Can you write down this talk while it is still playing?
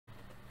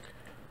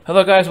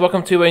Hello guys,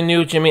 welcome to a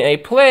new Jimmy A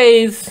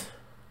Plays.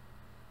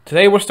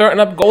 Today we're starting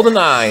up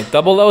Goldeneye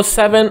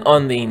 007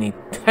 on the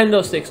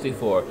Nintendo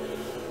 64.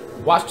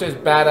 Watch this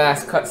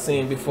badass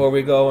cutscene before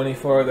we go any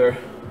further.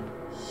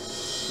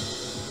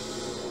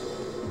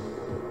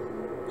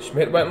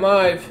 Schmidt went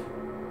live.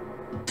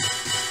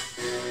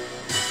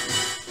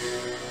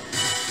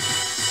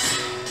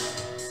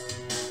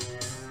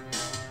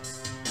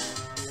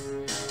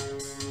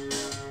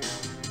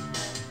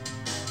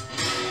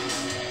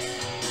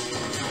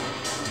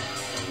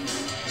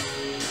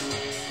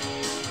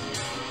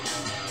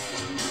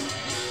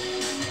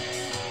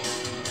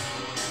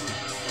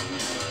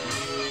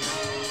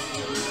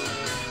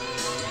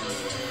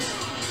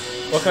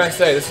 What can I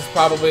say? This is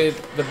probably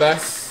the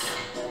best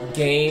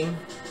game.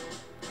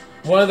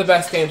 One of the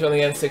best games on the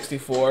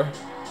N64.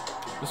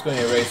 Just going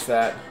to erase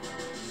that.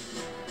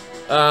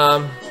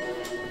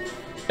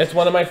 It's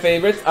one of my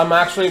favorites. I'm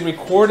actually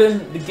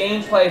recording the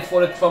gameplay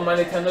footage from my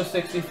Nintendo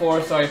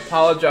 64, so I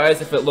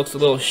apologize if it looks a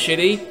little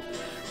shitty.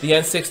 The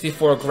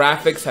N64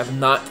 graphics have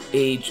not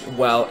aged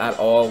well at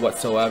all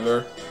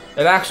whatsoever.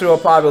 It actually will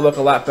probably look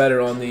a lot better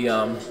on the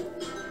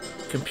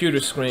computer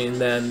screen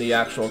than the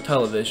actual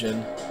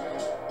television.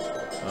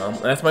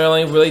 That's my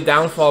only really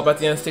downfall about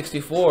the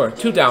N64.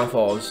 Two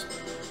downfalls.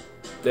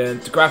 The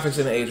graphics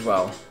didn't age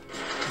well.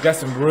 You got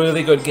some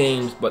really good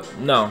games, but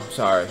no,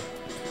 sorry.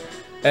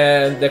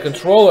 And the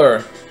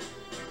controller.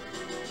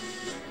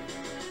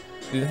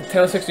 The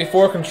Nintendo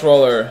 64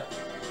 controller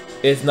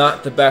is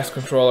not the best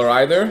controller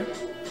either.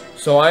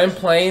 So I am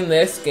playing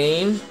this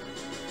game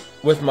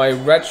with my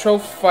Retro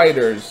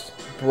Fighters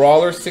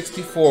Brawler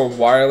 64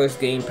 wireless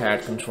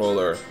gamepad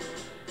controller.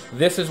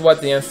 This is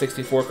what the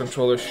N64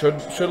 controller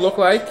should look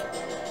like.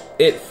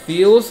 It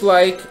feels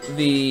like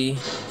the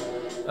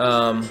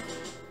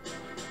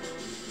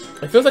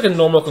it feels like a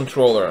normal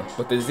controller,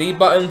 but the Z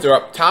buttons are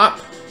up top,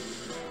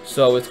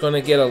 so it's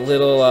gonna get a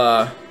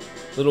little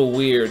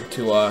weird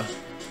to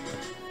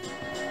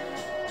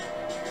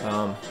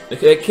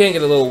it can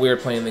get a little weird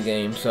playing the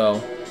game,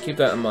 so keep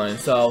that in mind.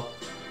 So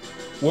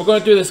we're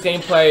gonna do this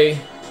gameplay.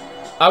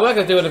 I'd like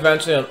to do it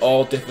eventually on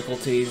all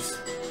difficulties.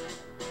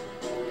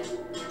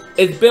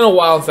 It's been a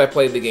while since I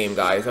played the game,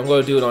 guys. I'm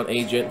going to do it on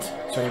Agent,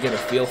 so I can get a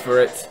feel for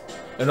it.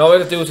 And all I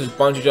have to do is just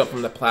bungee jump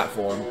from the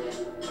platform.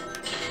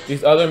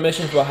 These other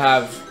missions will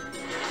have...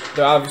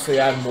 they'll obviously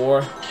add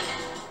more,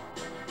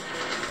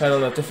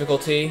 depending on the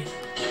difficulty.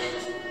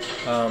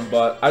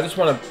 But I just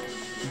want to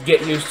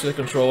get used to the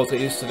controls, get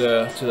used to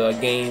the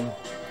game.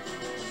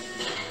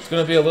 It's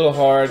going to be a little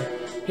hard.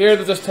 Here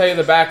to just tell you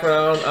the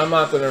background. I'm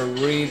not going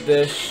to read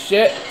this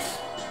shit.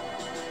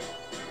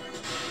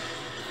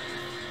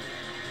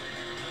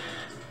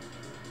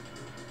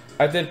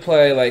 I did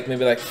play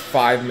maybe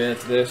 5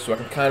 minutes of this, so I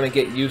can kind of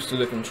get used to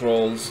the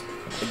controls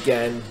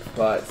again,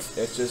 but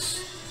it's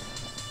just...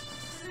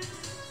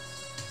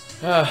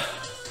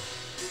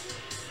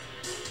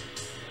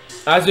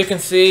 As you can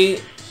see,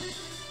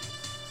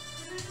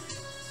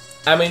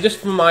 I mean, just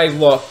from my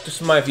look, just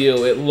from my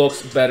view, it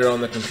looks better on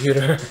the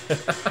computer.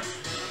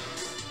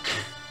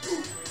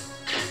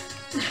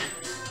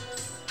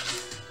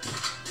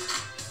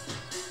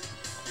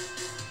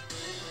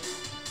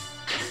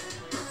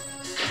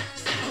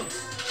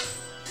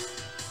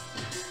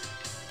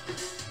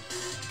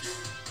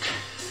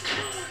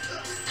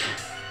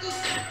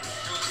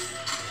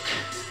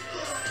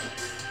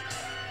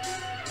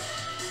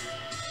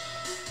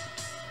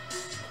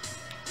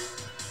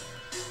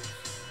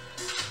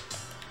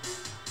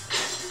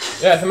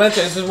 Yeah, as I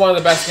mentioned, this is one of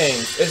the best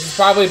games. This is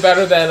probably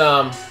better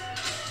than,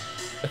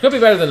 it could be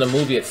better than the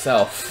movie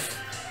itself.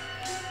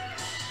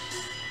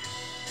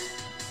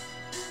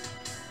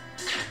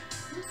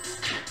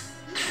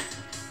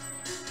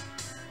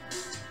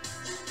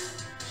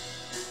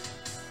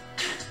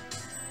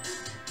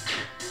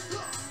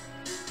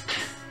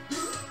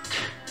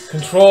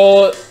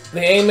 Control,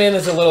 the aiming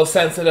is a little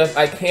sensitive.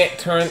 I can't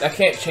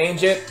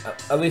change it.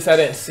 At least I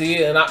didn't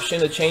see an option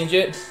to change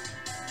it.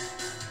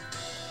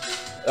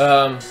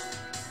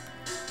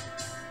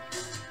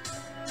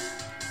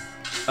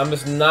 I'm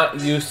just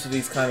not used to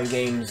these kind of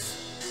games.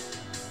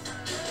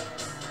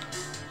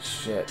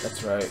 Shit,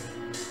 that's right.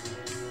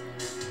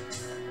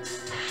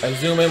 I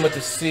zoom in with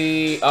the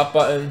C up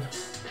button.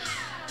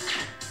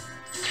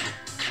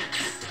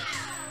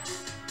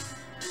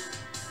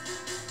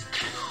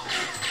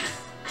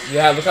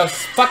 Yeah, look how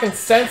fucking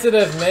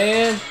sensitive,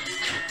 man.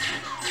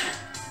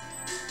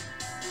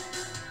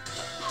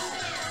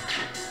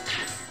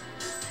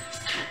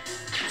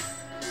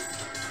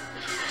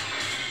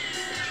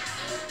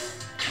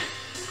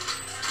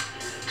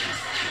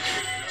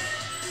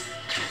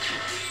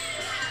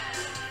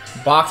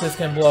 Boxes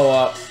can blow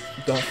up.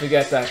 Don't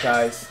forget that,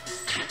 guys.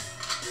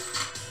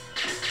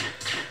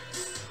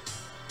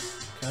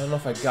 I don't know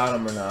if I got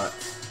him or not.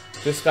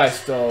 This guy's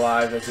still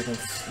alive, as you can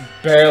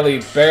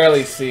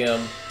barely see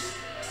him.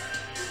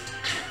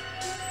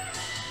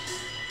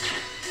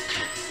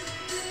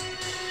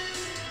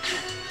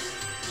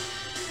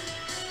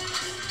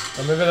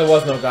 Or maybe there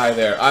was no guy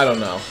there. I don't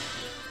know.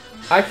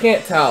 I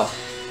can't tell.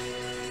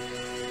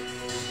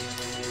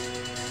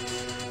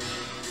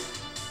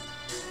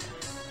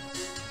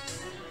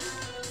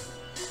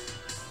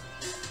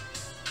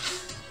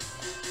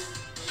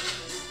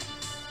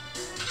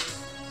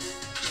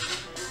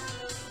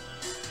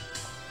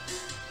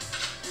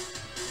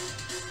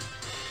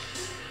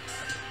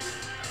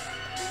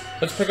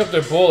 Let's pick up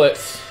their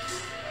bullets.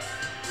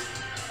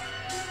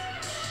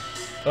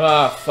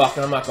 Ah, fuck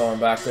it, I'm not going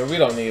back there. We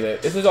don't need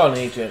it. This is on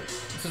Agent.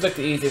 This is like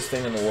the easiest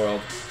thing in the world.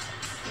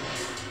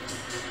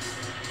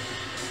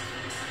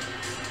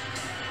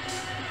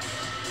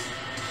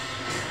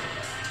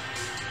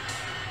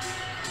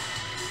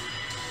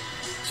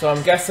 So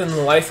I'm guessing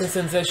the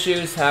licensing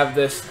issues have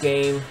this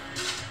game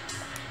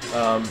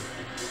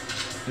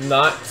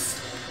not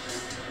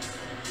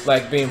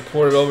like being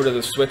ported over to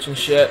the Switch and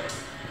shit,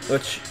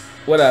 which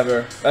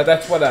whatever,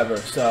 that's whatever.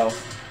 So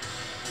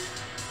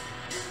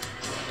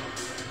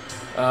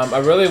I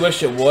really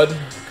wish it would,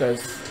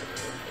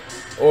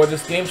 or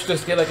this game should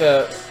just get like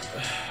a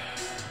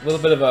little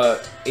bit of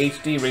a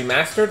HD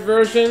remastered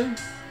version.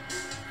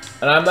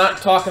 And I'm not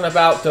talking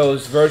about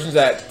those versions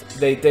that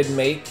they did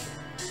make,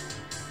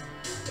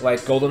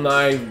 like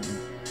Goldeneye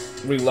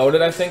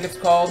Reloaded, I think it's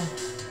called.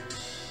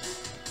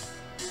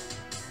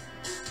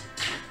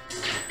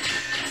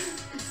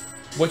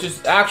 Which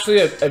is actually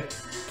a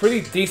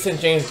pretty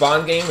decent James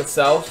Bond game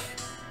itself.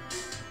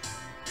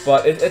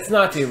 But it's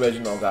not the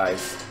original,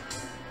 guys.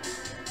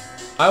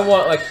 I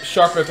want, like,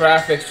 sharper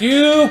graphics.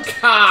 You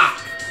cock!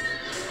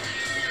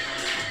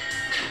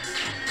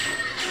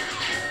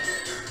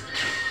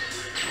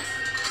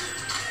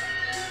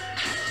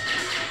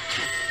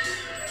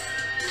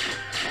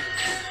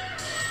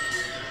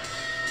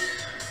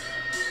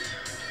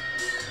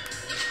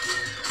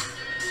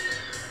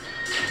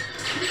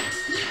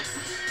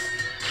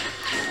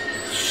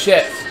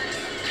 Shit.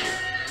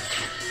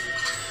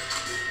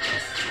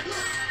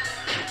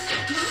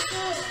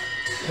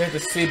 Hit the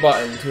C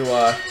button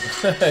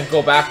to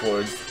go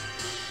backwards.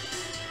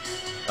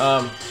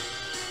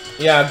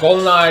 Yeah,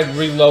 Goldeneye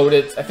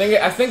Reloaded. I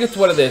think it's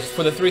what it is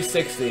for the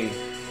 360.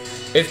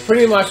 It's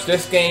pretty much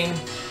this game.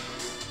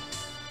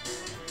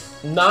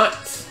 Not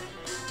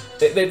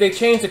they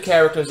changed the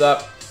characters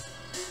up.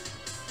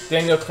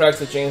 Daniel Craig's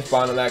the James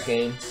Bond in that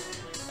game.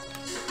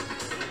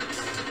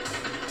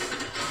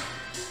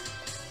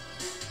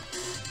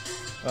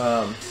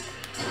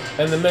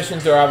 And the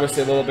missions are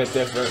obviously a little bit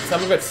different.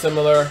 Some of it's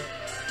similar,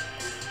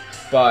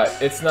 but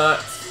it's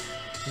not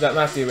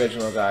the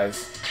original,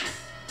 guys.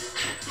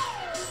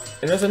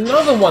 And there's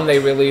another one they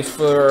released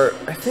for,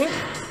 I think,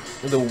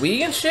 the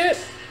Wii and shit.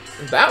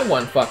 That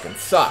one fucking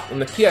sucked. And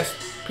the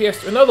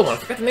PS, another one. I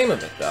forgot the name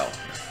of it though.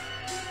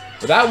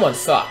 But that one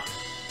sucked.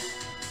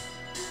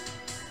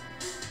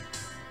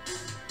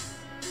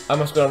 I'm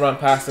just gonna run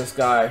past this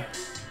guy.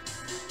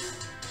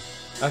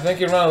 I think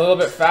you run a little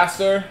bit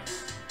faster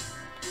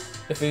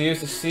if you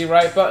use the C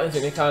right buttons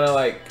and you kind of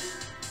like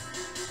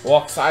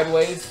walk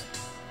sideways.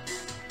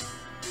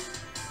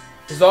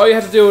 Because all you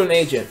have to do with an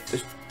agent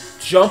is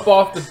jump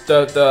off the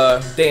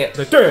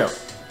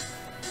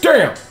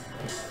damn.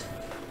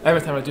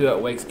 Every time I do that,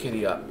 it wakes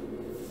Kitty up.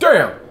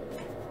 Damn.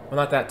 Well,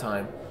 not that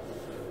time.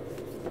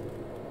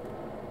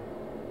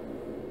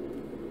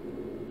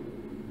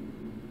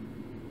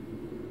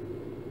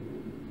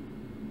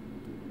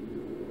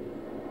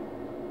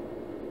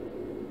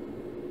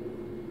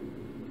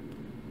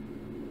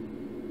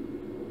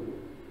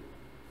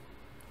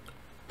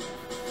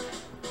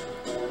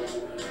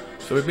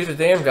 So we beat the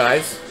damn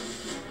guys.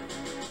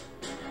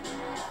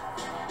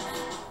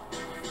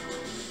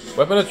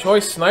 Weapon of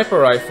choice, sniper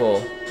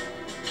rifle.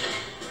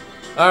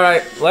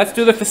 Alright, let's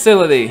do the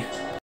facility.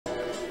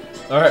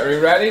 Alright, we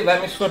ready?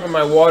 Let me slip in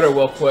my water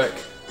real quick.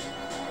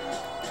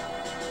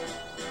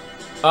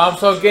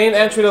 So gain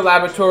entry to the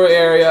laboratory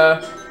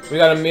area. We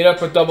gotta meet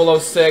up with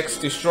 006,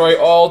 destroy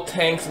all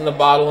tanks in the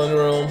bottling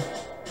room.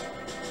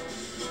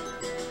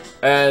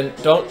 And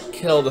don't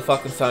kill the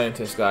fucking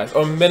scientists, guys.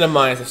 Or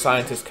minimize the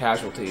scientist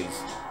casualties.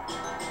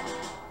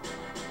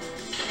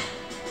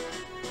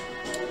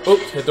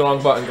 Oops, hit the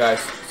wrong button,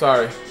 guys.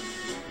 Sorry.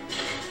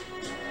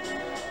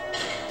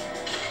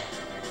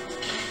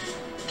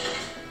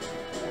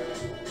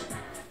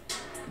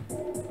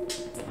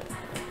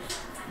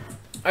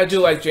 I do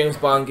like James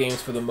Bond games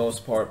for the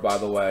most part, by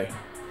the way.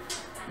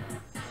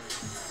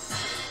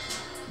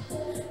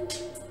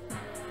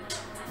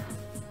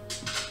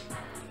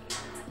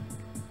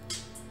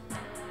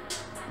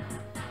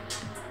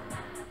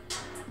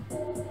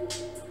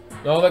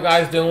 All the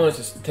guy's doing is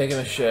just taking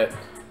a shit.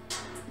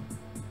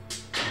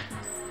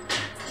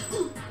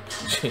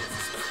 Jesus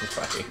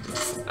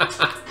Christ.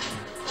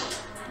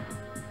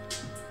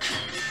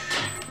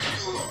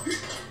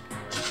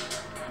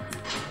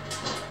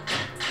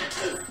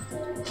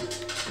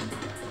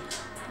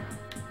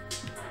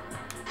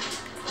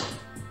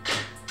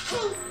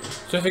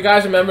 So if you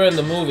guys remember in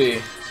the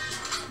movie,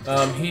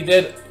 he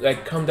did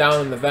like come down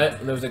in the vent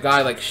and there was a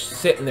guy like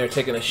sitting there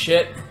taking a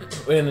shit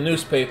in the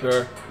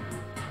newspaper.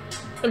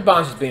 And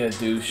Bond's just being a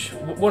douche.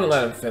 Wouldn't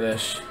let him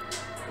finish.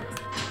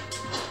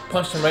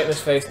 Punched him right in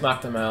his face,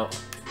 knocked him out.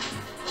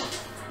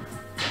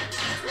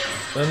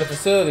 Then the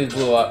facility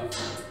blew up.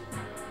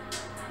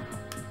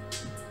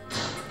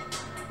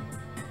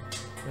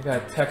 I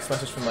got a text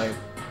message from my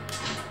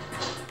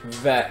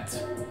vet.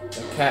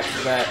 A cat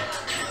vet.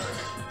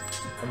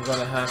 I'm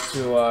gonna have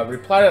to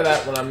reply to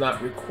that when I'm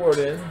not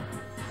recording.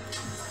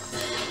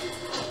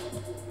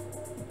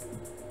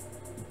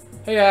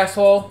 Hey,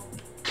 asshole.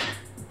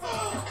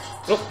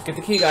 Oh, get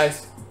the key,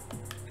 guys.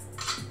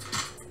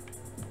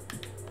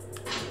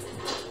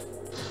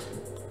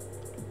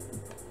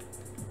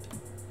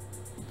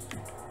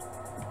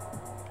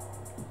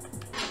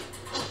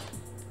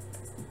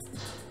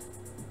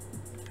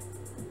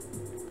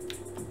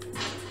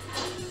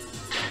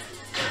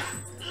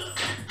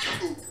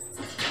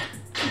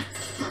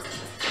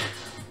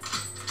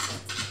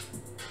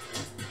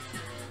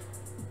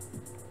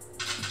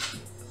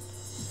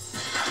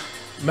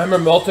 Remember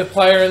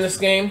multiplayer in this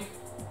game?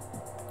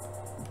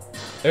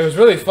 It was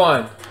really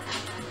fun.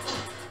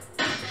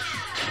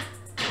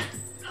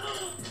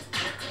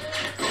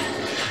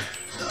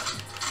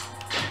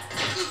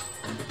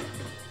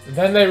 And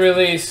then they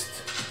released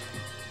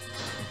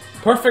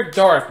Perfect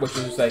Dark, which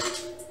was like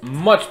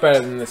much better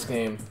than this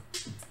game.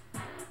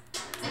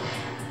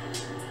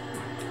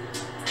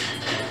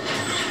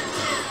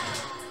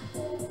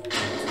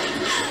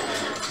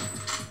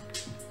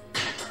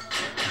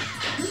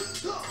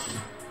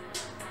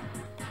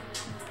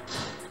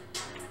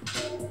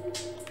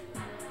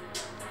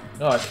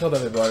 Oh, I killed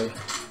everybody.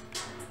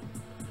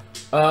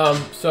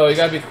 So you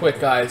gotta be quick,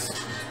 guys.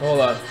 Hold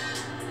on.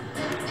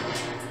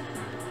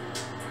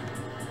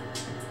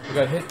 You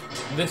gotta hit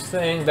this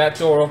thing, that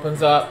door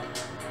opens up.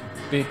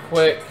 Be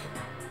quick.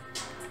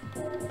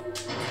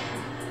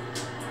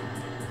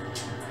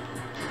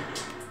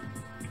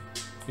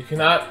 You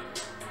cannot,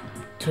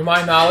 to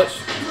my knowledge,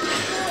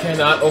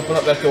 cannot open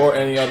up that door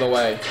any other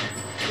way.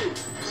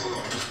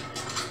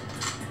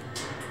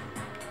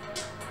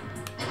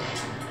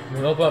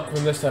 It'll open up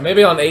from this side.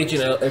 Maybe on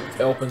aging it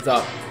opens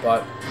up,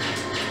 but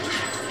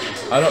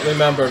I don't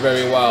remember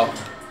very well.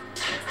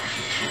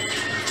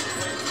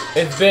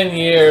 It's been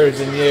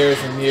years and years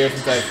and years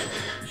since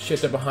I...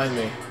 Shit, they're behind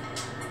me.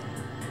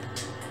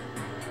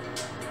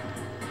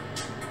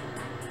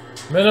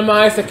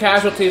 Minimize the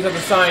casualties of the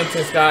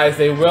scientists, guys.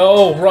 They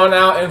will run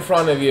out in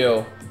front of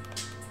you.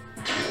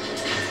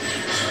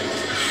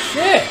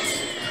 Shit!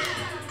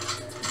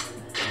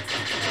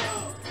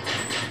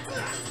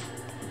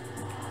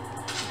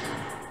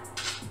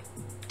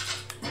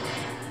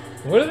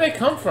 Where did they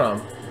come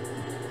from?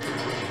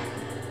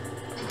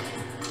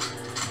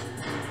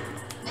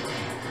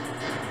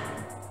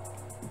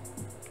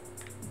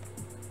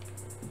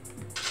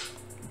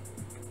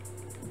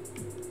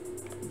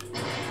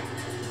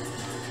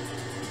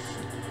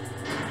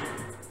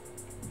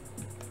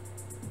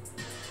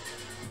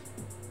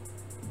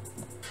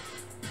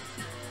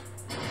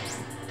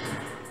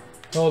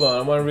 Hold on,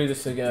 I want to read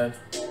this again.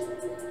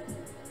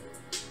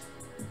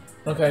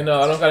 Okay,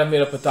 no, I don't gotta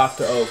meet up with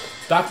Dr. Oak.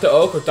 Dr.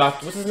 Oak or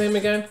Dr. What's his name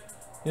again?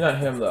 You're not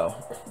him, though.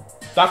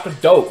 Dr.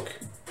 Doak.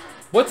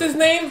 What's his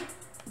name?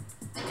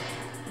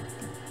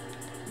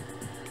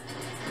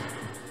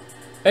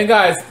 And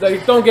guys,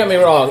 like, don't get me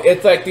wrong.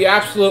 It's like the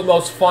absolute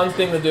most fun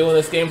thing to do in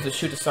this game is to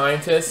shoot the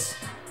scientists.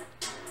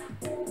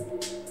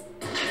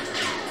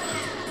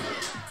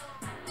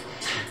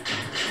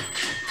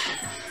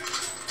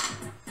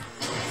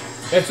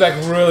 It's like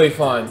really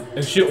fun.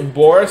 And shooting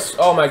Boris,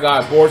 oh my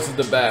god, Boris is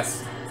the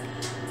best.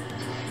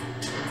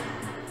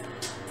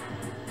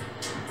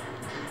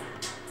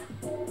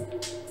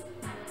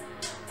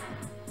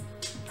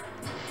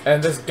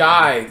 And this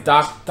guy,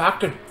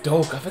 Dr.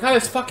 Doak, I forgot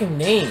his fucking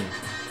name.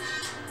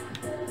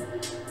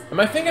 Am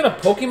I thinking of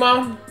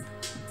Pokemon?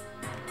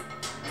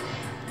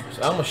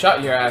 I almost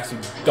shot your ass, you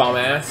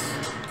dumbass.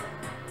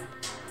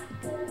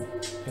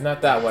 Okay,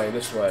 not that way,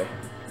 this way.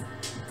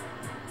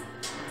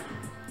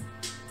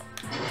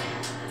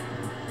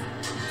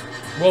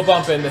 We'll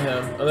bump into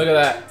him. Oh, look at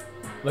that.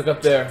 Look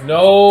up there.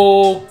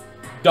 No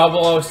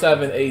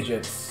 007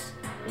 agents.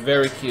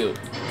 Very cute.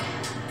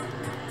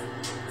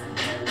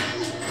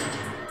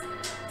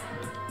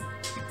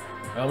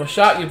 I almost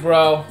shot you,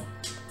 bro.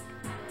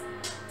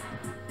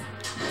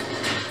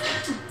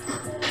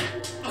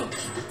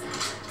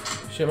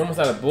 Shit, I'm almost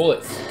out of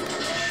bullets.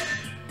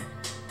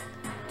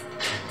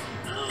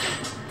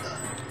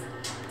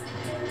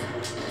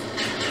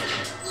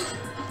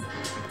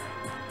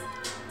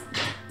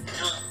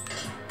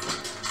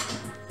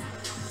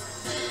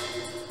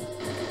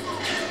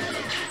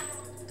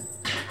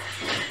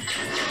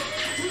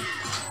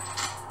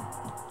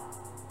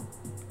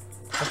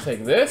 I'll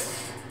take this.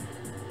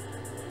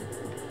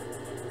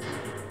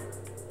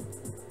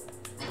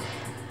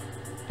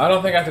 I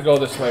don't think I have to go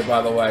this way,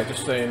 by the way,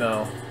 just so you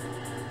know.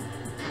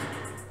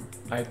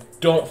 I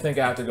don't think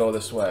I have to go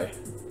this way.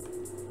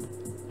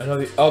 I know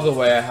the other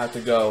way I have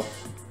to go.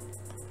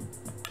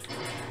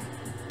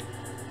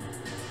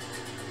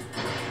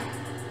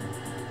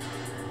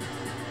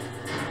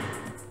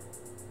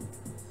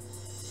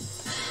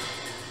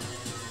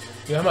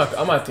 Yeah,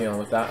 I'm not dealing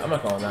with that. I'm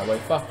not going that way.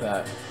 Fuck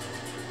that.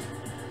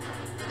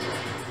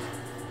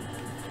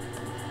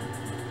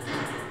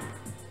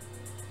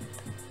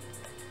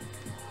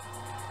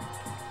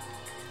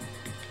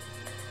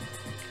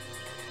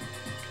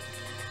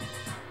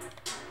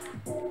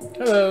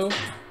 Hello.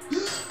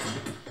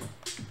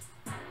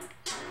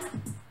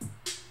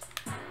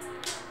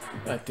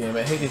 God damn it,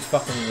 I hate these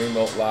fucking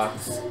remote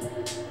locks.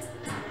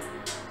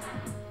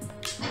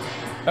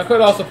 I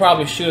could also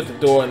probably shoot at the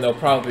door and they'll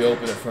probably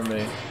open it for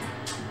me.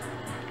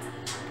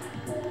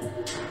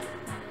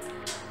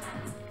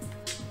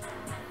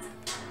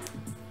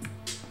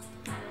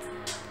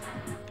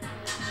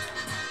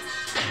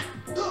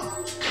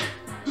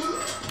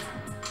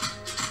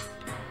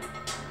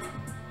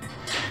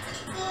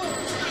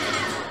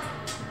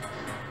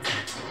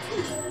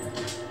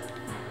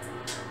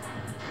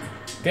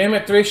 Damn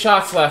it, 3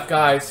 shots left,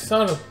 guys.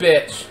 Son of a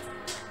bitch.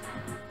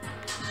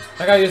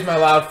 I gotta use my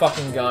loud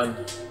fucking gun.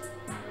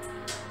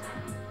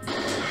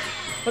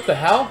 What the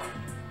hell?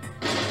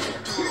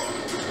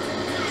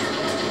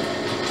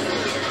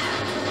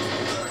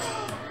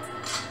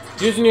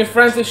 Using your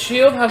friends as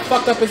shield? How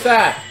fucked up is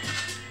that?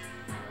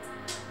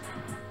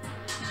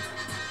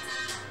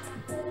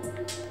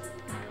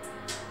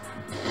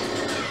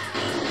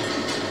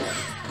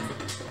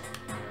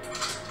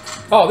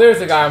 Oh, there's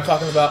the guy I'm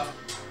talking about.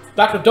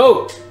 Dr.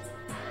 Dope!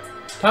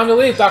 Time to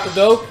leave, Dr.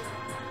 Dope!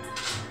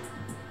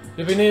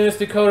 You'll be needing this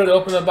decoder to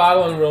open the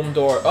bottle and room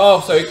door. Oh,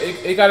 so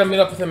you gotta meet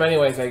up with him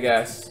anyways, I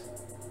guess.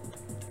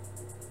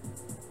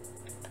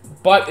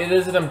 But it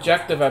is an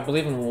objective, I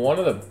believe, in one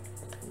of the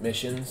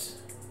missions.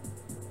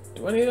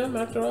 Do I need them,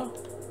 after all?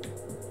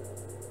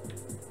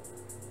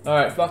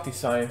 Alright, fuck these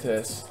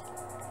scientists.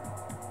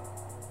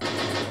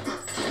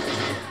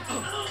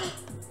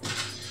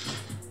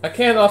 I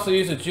can also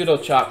use a judo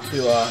chop to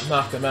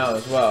knock them out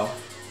as well.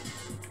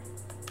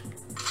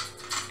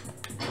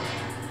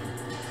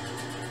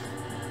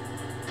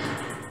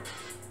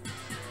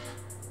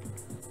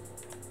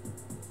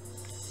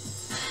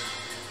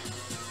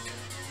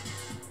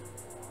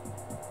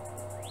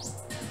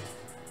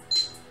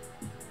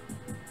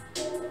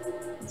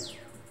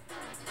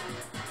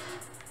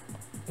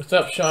 What's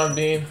up, Sean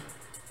Bean?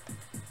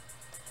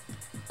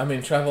 I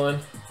mean, Trevelyan.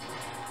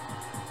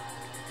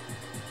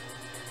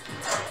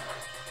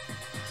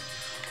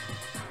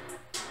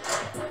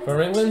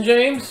 For England,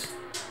 James?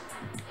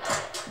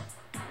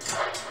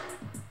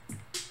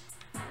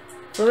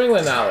 For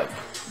England, Alec.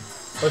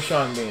 Or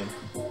Sean Bean.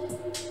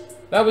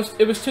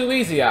 It was too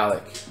easy,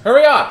 Alec.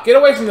 Hurry up! Get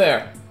away from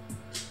there!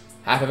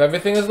 Half of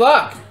everything is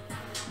luck.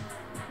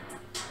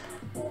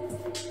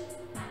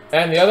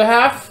 And the other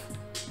half?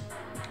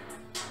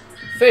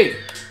 Fate.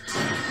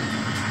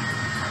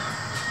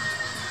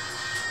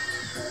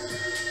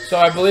 So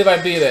I believe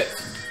I beat it.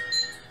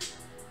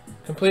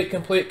 Complete,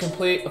 complete,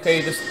 complete. Okay,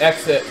 you just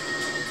exit.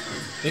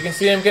 You can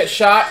see him get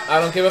shot. I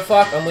don't give a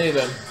fuck. I'm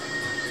leaving.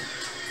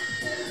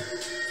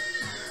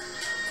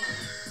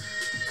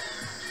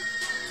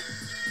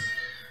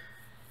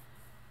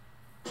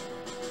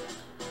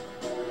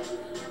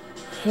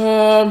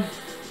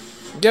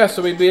 Yeah,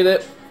 so we beat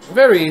it.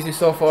 Very easy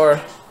so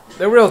far.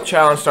 The real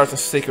challenge starts with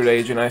Secret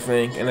Agent, I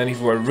think, and then if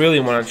you really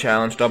want to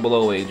challenge,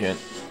 00 Agent.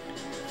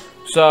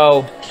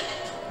 So,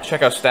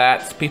 check out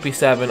stats.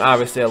 PP7,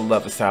 obviously I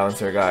love the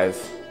silencer,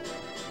 guys.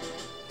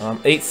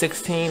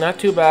 816, not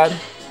too bad.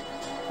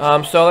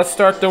 So let's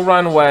start the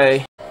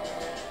runway.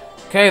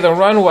 Okay, the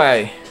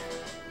runway.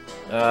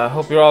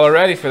 Hope you're all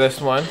ready for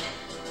this one.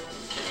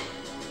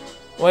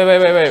 Wait,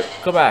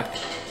 go back.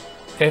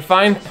 Okay,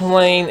 find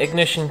plane,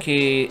 ignition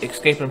key,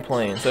 escape in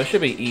plane. So it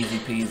should be easy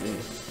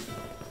peasy.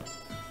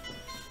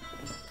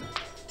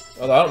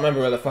 Although I don't remember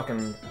where the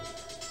fucking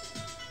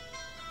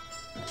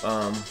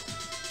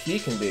key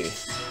can be.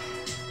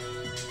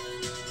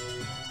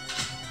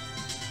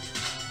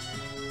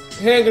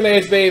 Hand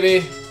grenades,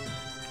 baby!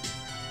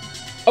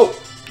 Oh!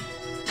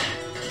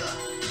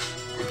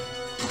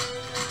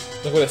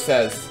 Look what it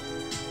says.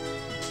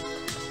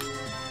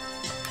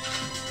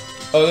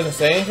 Oh, it doesn't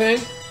say anything?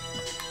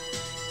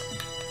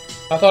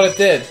 I thought it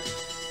did.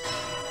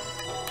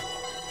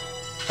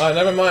 Oh,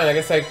 never mind. I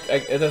guess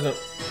it doesn't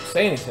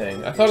say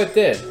anything. I thought it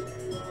did.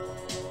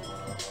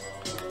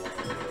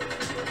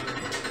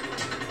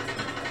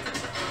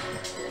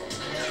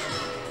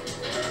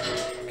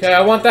 Okay,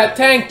 I want that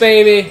tank,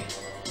 baby!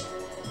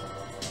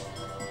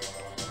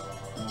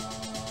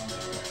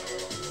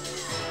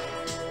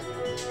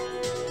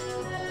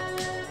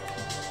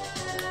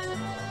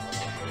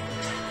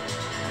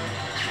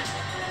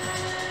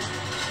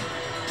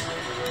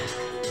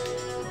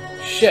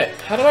 Shit,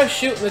 how do I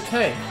shoot in the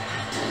tank?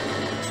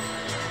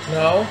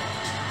 No.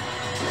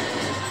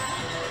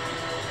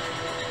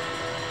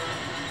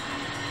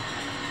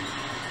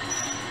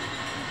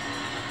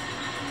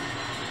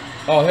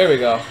 Oh, here we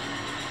go.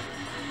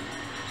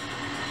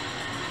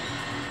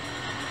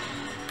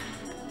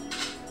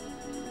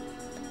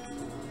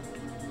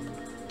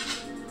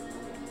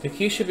 The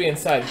key should be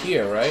inside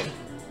here, right?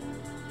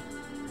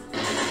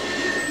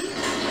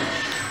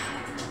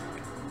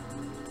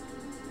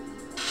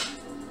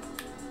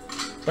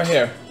 Right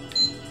here.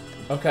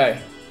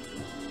 Okay.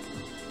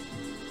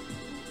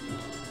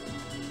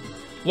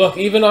 Look,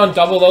 even on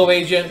 00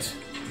 Agent,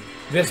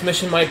 this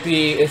mission might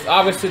be, it's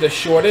obviously the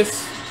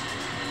shortest,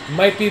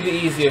 might be the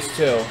easiest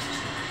too.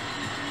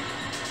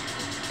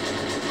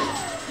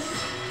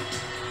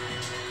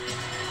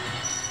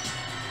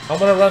 I want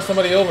to run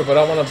somebody over, but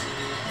I don't want to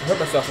hurt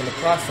myself in the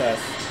process.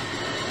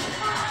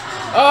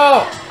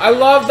 Oh, I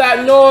love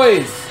that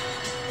noise!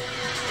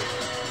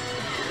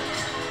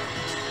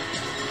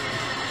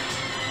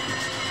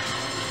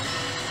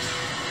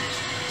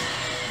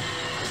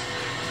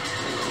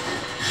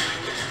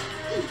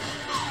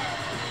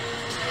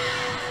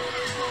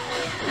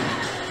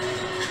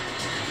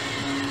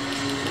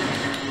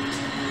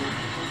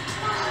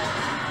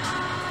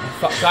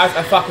 Guys,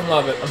 I fucking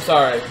love it. I'm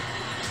sorry.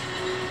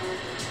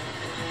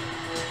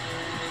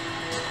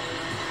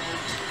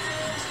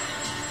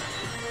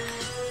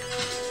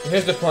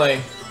 Here's the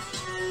plane.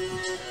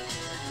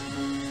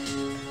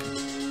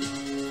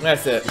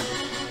 That's it.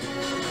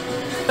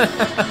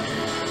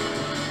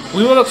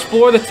 We will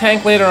explore the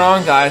tank later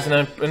on, guys, in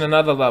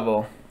another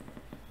level.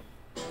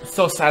 It's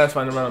so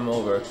satisfying to run them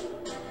over.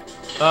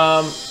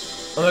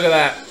 Look at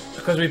that.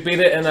 Because we beat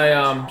it in a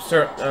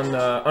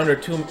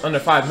under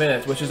 5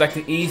 minutes, which is like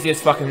the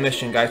easiest fucking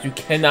mission, guys. You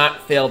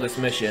cannot fail this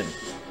mission.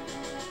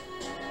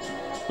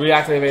 We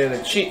activated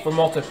a cheat for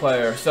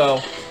multiplayer,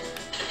 so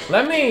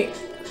let me.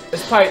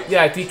 It's probably,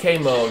 yeah,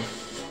 DK mode.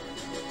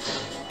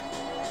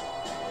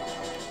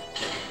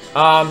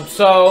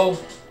 So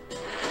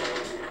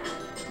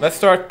let's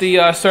start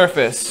the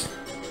surface.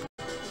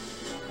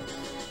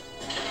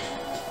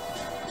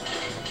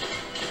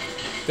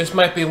 This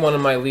might be one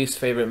of my least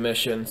favorite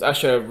missions. I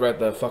should have read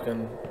the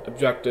fucking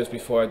objectives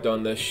before I'd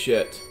done this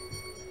shit.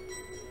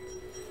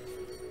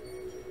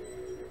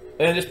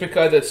 And just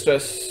because it's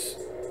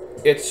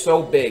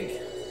so big.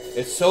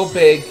 It's so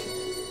big.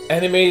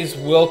 Enemies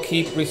will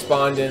keep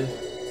respawning.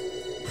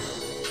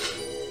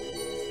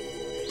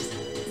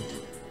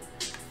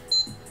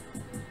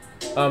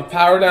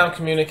 Power down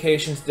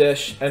communications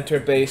dish. Enter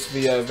base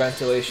via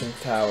ventilation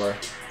tower.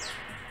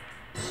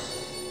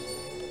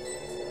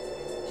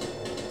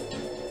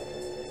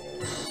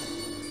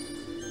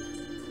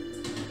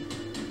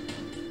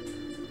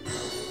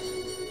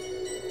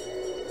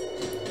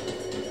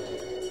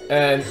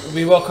 And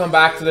we will come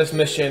back to this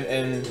mission,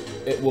 and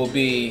it will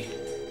be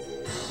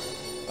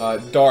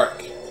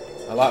dark,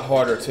 a lot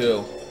harder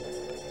too.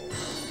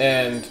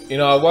 And you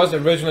know, I was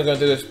originally going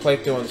to do this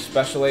playthrough on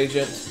Special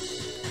Agent.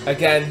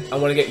 Again, I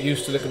want to get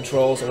used to the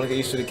controls. I want to get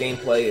used to the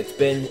gameplay. It's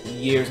been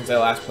years since I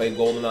last played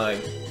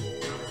Goldeneye.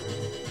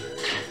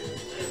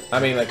 I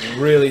mean, like,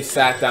 really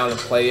sat down and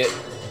play it.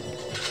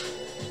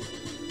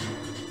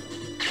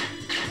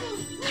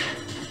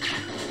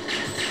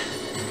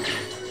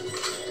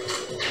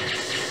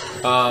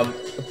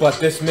 But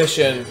this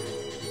mission,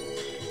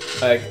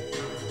 like,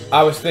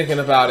 I was thinking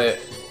about it,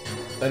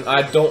 and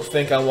I don't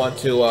think I want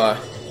to,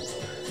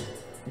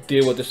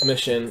 deal with this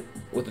mission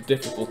with the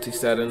difficulty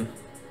setting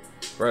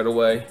right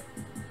away.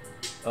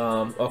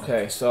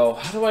 Okay, so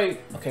how do I...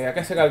 Okay, I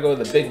guess I gotta go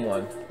to the big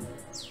one.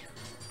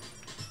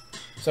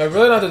 So I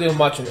really don't have to do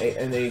much in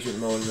agent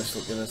mode in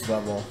this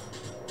level.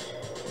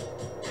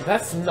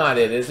 That's not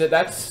it, is it?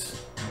 That's...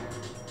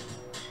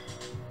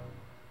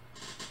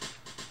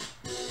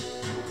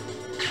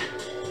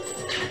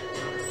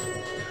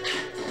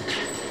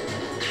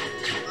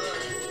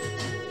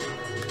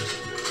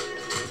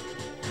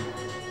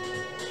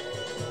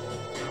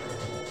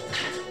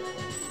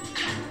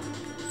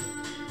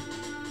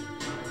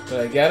 Did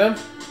I get him?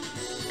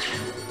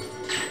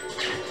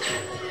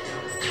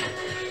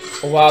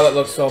 Oh, wow, that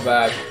looks so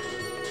bad.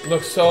 It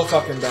looks so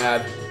fucking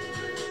bad.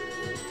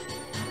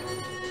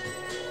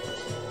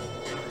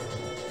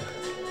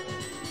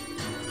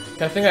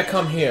 I think I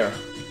come here.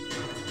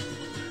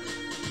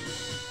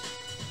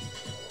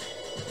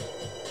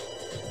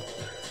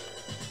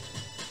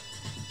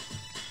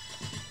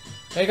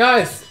 Hey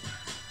guys!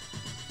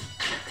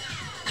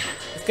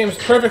 This game is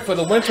perfect for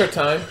the winter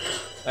time,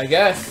 I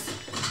guess.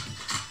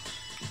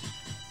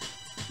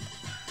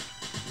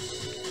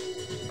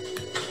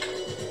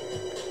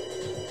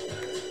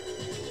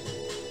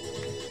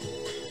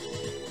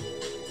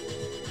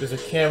 There's a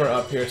camera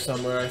up here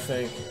somewhere, I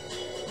think.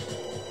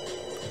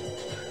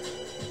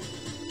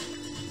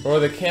 Or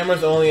the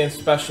camera's only in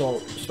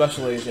Special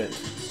Agent.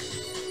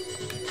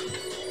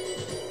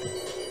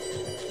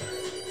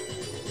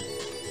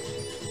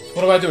 So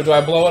what do I do? Do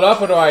I blow it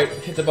up or do I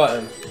hit the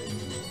button?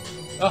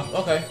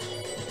 Oh, okay.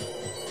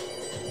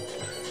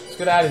 Let's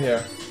get out of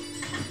here.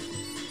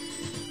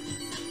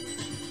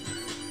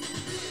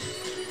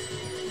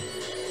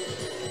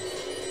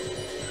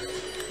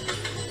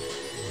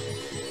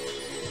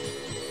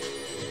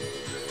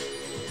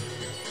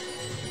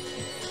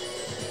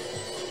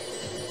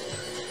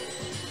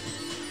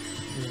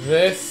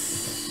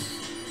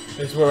 This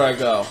is where I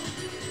go.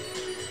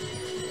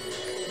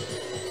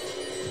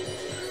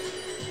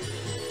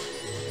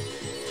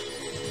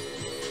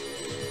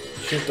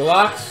 Shoot the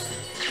locks.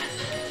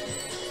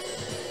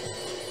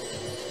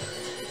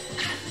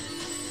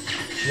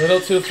 Little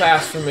too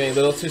fast for me, a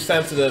little too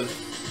sensitive.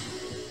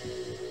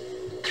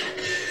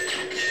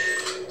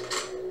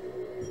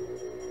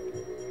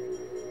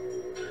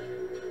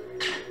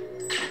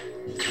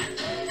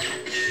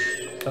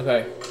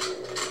 Okay,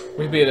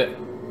 we beat it.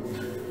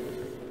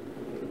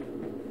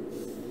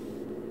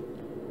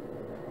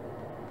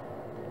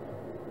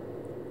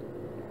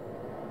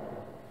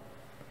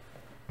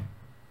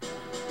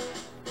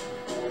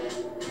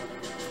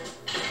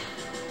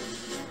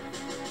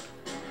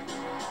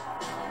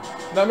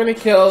 Not many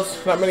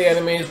kills, not many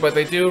enemies, but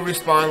they do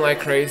respawn like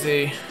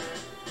crazy.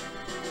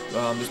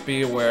 Just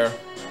be aware.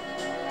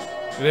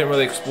 We didn't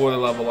really explore the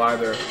level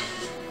either.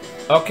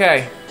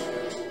 Okay.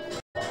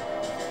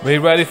 We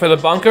ready for the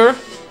bunker?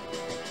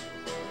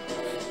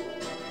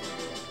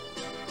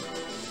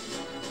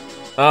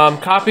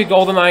 Copy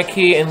Goldeneye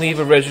key and leave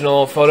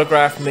original.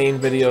 Photograph main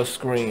video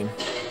screen.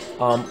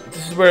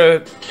 This is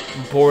where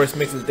Boris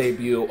makes his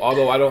debut,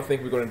 although I don't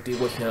think we're going to deal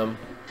with him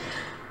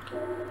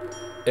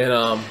in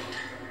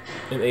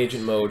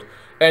agent mode.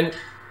 And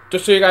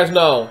just so you guys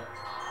know,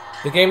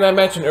 the game that I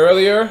mentioned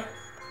earlier,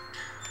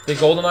 the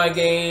Goldeneye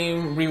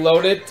game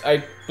Reloaded,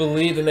 I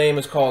believe the name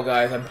is called,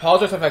 guys. I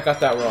apologize if I got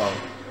that wrong.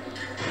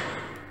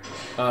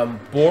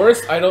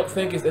 Boris, I don't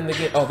think is in the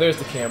game. Oh, there's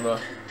the camera.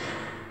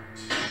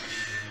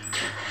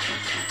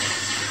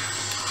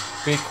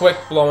 Be quick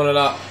blowing it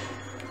up.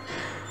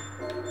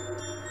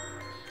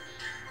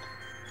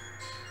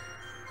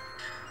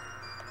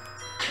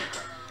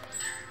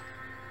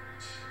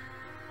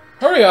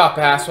 Hurry up,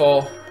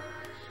 asshole.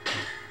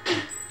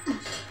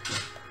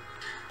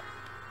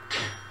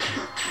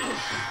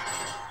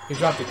 He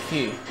dropped the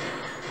key.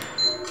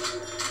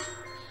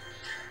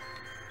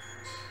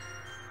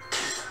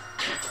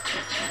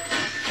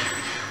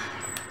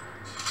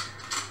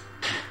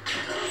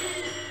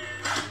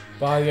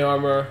 Body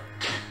armor.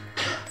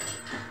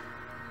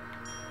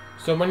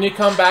 So when you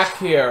come back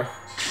here,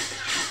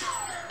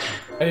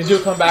 and you do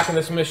come back in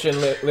this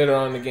mission later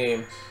on in the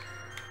game,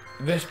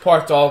 this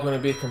part's all going to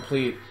be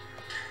complete.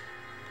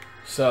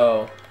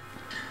 So,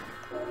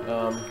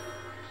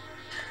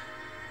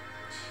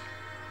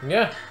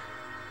 yeah.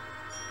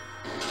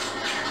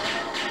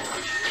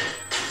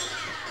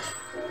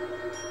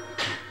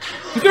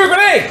 You threw a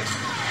grenade!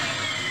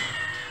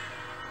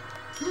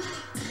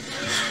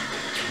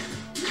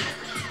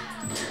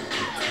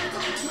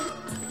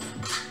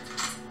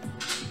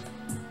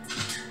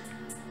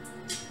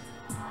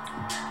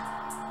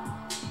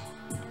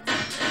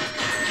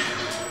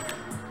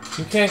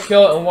 You can't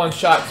kill it in one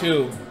shot,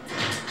 too.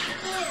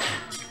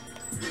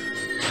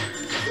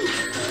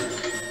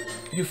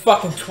 You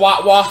fucking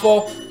twat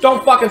waffle.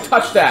 Don't fucking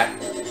touch that.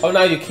 Oh,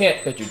 now you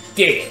can't because you're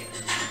dead.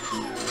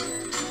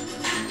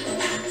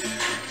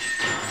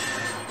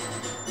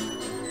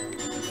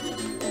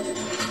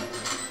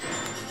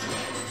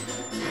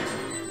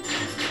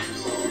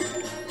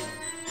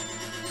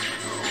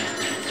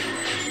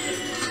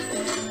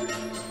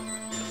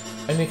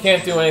 And you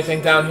can't do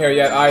anything down here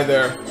yet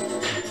either.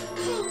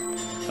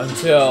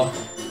 Until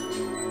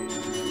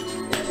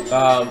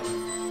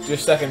your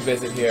second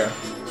visit here.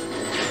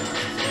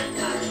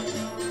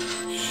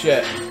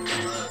 Shit.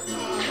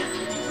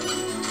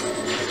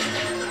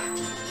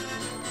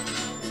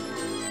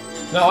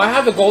 No, I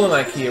have the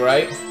Goldeneye key,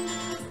 right?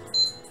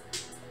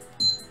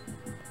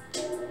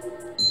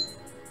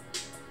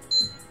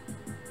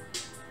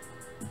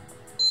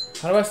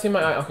 How do I see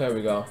my eye? Okay, there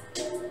we go.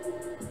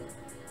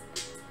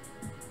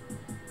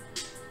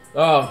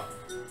 Oh.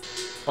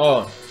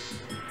 Oh.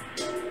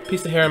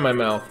 Piece of hair in my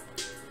mouth.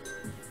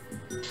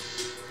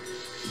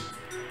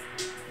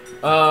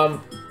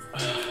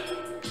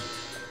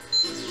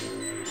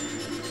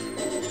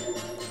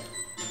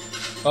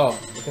 Oh, I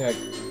think I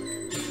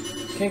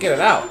can't get it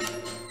out.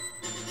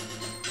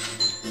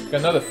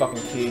 Got another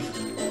fucking key.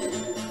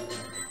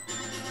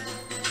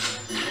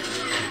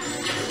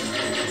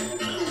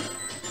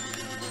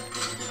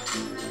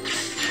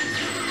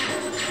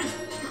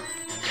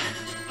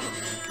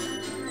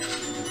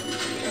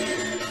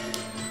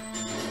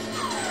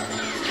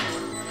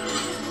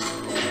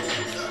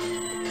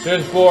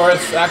 There's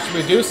Boris.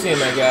 Actually, we do see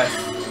him, I guess.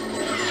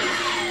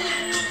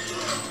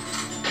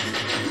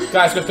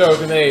 Guys, go throw a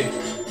grenade.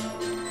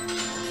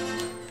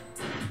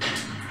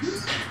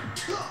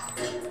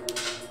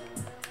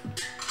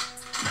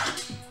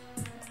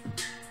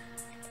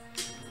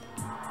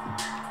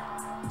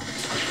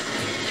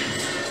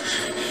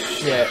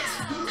 Shit.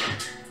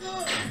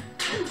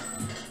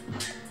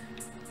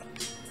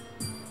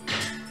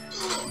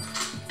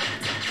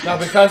 Now,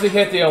 because he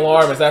hit the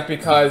alarm, is that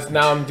because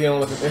now I'm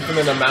dealing with an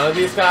infinite amount of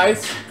these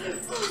guys?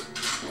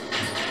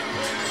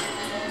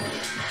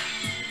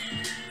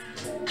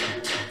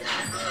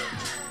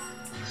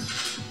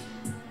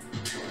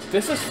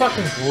 This is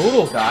fucking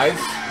brutal, guys.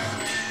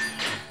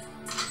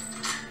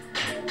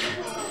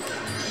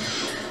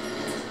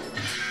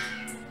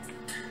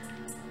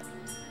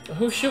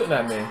 Who's shooting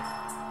at me?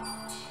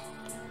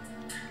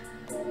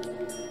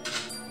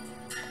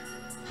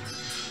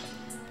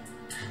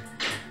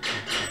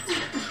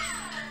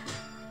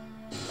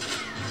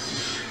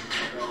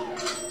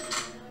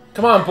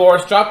 Come on,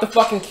 Boris, drop the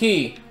fucking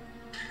key.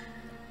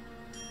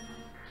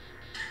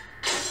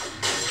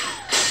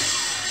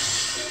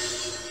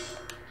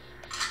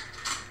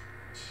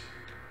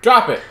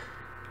 Drop it.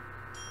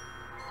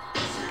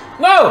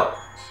 No!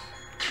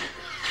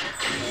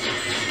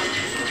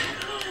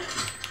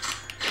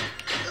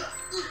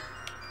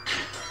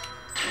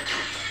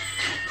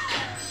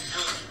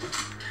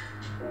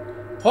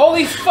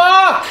 Holy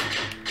fuck!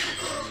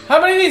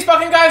 How many of these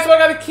fucking guys do I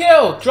gotta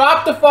kill?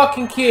 Drop the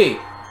fucking key.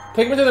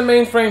 Take me to the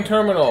mainframe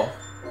terminal.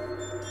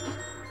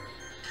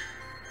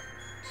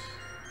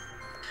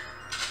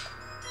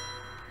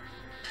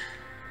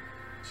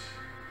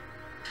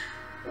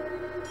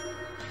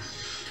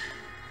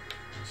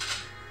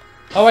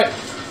 Oh wait.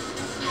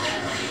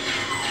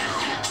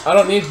 I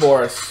don't need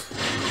Boris.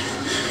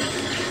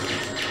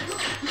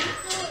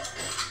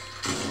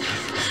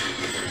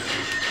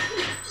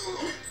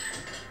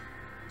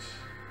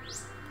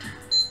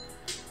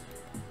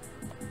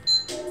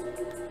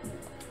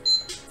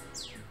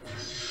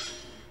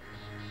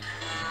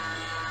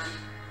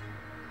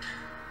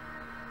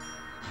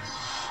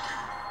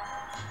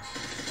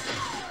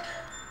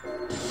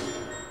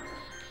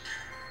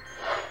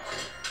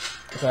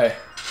 Okay.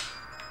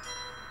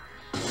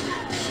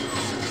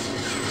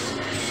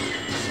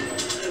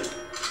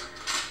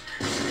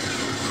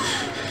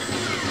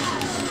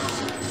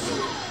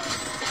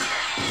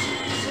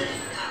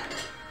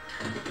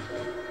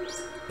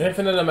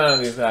 Infinite amount of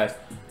these guys.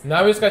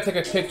 Now we just gotta take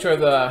a picture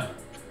of the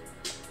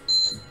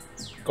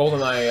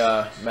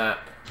Goldeneye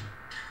map.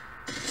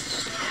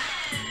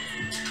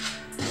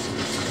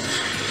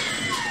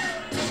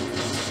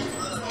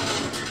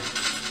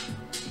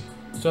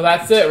 So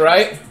that's it,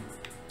 right?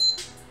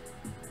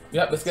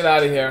 Yep, let's get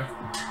out of here.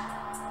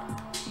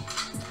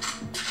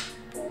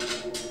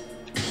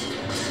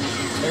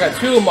 I got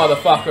two,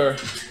 motherfucker.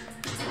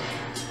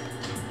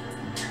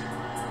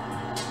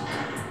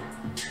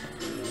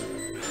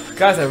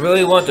 Guys, I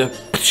really want to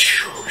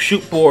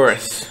shoot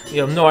Boris.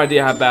 You have no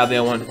idea how badly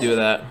I want to do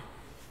that.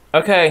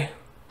 Okay.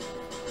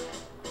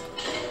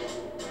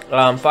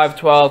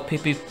 512,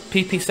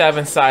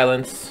 PP7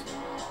 silence.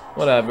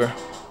 Whatever.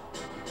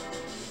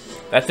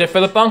 That's it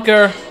for the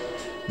bunker.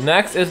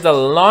 Next is the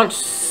launch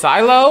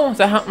silo. Is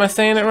that how am I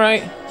saying it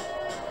right?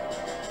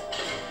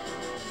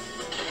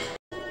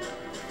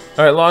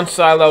 Alright, launch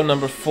silo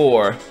number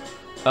 4.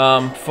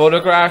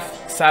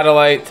 Photograph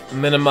satellite,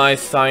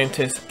 minimize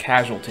scientist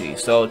casualty.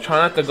 So try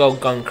not to go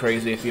gun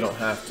crazy if you don't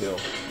have to.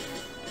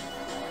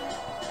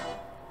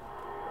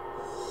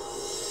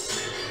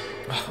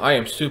 I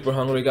am super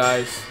hungry,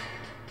 guys.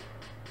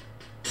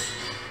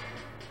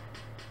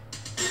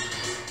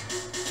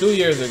 2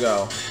 years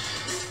ago.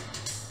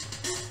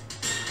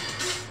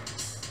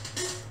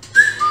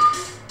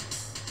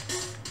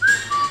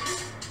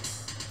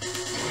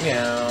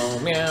 Meow,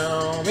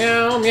 meow,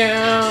 meow,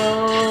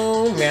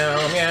 meow,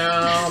 meow,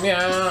 meow,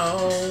 meow.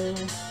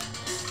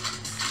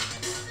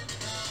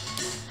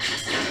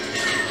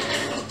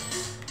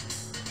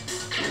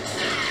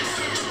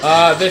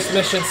 This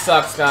mission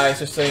sucks, guys,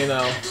 just so you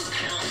know.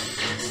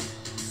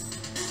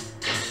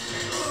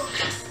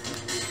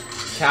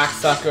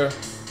 Cacksucker.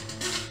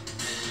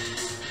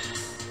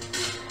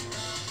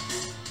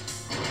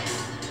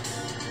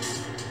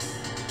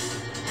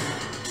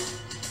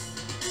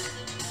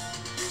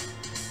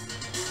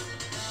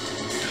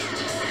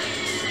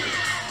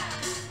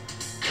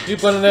 You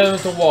put it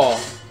into the wall.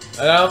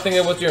 And I don't think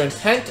it was your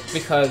intent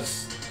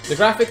because the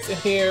graphics in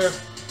here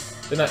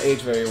did not age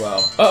very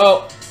well.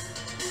 Uh-oh.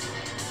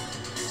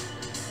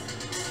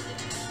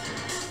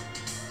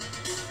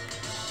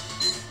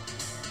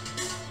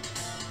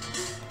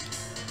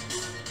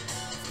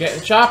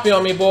 Getting choppy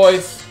on me,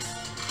 boys.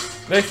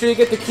 Make sure you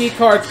get the key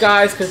cards,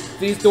 guys, because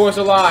these doors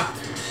are locked.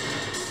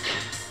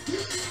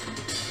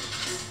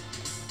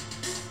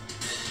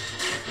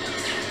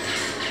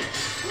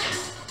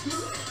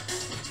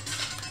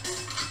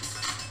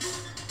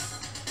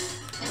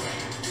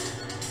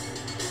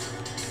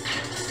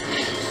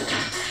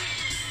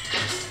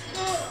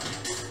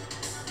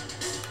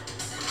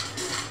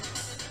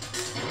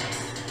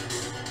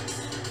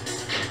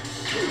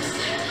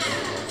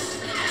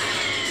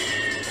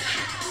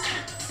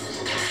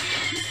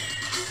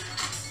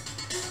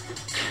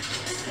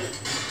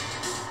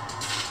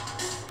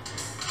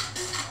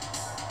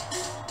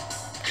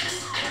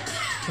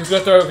 He's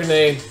gonna throw a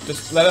grenade.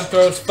 Just let him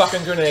throw his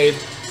fucking grenade.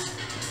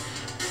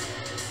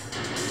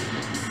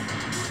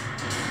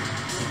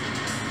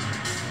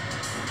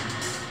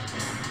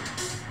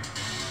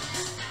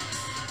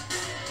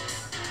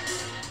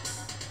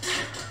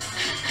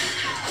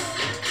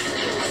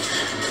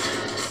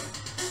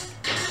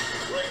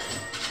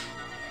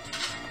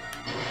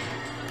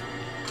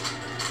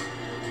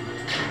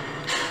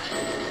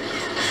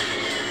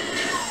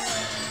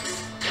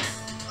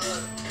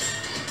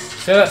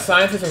 See that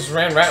scientist just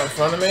ran right in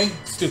front of me?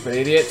 Stupid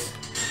idiots.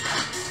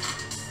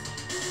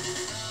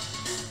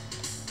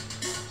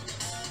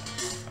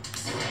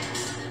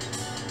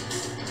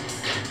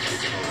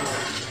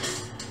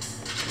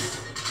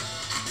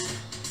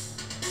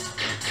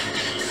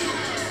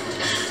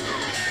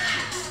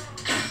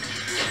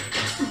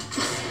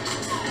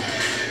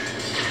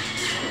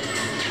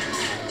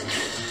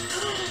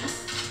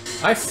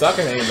 I suck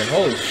at aiming,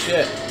 holy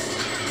shit.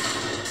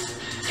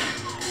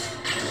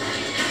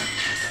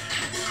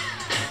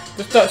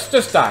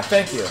 Just die,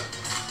 thank you.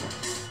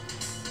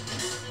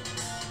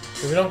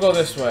 If we don't go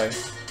this way.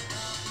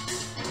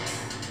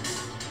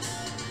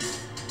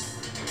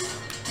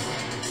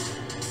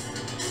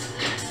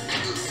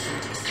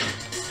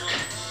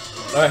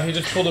 Alright, he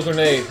just pulled a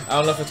grenade. I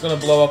don't know if it's gonna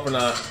blow up or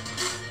not.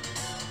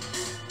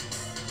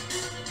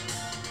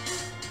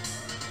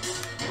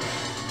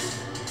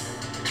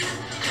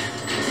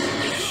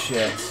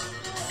 Shit.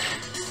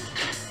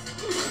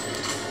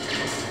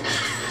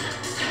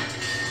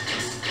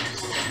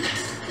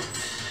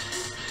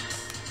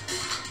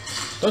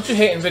 Don't you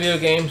hate in video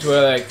games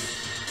where, like,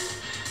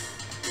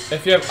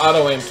 if you have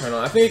auto aim turned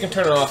on? I think you can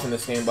turn it off in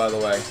this game, by the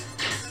way.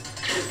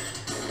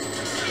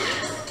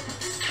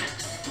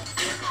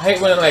 I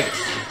hate when, like,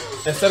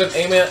 instead of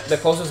aiming at the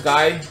closest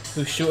guy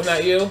who's shooting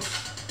at you,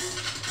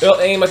 it'll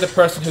aim at the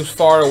person who's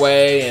far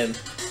away and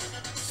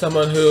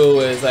someone who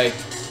is, like,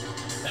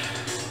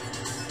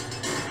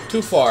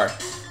 too far.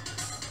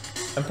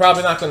 I'm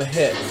probably not gonna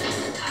hit.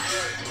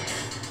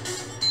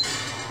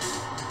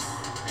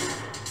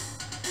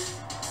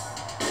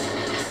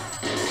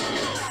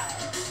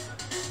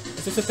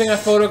 Is this the thing I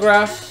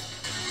photographed?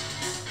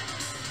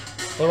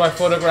 Or do I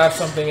photograph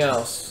something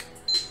else?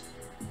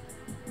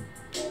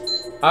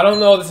 I don't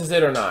know if this is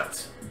it or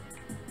not.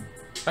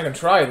 I can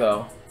try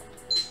though.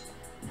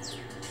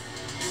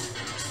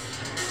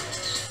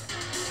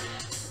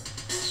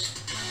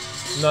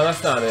 No,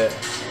 that's not it.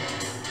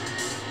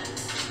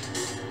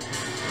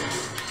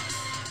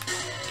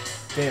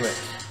 Damn it.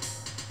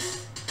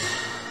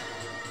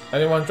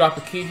 Anyone drop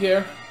a key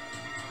here?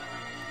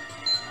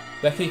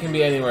 That key can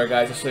be anywhere,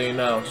 guys, just so you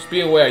know. Just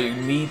be aware, you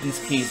need these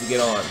keys to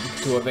get on,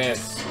 to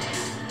advance.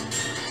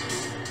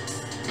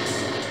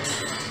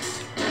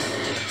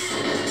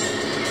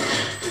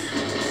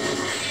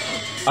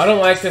 I don't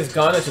like this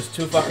gun, it's just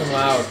too fucking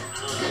loud.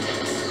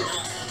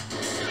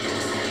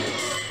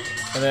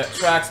 And it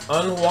attracts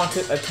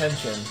unwanted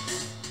attention.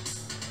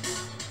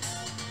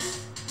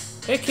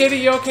 Hey kitty,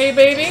 you okay,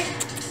 baby?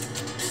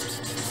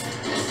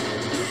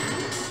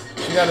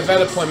 She got a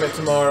vet appointment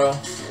tomorrow.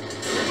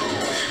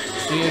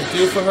 She is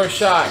due for her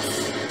shots.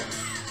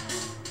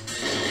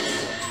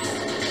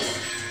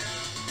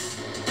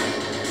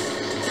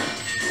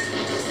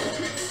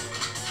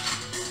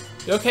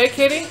 You okay,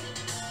 kitty?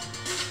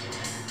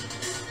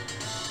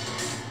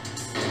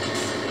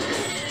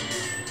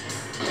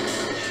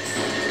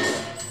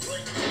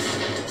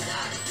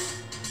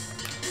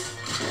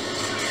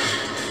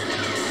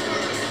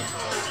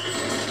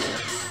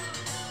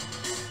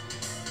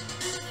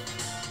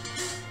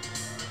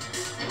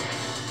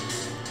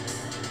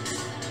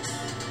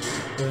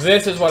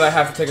 This is what I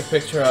have to take a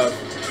picture of.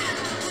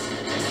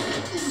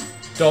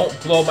 Don't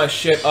blow my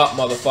shit up,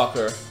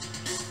 motherfucker.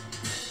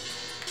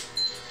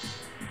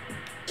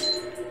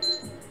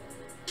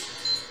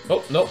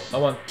 Oh, nope, I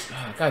want...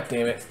 Oh, God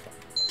damn it.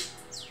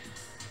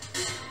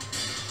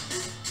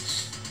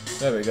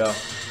 There we go.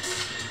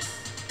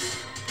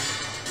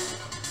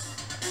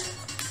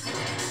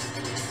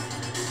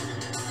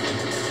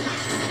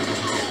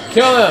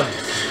 Kill him!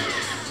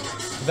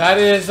 That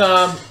is,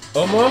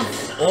 Ormov?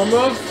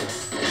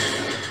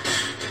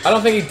 I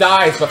don't think he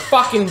dies, but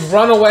fucking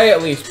run away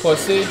at least,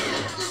 pussy.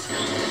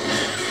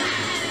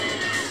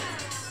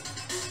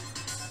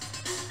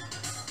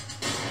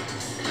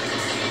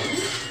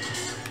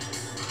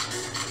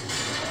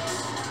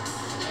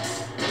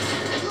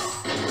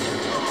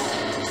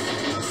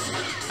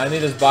 I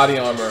need his body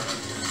armor.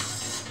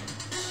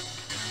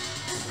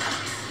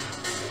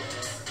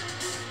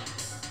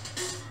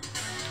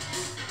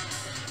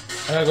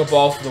 I gotta go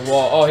balls to the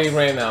wall. Oh, he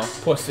ran now.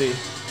 Pussy.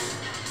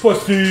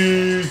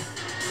 Pussy!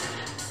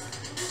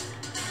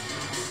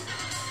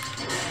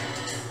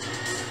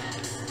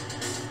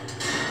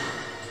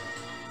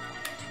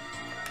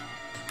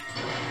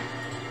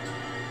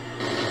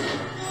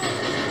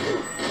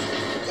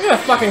 Look at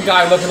that fucking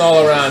guy looking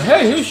all around.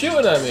 Hey, who's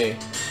shooting at me?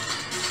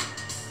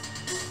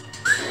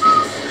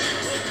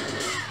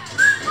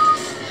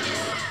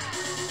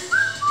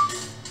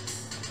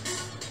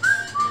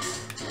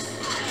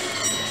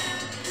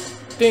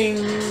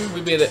 Ding!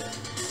 We beat it.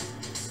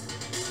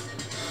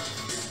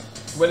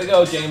 Way to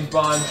go, James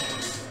Bond.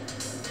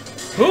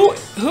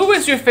 Who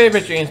is your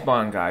favorite James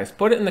Bond, guys?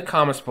 Put it in the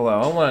comments below.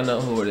 I want to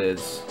know who it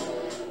is.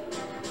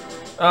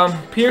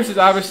 Pierce is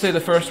obviously the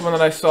first one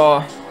that I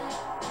saw.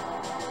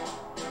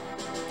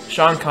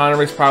 Sean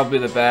Connery's probably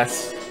the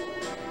best.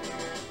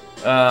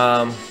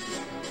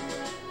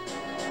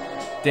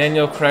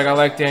 Daniel Craig, I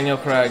like Daniel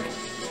Craig.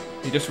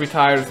 He just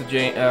retired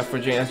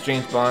as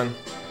James Bond.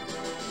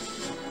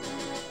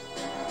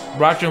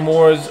 Roger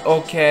Moore's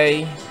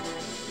okay.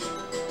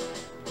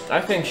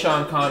 I think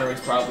Sean Connery's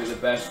probably the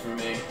best for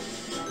me.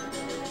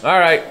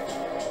 Alright.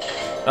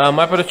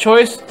 Weapon of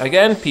choice,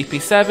 again,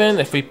 PP7.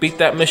 If we beat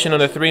that mission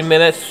under 3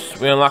 minutes,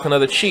 we unlock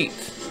another cheat.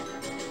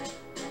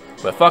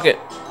 But fuck it.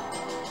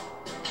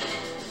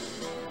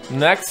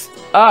 Next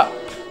up.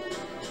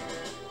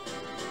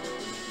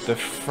 The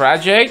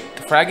Frigate?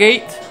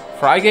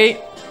 Frigate?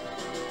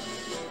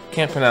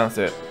 Can't pronounce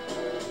it.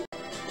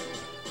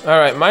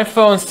 Alright, my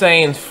phone's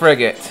saying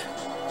Frigate.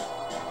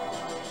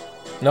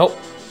 Nope.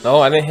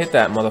 No, I didn't hit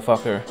that,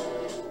 motherfucker.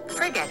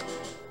 Frigate.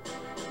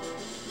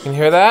 Can you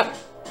hear that?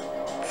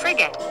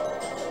 Frigate.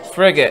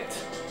 Frigate.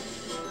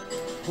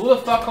 Who the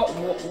fuck...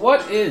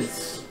 What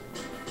is...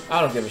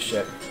 I don't give a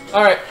shit.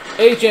 Alright,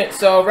 agent,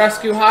 so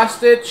rescue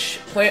hostage,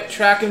 plant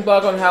tracking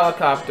bug on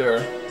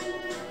helicopter.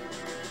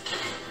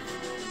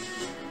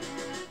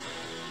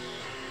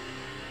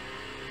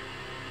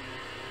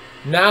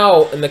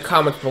 Now, in the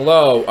comments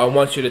below, I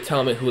want you to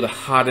tell me who the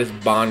hottest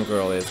Bond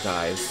girl is,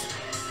 guys.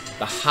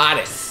 The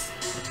hottest.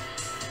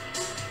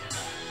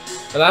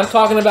 And I'm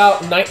talking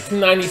about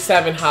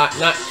 1997 hot,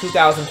 not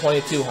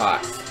 2022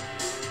 hot.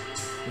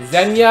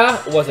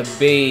 Xenia was a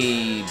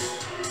babe.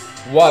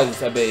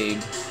 Was a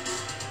babe.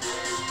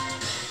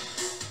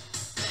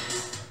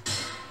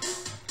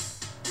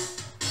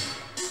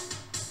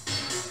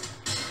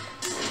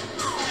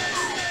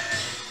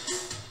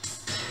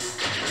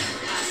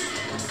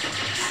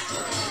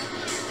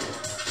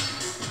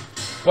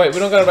 Wait, we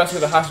don't gotta rescue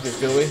the hostages,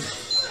 do we?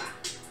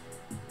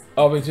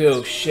 Oh, we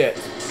do. Shit.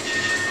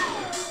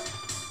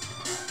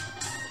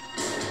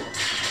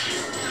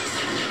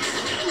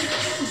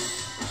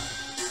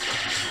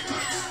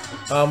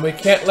 We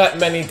can't let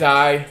many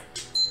die.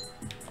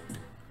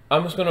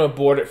 I'm just gonna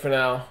abort it for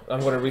now. I'm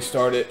gonna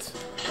restart it.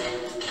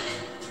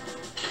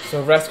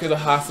 So rescue the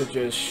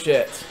hostages.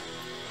 Shit.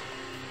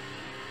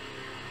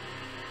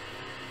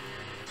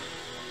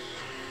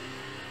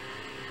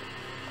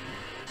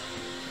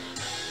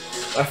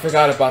 I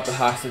forgot about the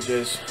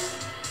hostages.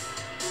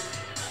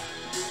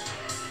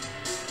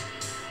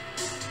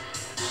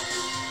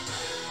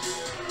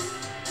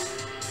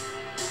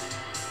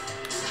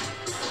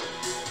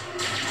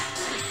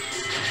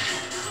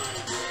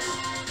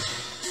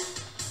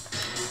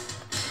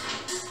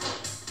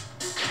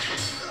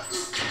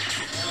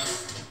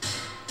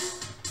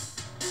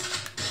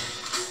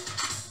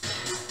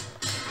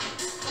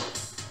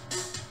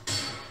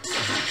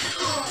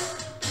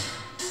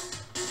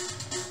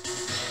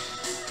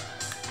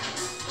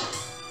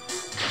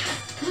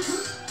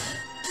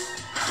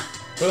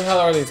 Who the hell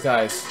are these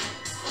guys?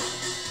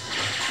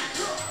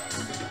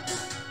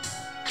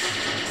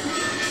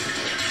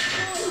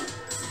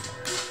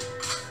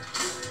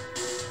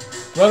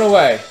 Run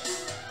away.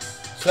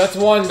 So that's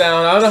one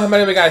down. I don't know how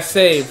many we gotta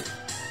save.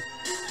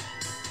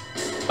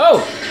 Oh!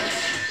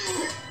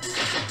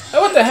 Hey,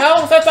 what the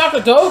hell? Is that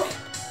Dr. Doak?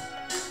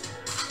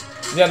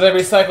 Yeah, they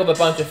recycled a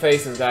bunch of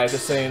faces, guys,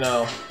 just so you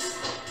know.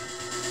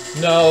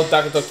 No,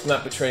 Dr. Doak did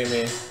not betray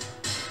me.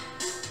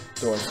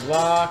 Door's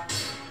locked.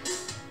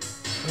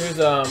 Here's,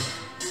 that's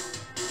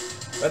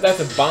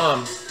a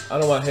bomb. I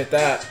don't want to hit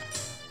that.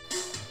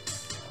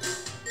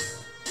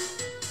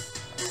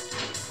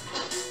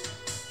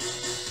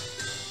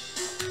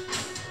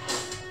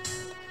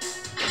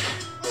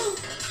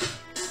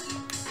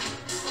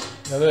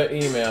 Another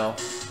email.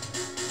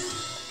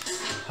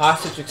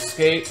 Hostage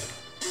escape.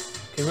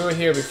 Okay, we were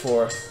here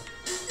before.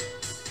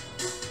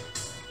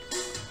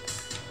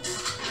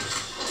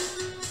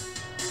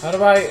 How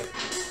do I...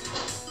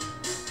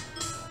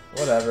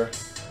 Whatever.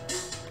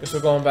 Guess we're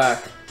going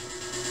back.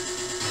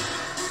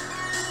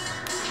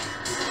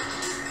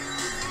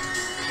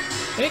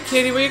 Hey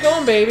kitty, where you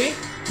going, baby?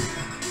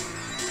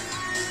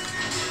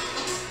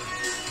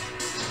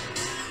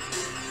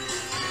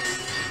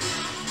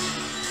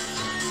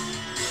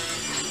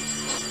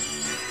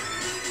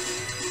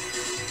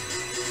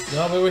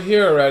 No, we were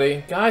here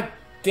already. God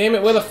damn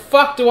it, where the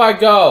fuck do I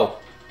go?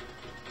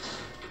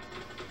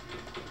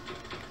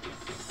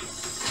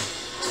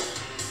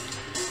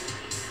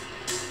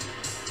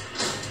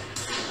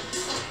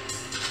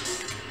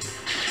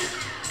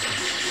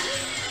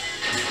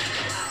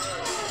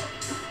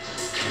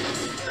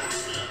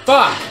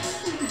 Fuck!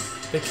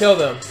 They killed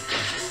him.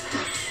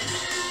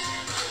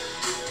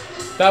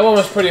 That one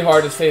was pretty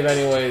hard to save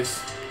anyways.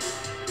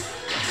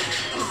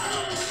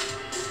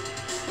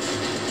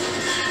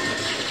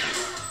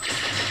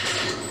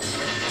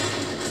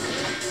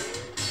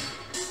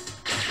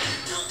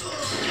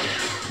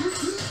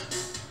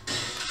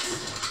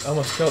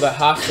 Almost killed that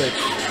hostage.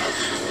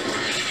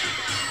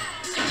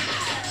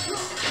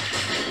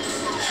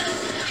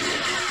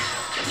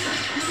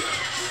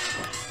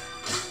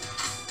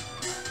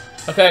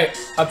 Okay,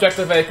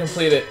 objective A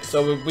completed,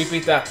 so we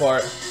beat that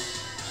part.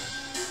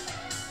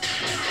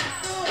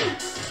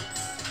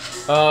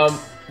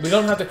 We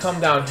don't have to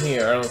come down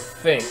here, I don't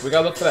think. We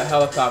gotta look for that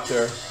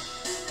helicopter.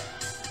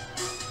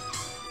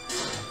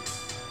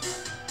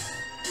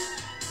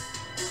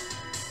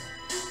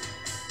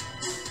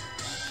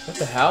 What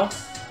the hell?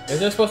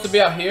 Isn't it supposed to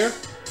be out here?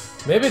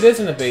 Maybe it is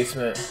in the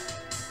basement.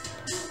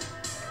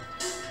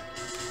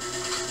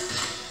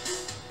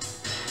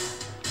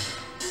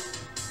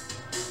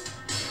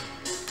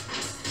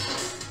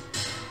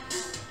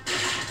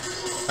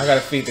 I gotta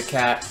feed the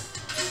cat.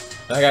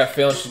 I got a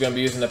feeling she's gonna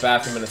be using the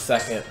bathroom in a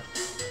second.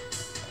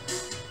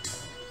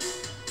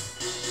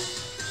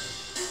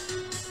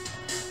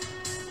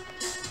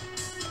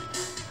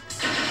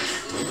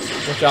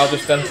 Which I'll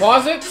just then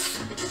pause it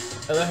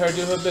and let her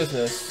do her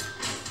business.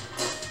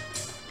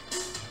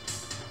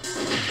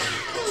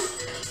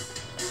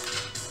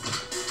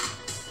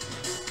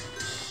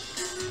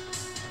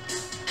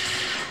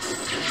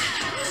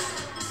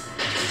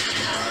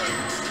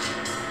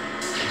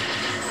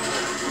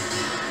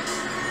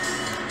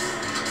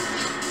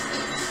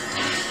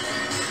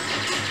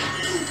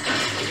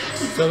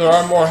 So there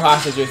are more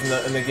hostages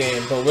in the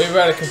game, but we've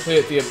already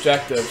completed the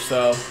objective,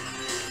 so...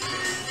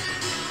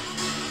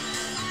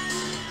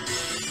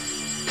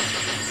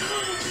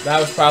 That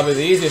was probably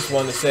the easiest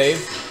one to save.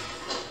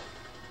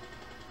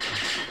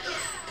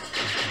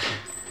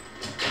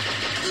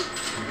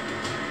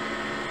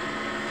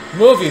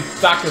 Move, you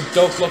Dr.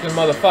 Dope-looking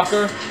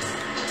motherfucker!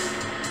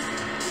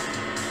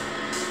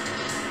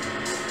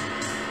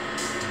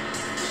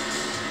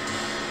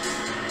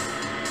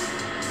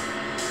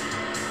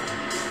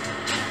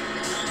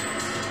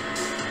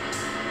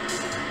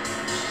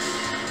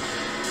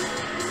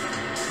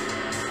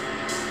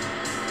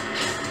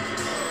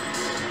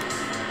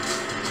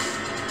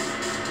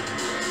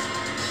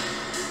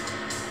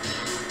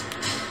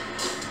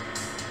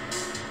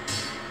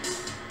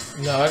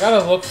 No, I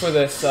gotta look for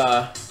this,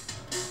 did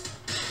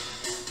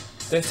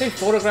they say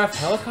photograph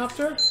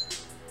helicopter?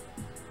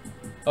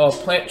 Oh,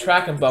 plant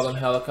tracking bug on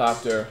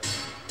helicopter.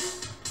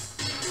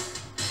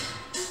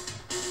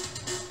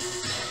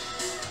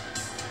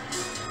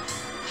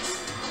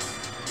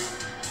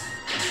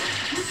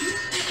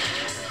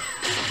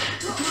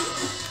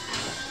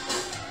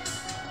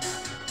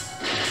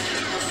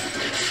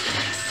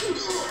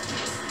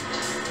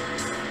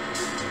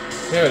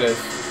 Here it is.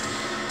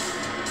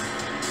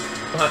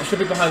 Behind, should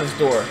be behind this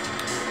door.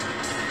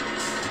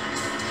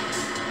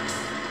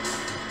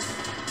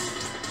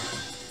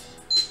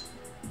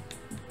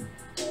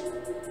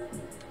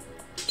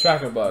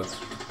 Tracker bugs.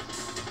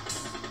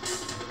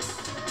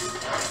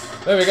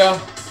 There we go.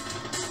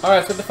 Alright,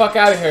 let's get the fuck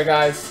out of here,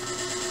 guys.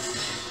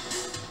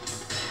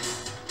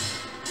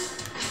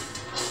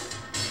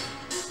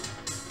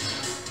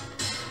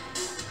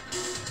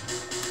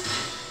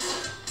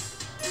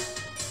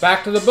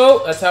 Back to the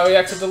boat. That's how we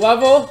exit the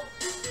level.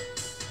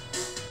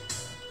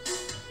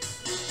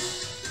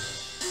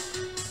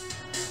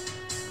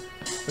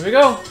 Here we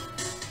go.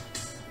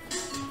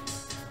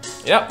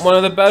 Yep, one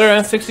of the better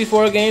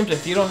N64 games.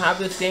 If you don't have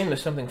this game,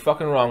 there's something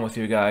fucking wrong with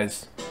you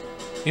guys.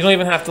 You don't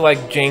even have to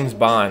like James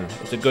Bond.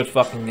 It's a good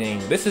fucking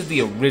game. This is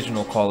the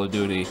original Call of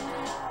Duty.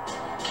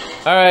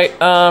 Alright,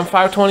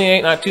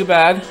 528, not too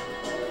bad.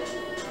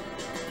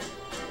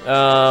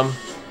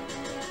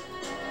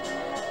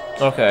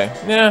 Okay,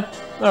 yeah,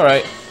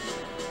 alright.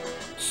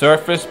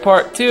 Surface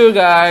Part 2,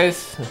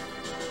 guys.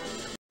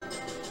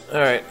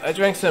 Alright, I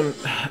drank some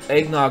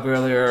eggnog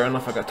earlier. I don't know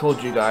if I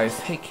told you guys.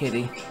 Hey,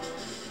 kitty.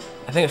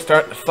 I think it's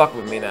starting to fuck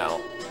with me now.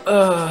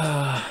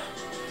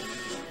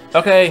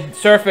 Okay,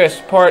 Surface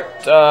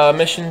Part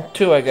Mission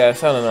 2, I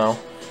guess. I don't know.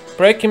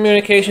 Break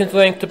communications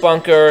link to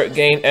bunker.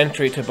 Gain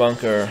entry to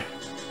bunker.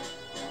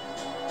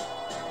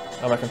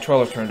 Oh, my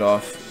controller turned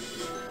off.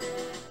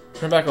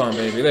 Turn back on,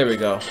 baby. There we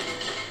go.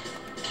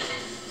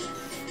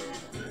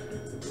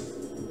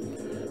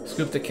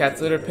 Scoop the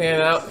cat's litter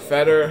pan out,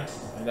 fed her,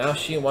 and now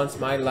she wants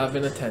my love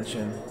and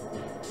attention.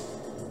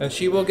 And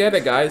she will get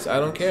it, guys. I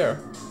don't care.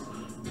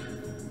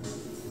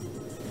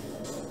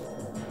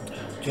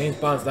 James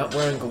Bond's not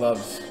wearing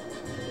gloves.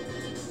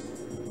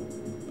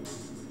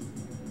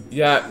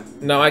 Yeah,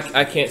 no,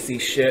 I can't see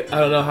shit. I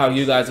don't know how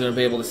you guys are gonna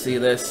be able to see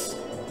this.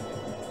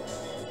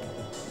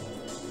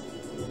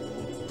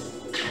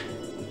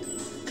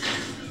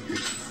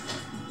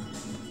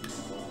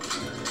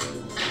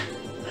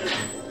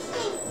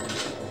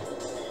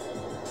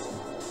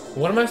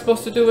 What am I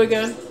supposed to do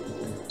again?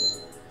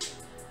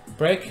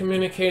 Break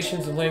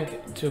communications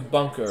link to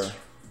bunker.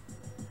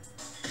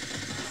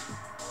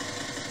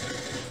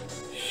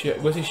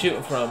 Shit, where's he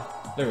shooting from?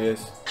 There he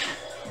is.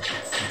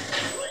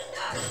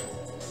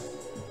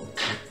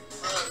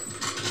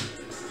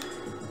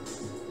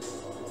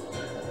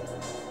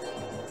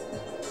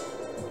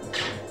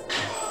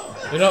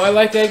 You know, I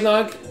like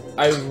eggnog.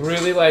 I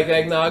really like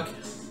eggnog.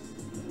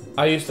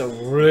 I used to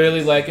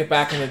really like it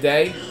back in the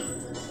day.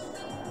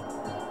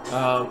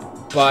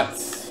 But,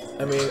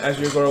 I mean, as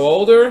you grow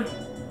older,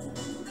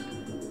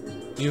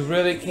 you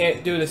really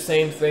can't do the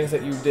same things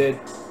that you did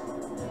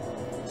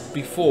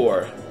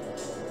before.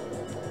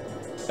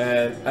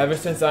 And ever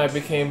since I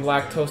became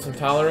lactose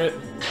intolerant,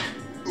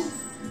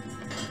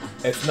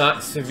 it's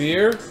not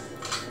severe,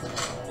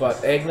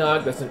 but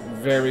eggnog doesn't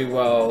very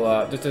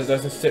well, just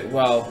doesn't sit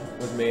well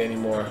with me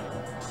anymore.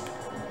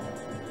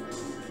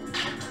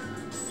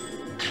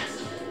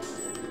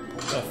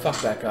 Oh, fuck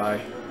that guy.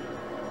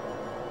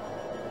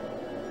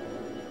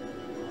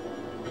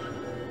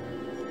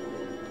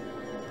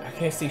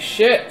 I can't see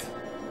shit!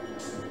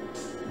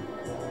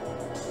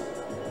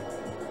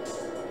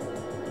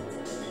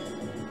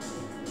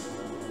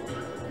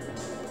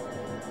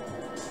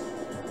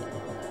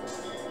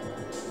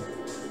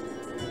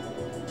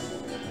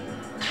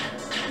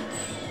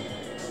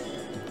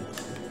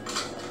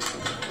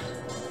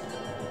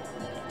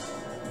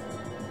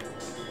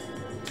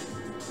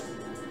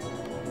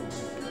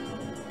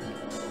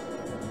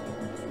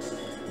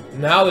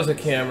 Now there's a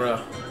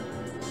camera.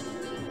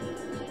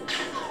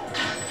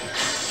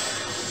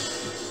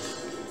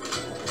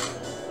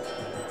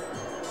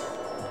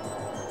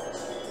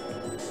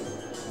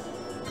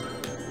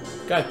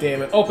 God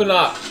damn it, open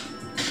up!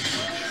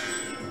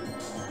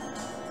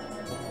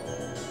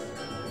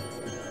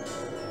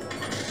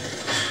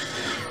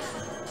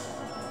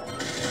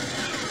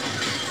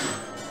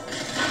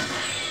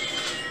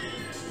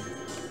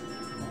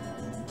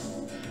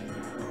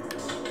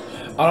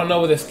 I don't know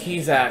where this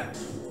key's at.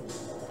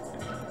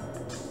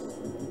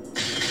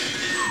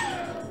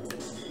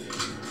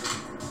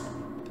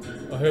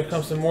 Oh, here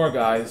comes some more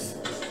guys.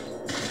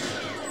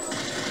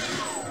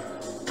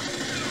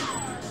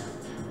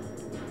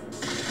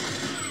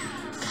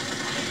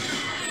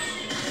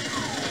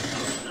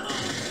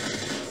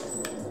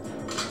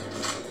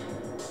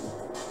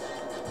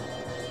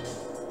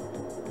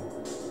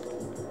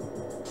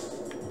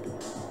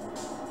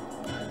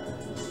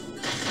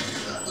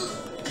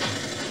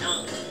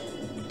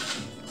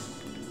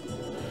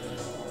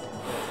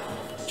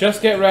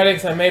 Just get ready,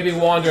 because I may be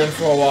wandering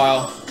for a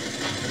while.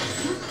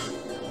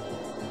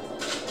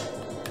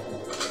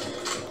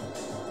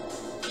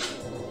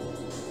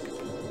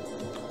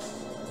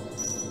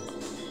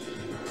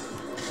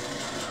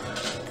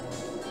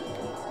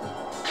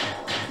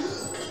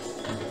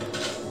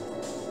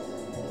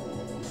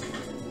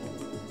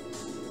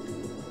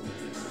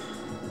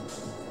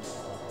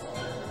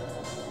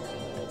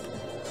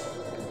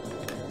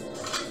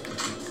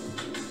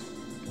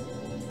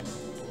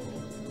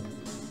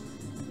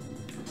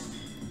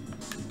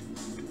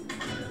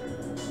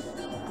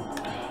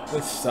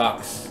 This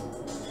sucks.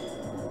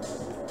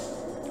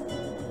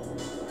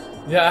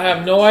 Yeah, I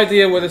have no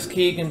idea where this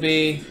key can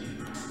be.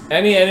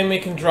 Any enemy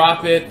can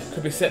drop it.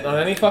 Could be sitting on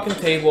any fucking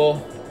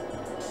table.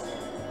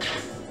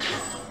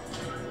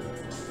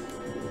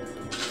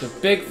 It's a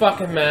big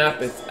fucking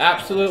map. It's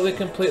absolutely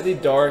completely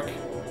dark.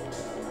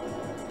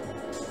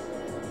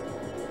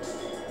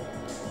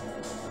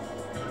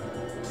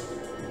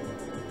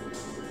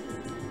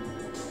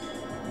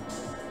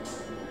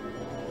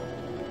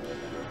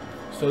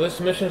 So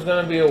this mission's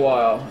gonna be a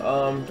while.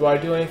 Do I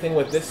do anything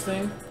with this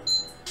thing?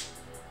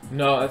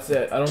 No, that's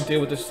it. I don't deal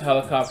with this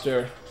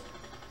helicopter.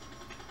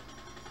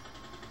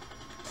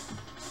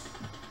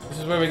 This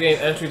is where we gain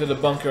entry to the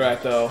bunker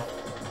at, though.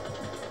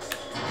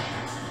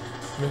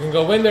 We can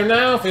go in there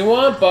now if we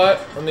want,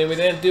 but, I mean, we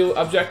didn't do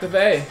Objective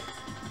A.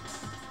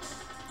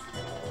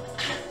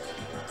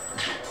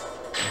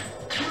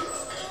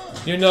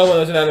 You know when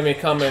there's an enemy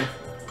coming.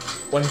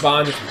 When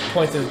Bond just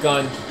points his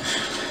gun.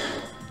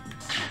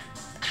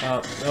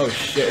 Oh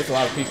shit, there's a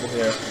lot of people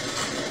here.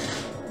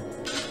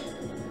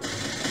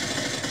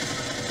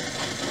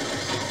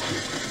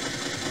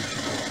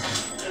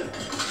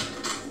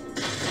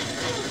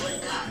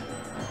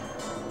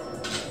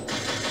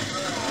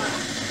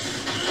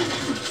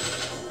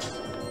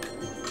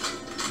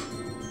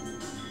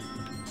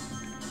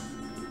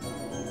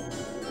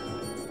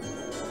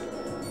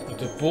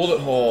 It's a bullet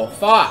hole.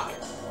 Fuck!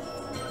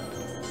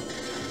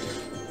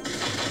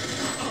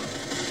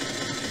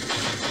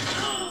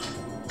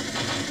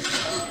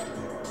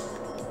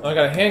 Oh, I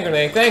got a hand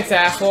grenade. Thanks,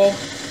 asshole.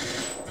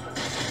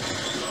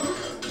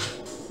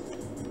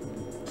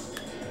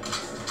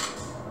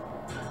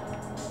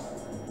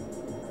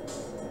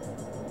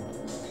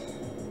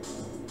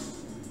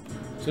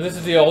 So this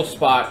is the old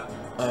spot.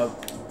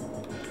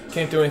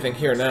 Can't do anything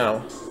here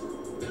now.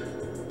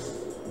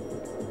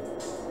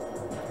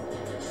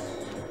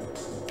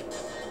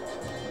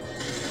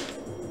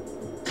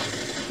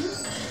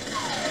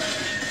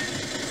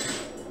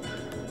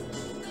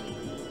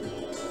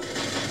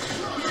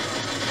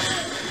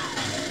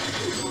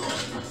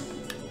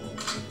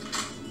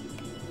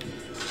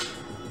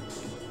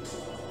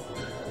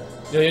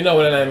 You know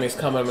when an enemy's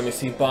coming when you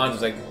see Bond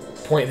just like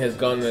point his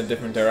gun in a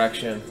different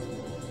direction.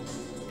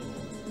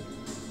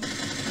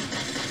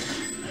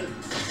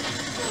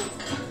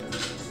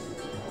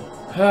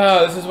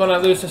 This is when I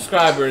lose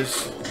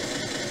subscribers.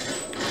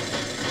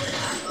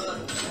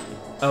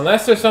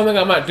 Unless there's something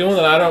I'm not doing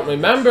that I don't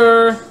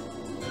remember.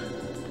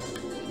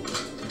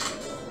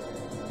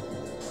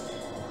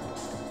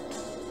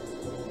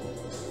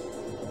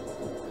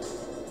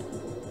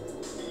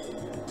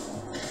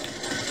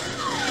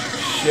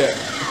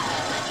 Shit.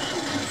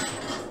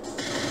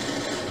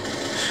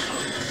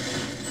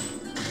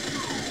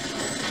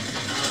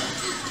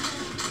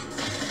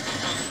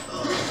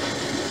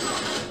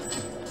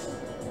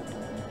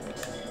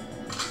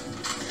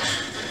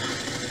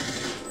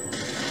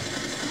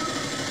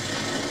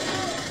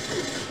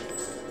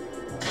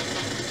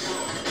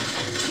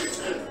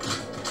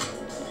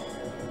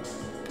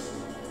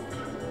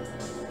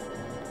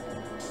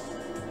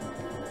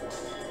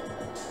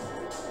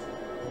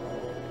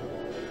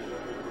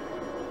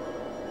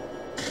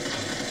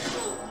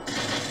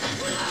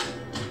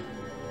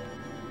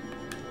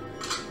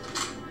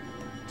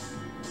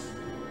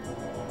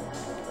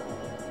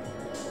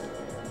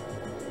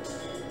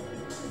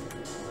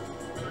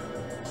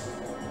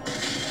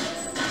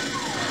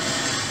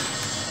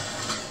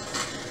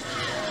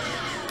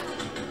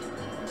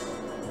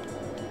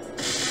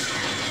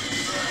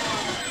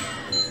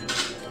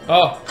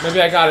 Oh, maybe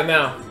I got it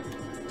now.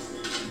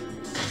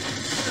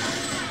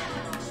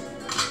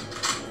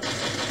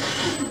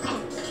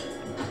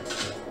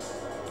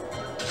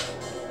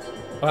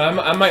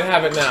 I might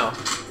have it now.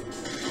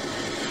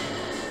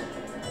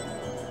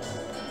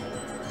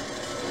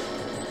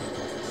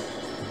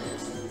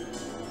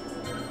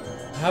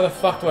 How the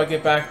fuck do I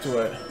get back to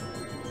it?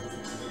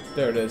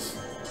 There it is.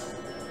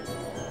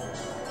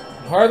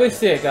 Hardly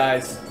see it,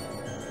 guys.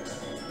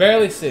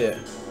 Barely see it.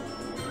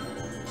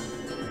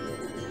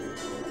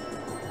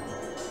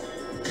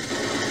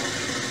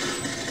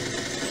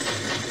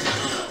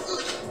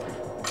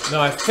 No,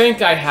 I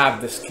think I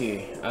have this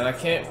key, and I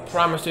can't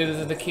promise you this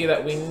is the key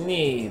that we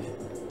need.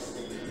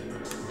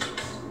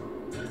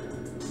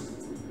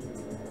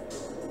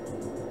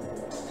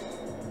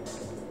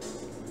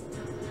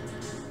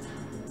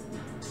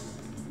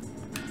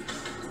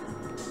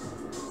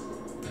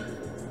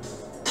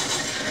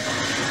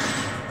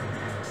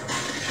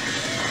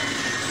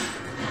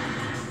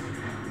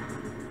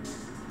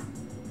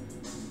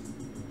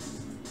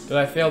 Did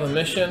I fail the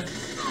mission?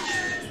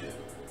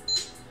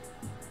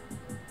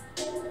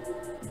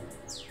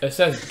 It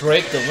says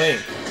break the link.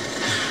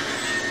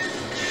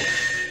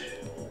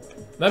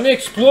 Let me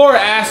explore,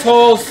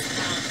 assholes!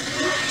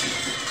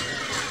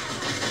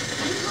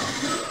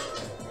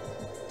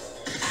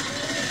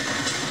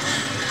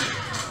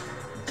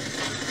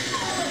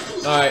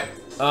 Alright,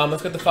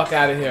 let's get the fuck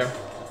out of here.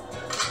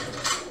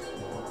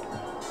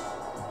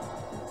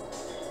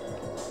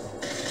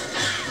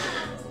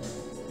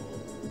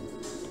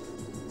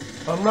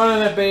 I'm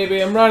running it, baby,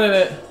 I'm running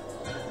it.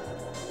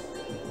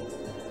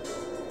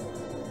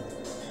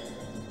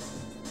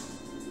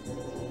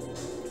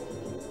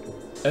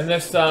 And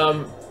this,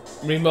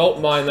 remote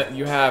mine that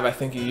you have, I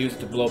think you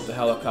used to blow up the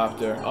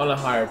helicopter. On a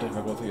higher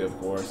difficulty, of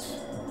course.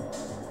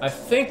 I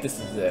think this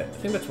is it. I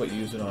think that's what you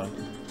use it on.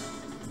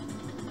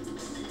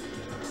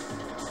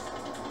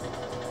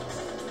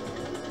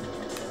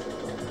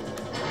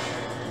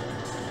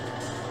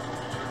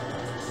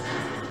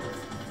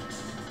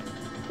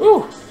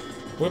 Woo!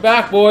 We're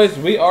back, boys.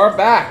 We are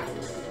back.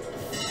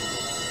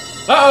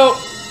 Uh-oh!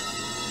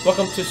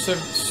 Welcome to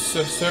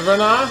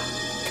Severna,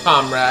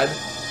 comrade.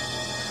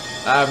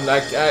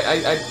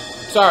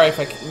 Sorry if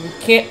I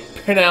can't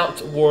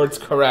pronounce words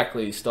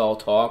correctly, stall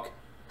talk.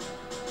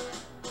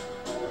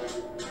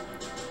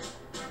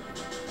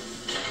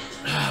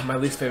 My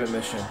least favorite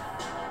mission.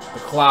 The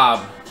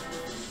Club.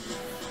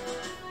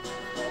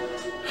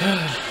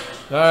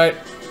 Alright.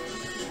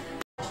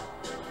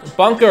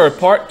 Bunker,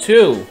 Part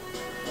 2.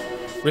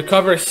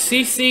 Recover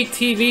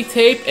CCTV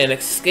tape and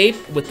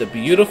escape with the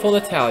beautiful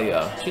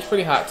Natalia. She's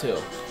pretty hot, too.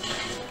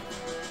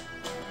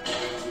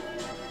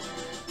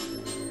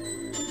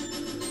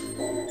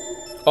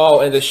 Oh,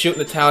 and to shoot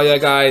Natalia,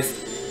 guys,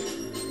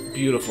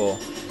 beautiful.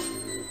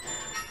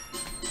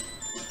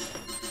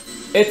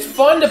 It's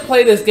fun to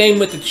play this game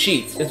with the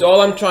cheats, is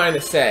all I'm trying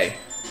to say.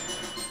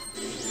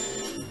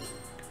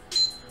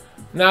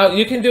 Now,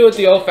 you can do it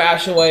the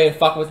old-fashioned way and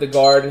fuck with the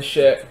guard and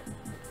shit.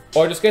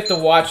 Or just get the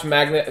watch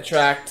magnet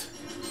attract.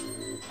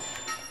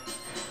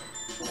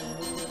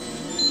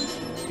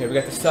 Okay, we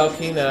got the cell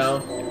key now.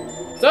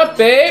 What's up,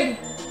 babe?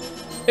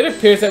 It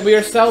appears that we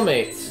are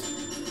cellmates.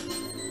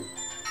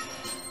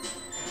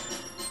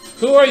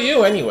 Who are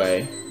you,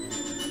 anyway?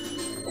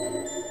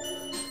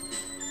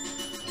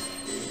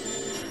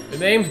 The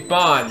name's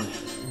Bond.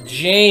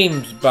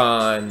 James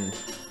Bond.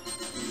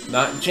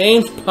 Not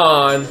James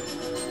Bond.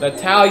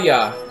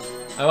 Natalia.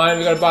 I'm not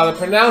even gonna bother to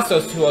pronounce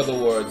those two other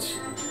words.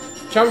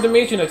 Charmed to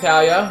meet you,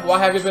 Natalia. Why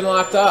have you been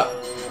locked up?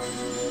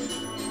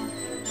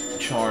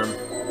 Charm.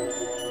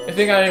 I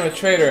think I am a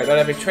traitor, that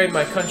I betrayed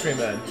my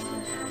countrymen.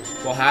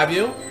 Well, have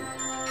you?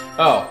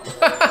 Oh.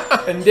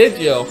 And did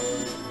you?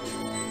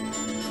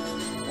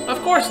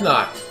 Of course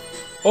not.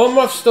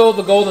 Ormov stole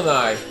the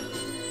Goldeneye.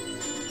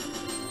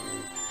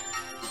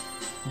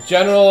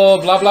 General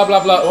blah blah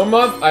blah blah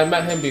Ormov? I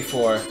met him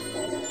before.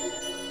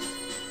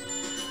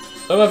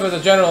 Ormov is a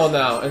general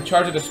now, in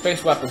charge of the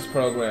space weapons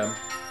program.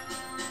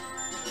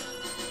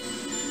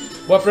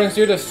 What brings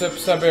you to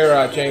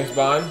Siberia, James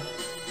Bond?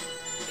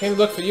 Came to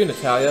look for you,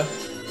 Natalia.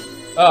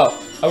 Oh,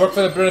 I work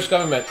for the British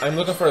government. I'm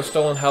looking for a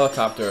stolen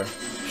helicopter.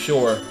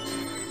 Sure.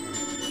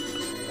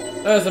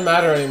 That doesn't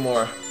matter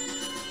anymore.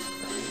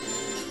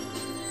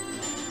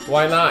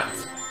 Why not?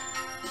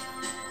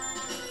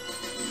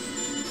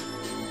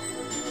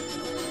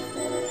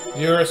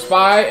 You're a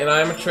spy, and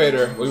I am a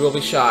traitor. We will be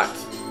shot.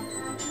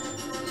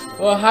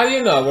 Well, how do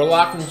you know? We're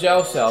locked in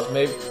jail cells.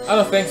 Maybe. I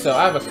don't think so.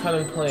 I have a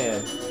cunning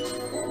plan.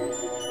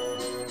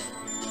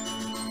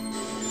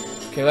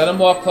 Okay, let him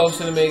walk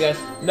closer to me again.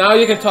 Now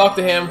you can talk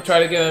to him. Try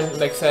to get him,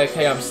 like, say,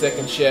 okay, I'm sick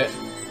and shit.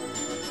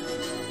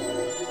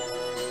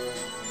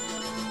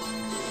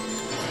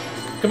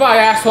 Goodbye,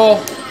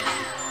 asshole.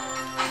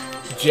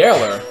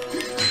 Jailer.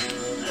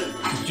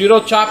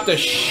 Judo chopped the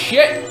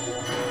shit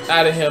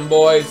out of him,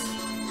 boys.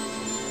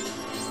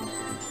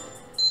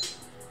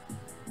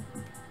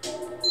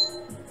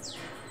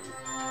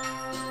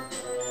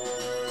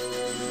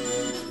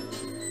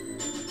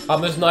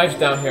 There's knives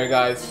down here,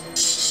 guys.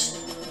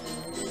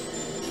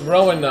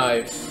 Throwing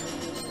knives.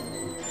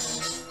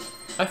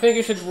 I think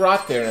you should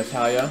rot there,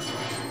 Natalia.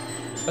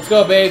 Let's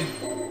go, babe.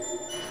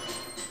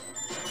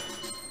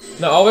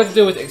 Now, all we have to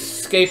do is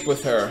escape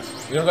with her.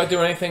 We don't gotta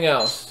do anything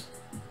else.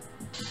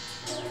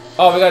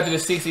 Oh, we gotta do the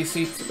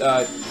CCC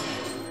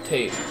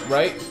tape,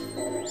 right?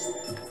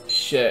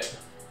 Shit.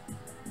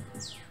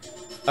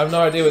 I have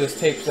no idea where this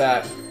tape's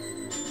at.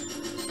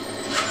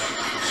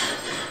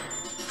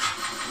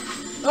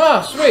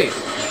 Oh, sweet.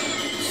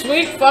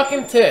 Sweet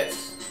fucking tits.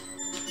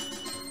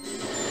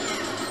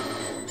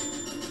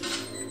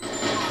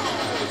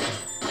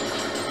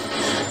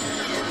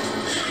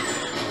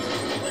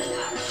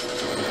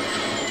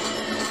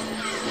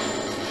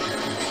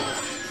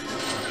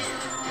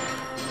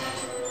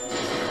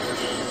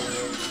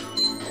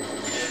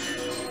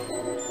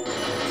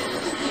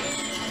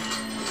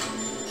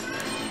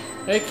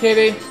 Hey,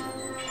 kitty.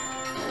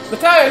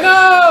 Natalia,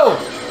 no!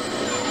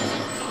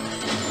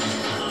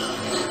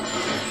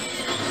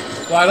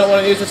 Well, I don't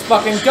want to use this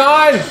fucking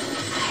gun!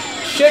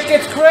 Shit! Shit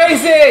gets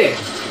crazy!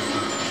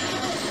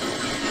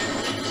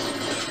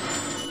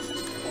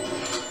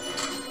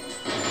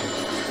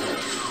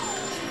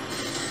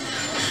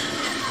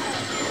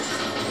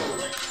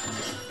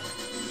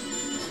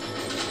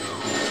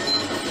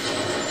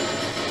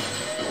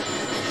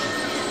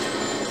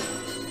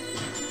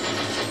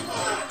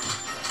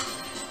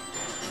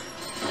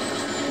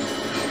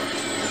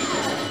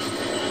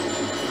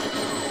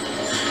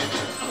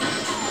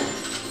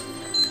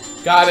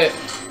 Got it.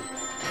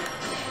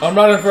 I'm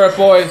running for it,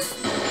 boys.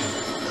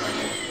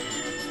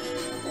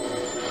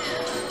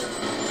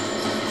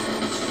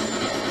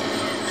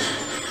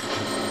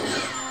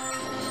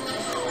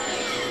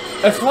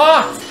 It's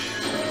locked.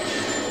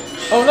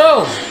 Oh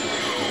no.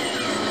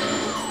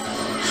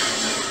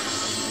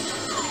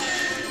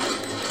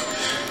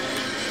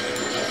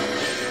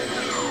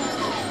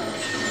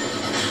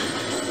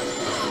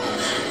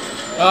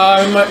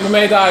 We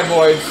may die,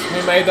 boys.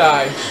 We may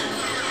die.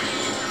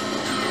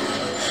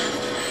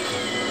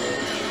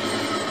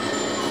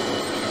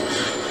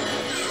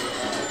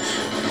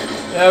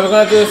 Yeah, we're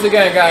gonna do this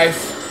again, guys.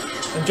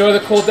 Enjoy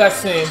the cool death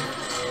scene.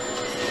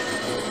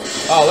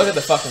 Oh, look at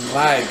the fucking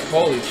lag.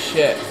 Holy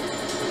shit.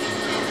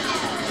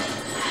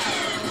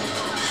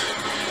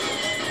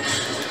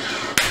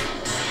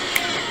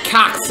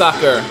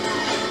 Cocksucker.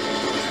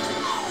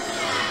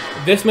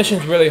 This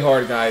mission's really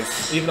hard,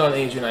 guys. Even on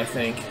Asian, I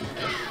think.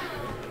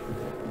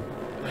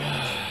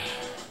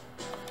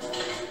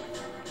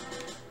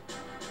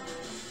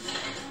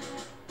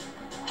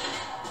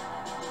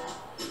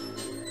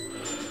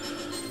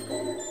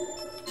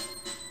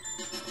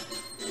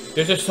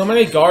 There's just so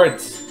many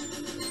guards.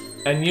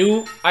 And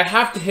I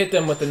have to hit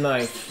them with the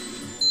knife.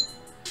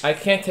 I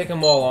can't take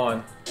them all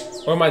on.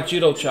 Or my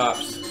judo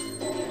chops.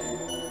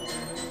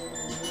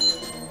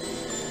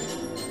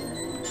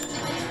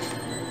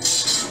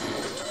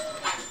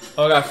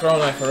 Oh, I got a throw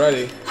knife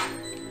already.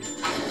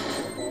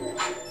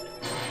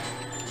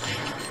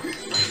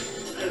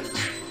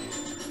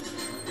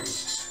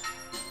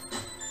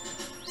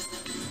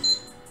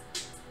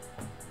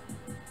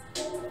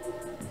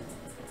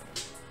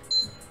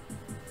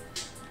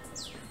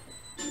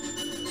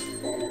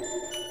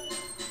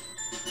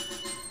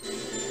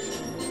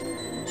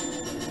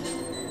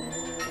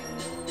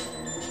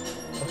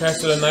 Okay,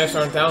 so the knives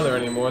aren't down there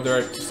anymore.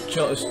 They're just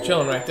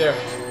chilling right there.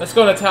 Let's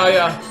go,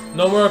 Natalia.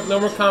 No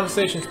more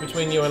conversations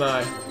between you and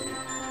I.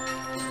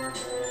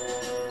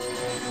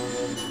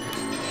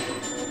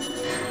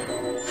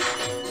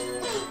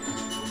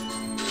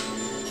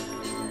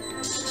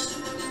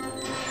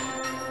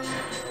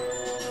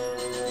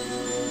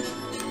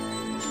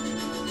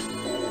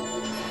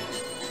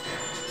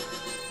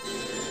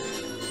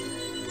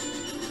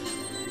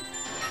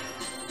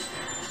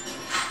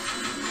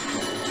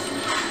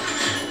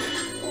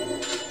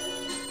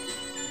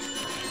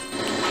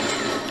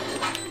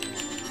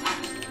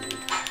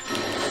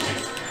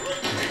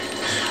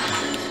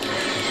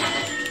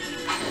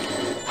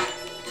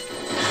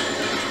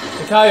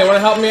 Natalia, wanna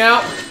help me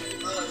out?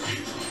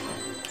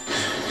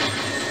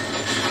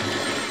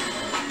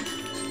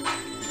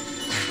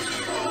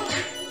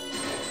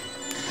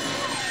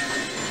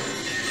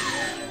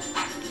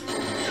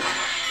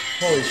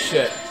 Holy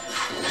shit.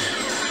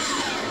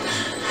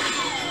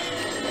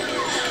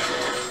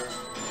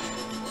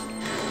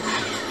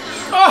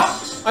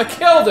 Oh! I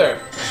killed her!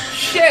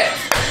 Shit!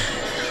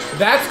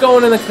 That's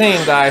going in the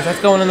theme, guys.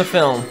 That's going in the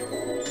film.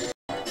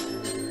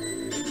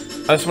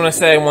 I just want to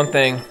say one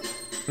thing.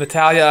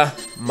 Natalia,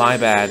 my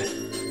bad.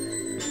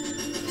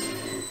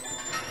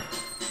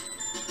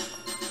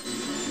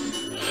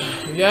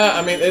 Yeah,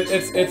 I mean,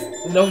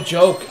 it's no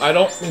joke. I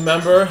don't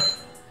remember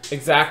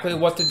exactly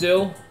what to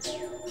do.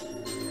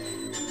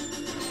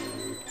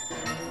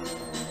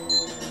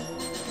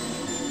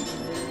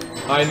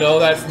 I know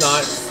that's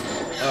not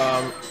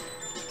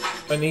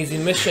an easy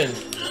mission.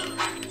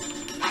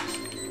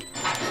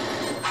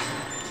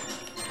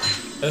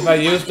 And if I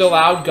use the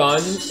loud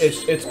gun,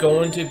 it's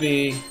going to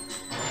be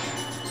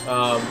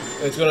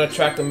it's going to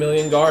attract 1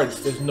 million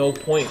guards. There's no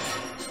point.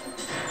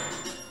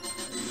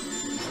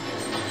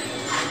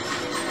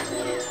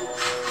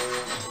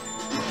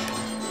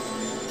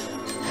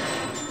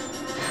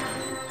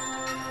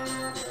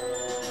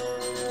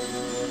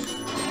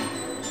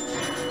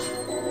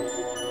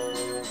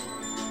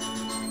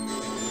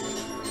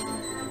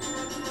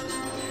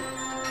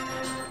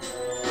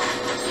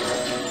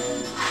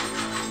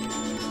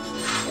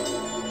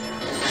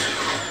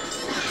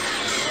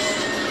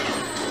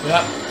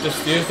 Yep,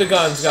 just use the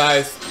guns,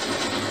 guys.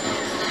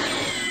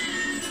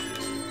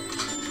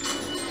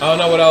 I don't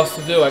know what else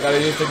to do. I gotta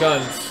use the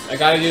guns. I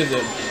gotta use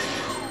it.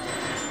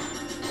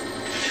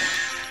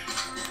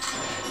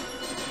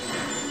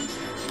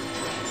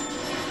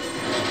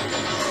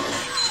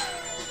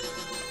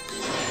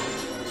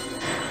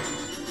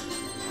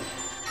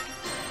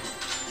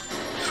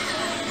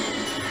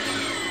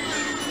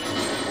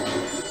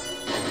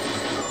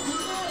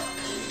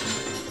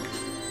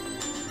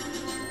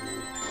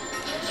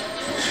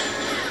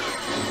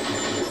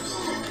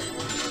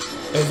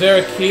 Is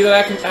there a key that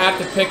I have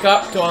to pick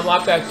up to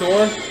unlock that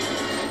door?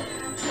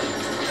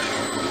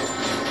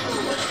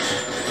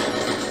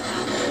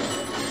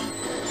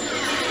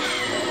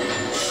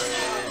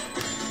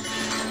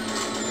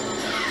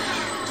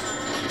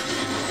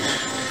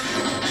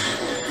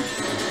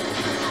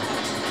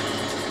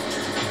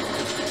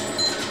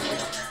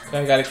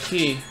 I got a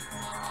key.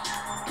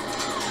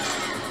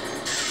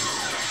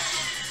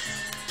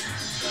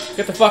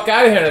 Get the fuck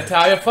out of here,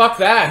 Natalia. Fuck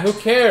that. Who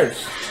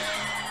cares?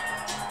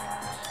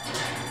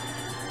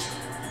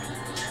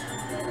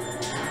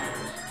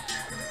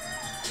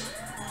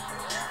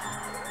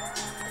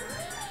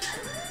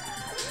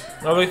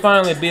 Well, we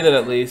finally beat it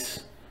at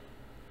least.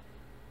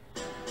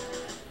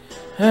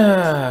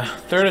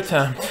 Third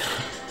attempt.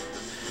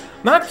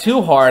 Not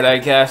too hard, I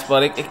guess,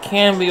 but it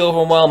can be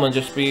overwhelming.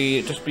 Just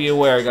be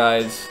aware,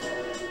 guys.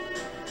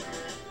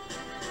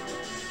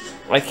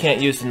 I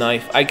can't use the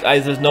knife.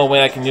 There's no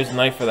way I can use the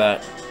knife for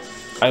that.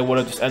 I would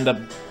have just ended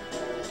up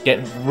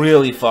getting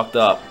really fucked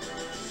up.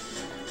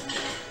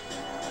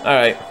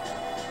 Alright.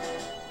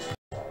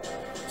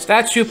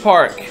 Statue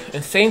Park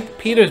in St.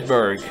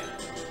 Petersburg.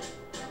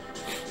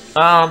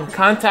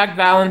 Contact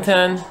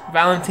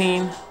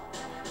Valentine.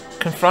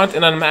 Confront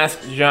and unmask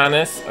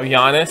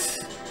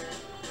Giannis.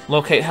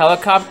 Locate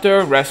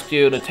helicopter.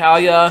 Rescue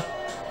Natalia.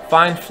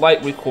 Find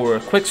flight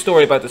recorder. Quick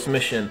story about this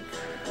mission.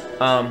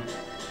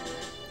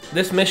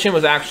 This mission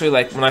was actually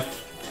like when I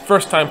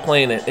first time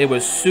playing it. It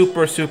was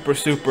super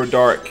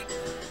dark.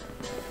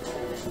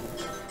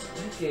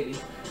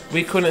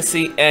 We couldn't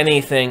see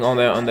anything on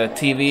the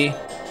TV.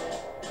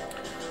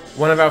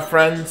 One of our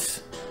friends,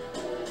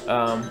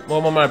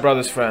 one of my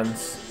brother's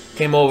friends,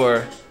 came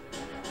over.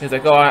 He's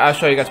like, "Oh, I'll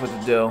show you guys what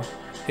to do."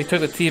 He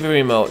took the TV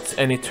remote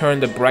and he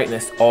turned the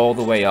brightness all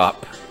the way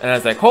up. And I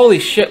was like, "Holy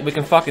shit, we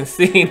can fucking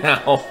see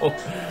now."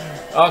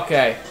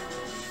 Okay.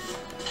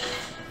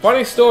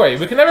 Funny story.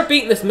 We could never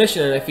beat this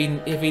mission if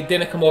he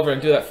didn't come over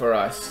and do that for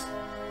us.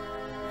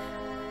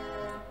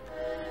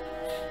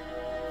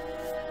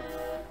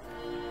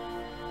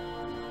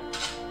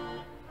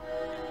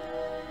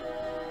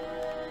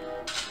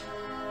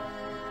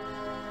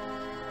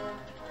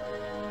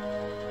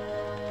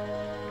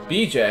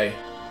 BJ?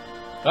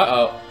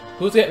 Uh-oh.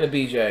 Who's getting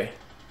the BJ?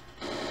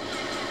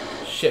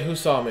 Shit, who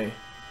saw me?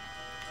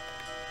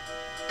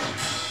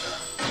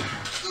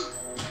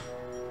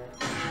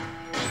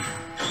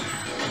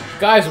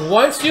 Guys,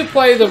 once you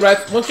play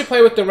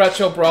with the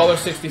Retro Brawler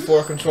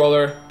 64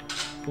 controller,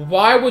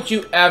 why would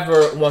you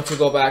ever want to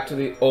go back to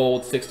the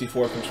old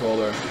 64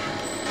 controller?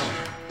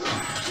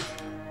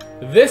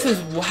 This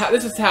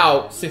is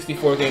how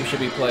 64 games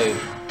should be played.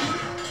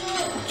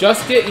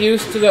 Just get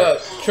used to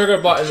the trigger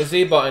button, the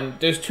Z button.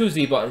 There's 2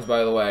 Z buttons,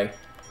 by the way.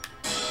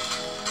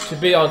 To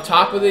be on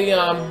top of the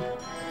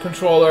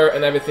controller,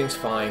 and everything's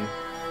fine.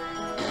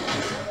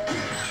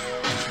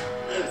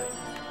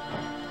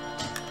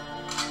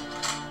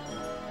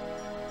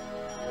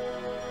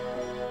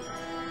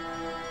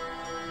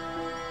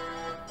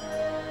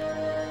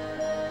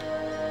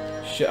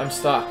 Shit, I'm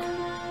stuck.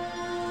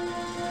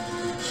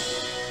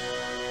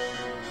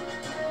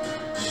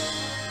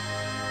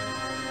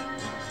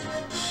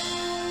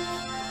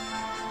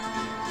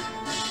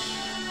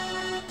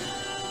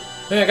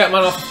 I think I got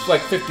mine off for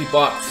like 50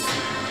 bucks.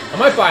 I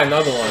might buy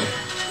another one.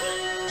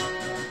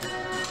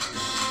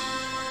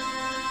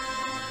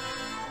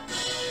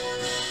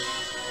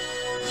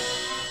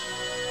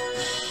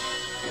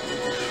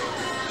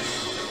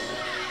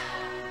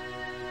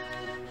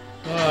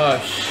 Oh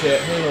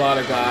shit, there's a lot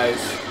of guys.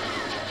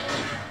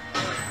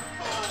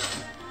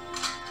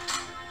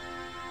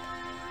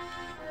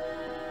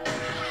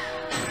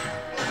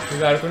 We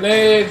got a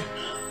grenade.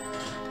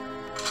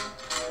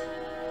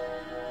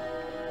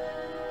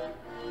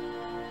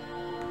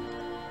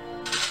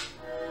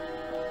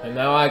 And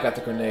now I got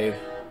the grenade.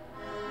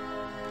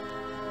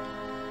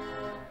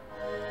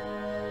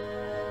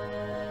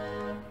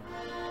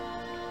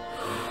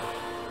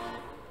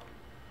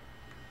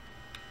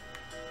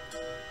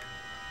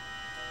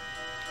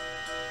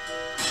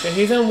 Okay,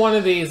 he's in one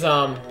of these,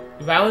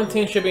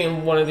 Valentine should be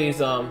in one of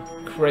these,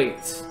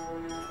 crates.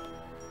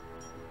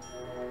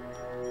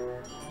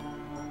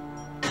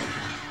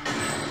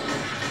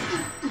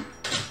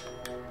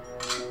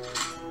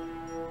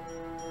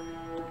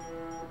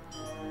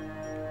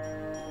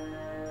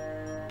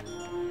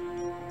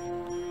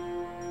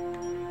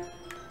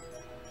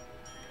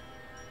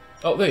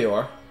 Oh, there you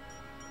are.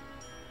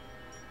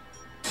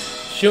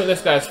 Shooting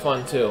this guy's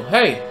fun, too.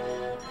 Hey!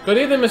 Good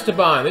evening, Mr.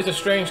 Bond. These are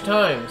strange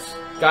times.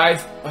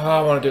 Guys, oh,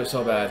 I want to do it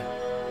so bad.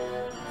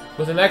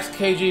 With an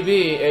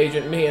ex-KGB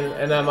agent, me, and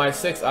an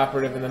MI6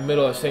 operative in the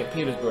middle of St.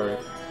 Petersburg.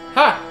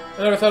 Ha!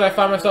 I never thought I'd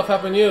find myself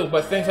helping you,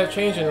 but things have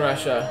changed in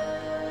Russia.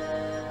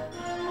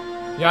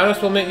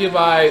 Giannis will meet you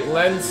by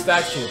Len's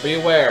statue. Be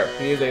aware,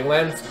 he is a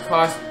Len's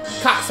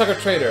cocksucker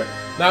traitor.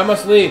 Now I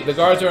must leave. The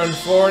guards are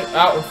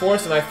out in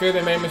force, and I fear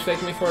they may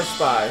mistake me for a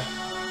spy.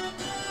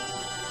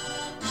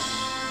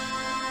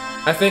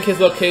 I think his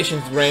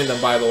location's random,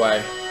 by the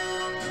way.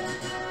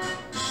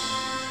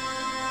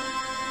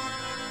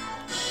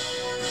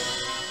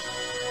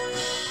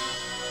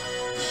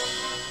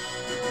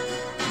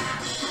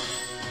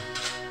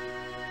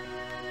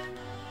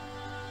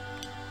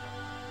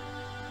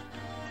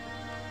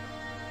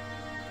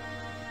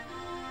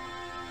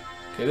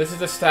 Okay, this is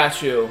the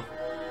statue.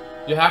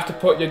 You have to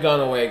put your gun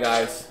away,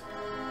 guys.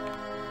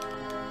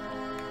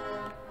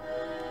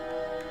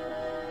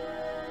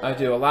 I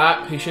do a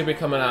lap. He should be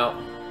coming out.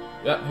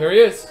 Yep, here he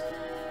is.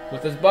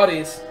 With his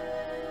buddies.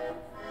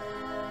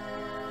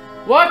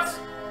 What?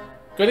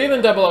 Good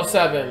evening,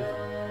 007.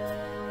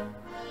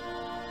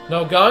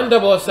 No gun,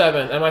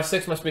 007.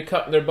 MI6 must be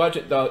cutting their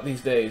budget though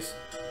these days.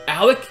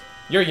 Alec?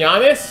 You're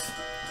Giannis?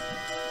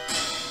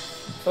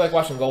 I feel like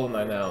watching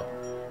Goldeneye now.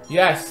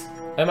 Yes,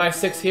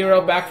 MI6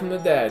 hero back from the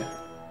dead.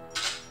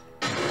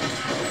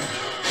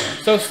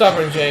 So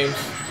stubborn, James.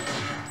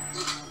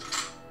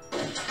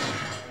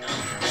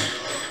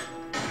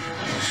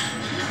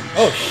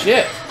 Oh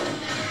shit!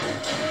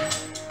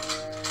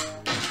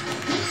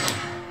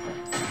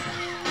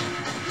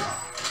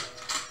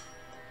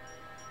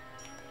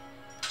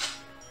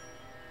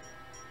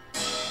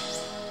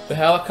 The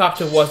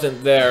helicopter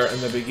wasn't there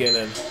in the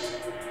beginning.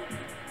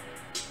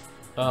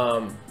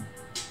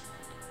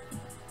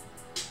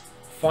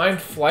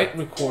 Find flight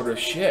recorder.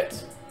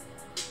 Shit.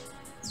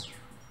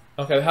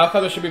 Okay, the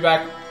helicopter should be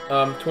back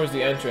towards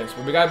the entrance,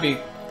 but we gotta be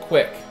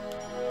quick.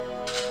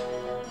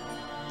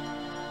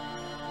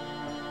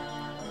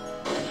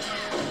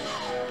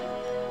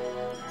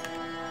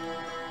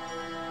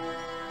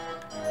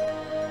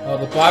 Oh,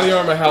 the body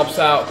armor helps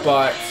out,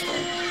 but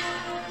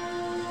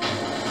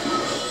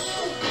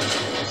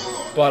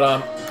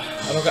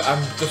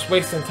I'm just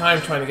wasting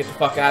time trying to get the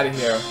fuck out of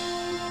here.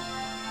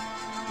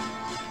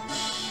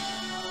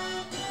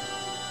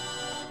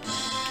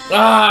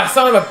 Ah,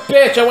 son of a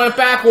bitch! I went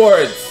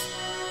backwards.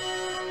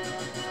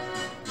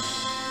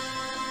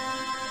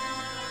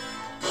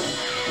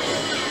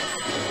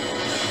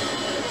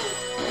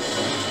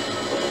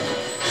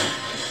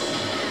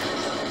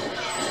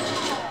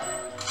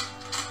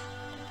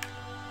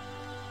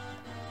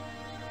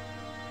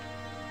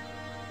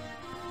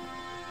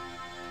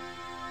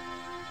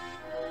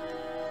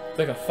 It's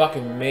like a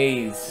fucking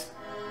maze.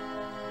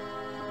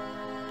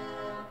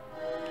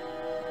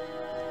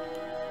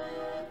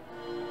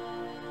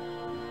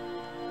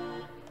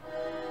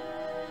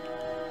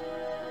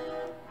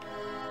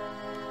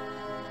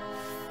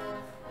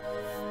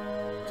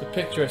 It's a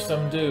picture of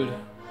some dude.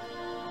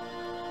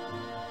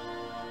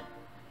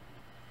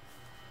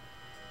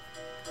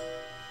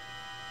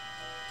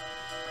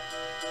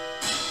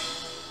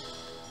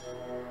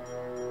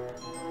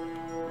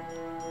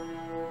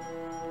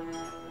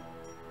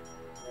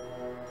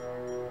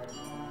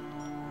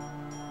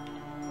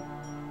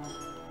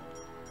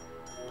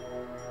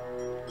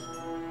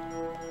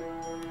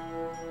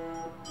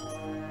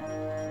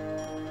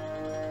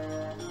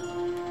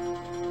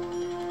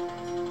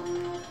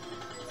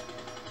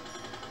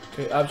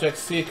 Okay, object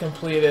C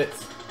completed.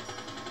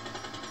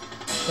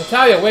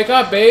 Natalia, wake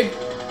up, babe!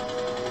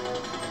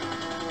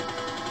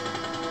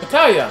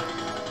 Natalia!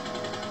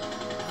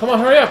 Come on,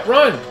 hurry up,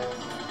 run!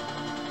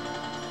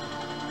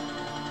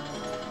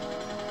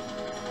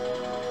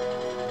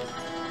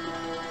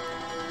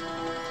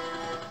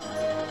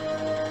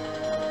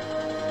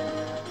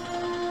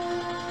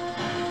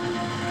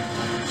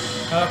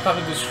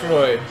 Helicopter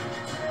destroyed.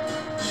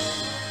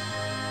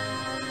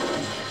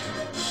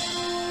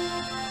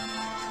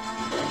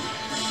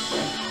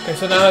 Okay,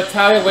 so now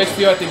Natalia waits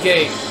for you at the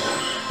gate.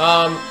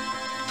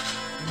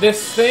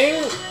 This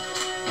thing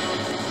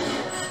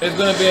is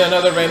going to be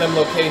another random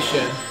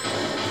location.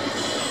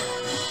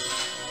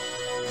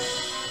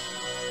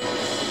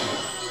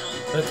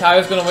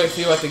 Natalia's going to wait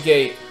for you at the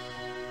gate.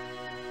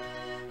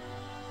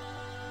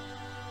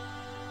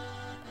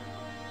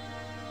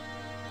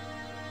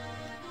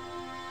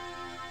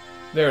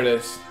 There it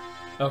is.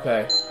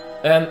 Okay.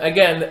 And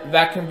again,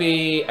 that can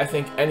be, I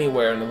think,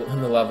 anywhere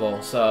in the level,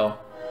 so...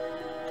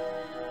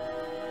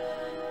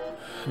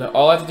 Now,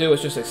 all I have to do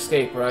is just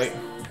escape, right?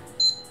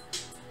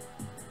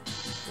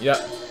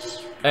 Yep.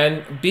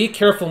 And be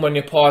careful when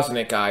you're pausing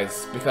it,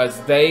 guys, because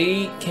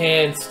they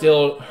can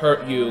still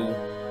hurt you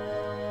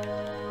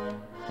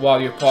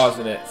while you're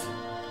pausing it.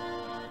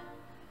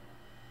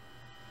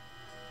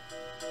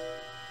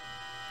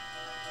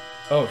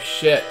 Oh,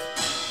 shit.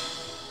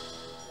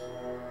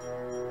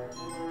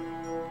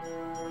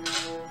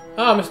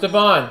 Ah, Mr.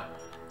 Bond.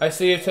 I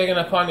see you've taken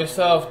upon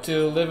yourself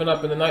to living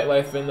up in the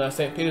nightlife in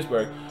St.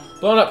 Petersburg.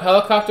 Blown up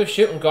helicopter,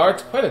 shooting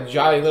guards, quite a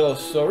jolly little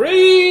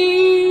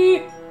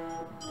story.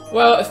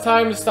 Well, it's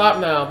time to stop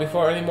now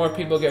before any more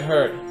people get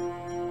hurt.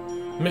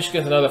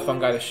 Michigan's another fun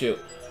guy to shoot.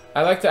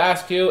 I'd like to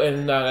ask you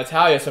and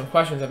Natalia some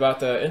questions about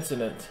the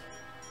incident.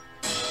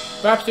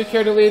 Perhaps you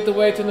care to lead the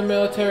way to the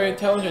military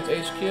intelligence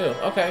HQ.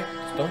 Okay,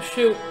 just don't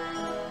shoot.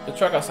 The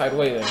truck outside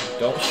waiting.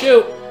 Don't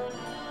shoot.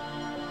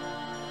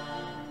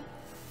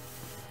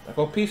 Now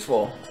go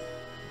peaceful.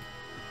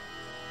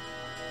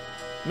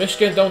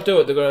 Michigan, don't do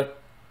it. They're gonna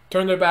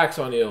turn their backs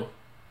on you.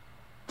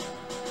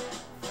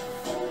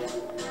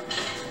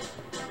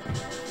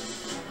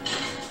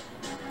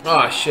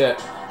 Ah, shit.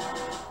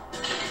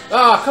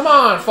 Ah, come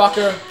on,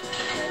 fucker.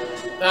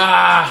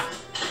 Ah,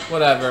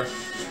 whatever.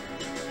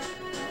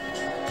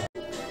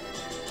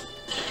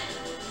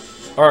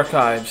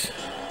 Archives.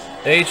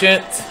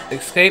 Agent,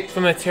 escape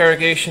from the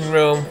interrogation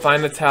room,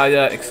 find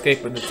Natalia,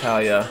 escape with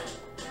Natalia.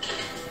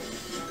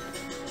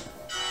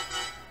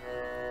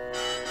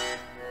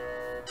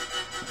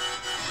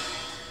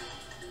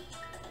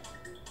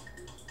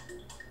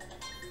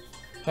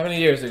 How many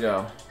years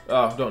ago?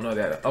 Oh, don't know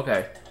that.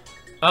 Okay.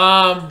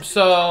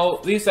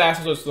 So these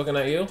assassins are just looking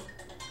at you.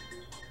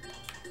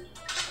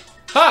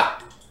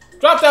 Ha!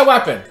 Drop that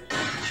weapon!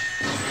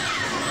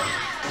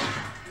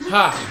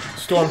 Ha!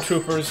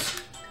 Stormtroopers.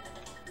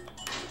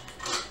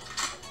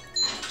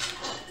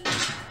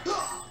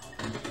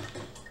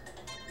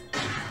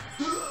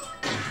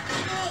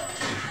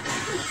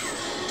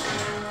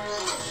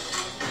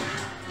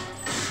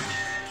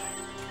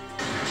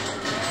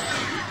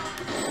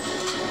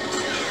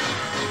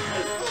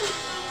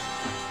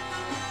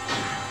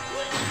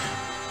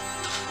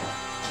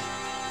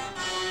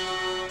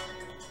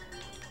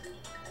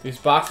 These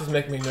boxes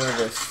make me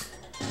nervous.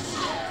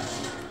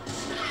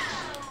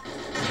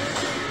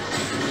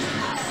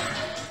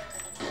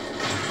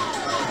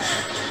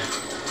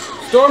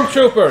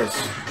 Stormtroopers!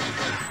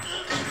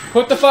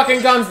 Put the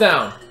fucking guns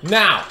down!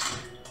 Now!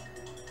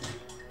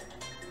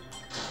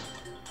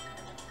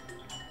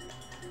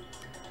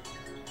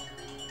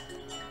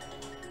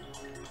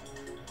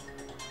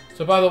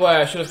 So by the way,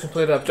 I should have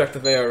completed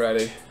Objective A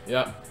already.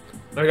 Yep.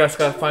 I just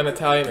gotta find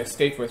Natalia and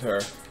escape with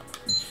her.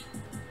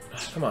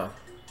 Come on.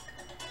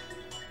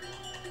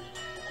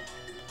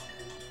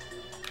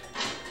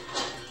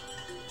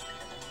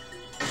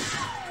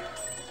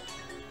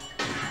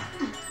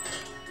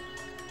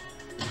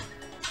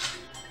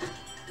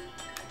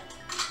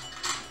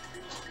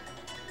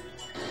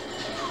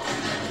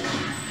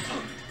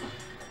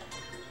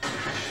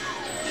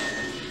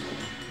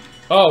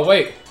 Oh,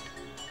 wait.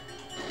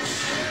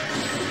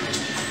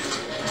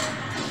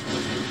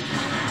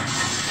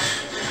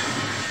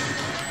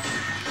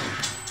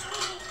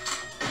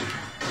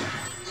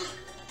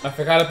 I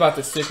forgot about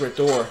the secret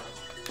door.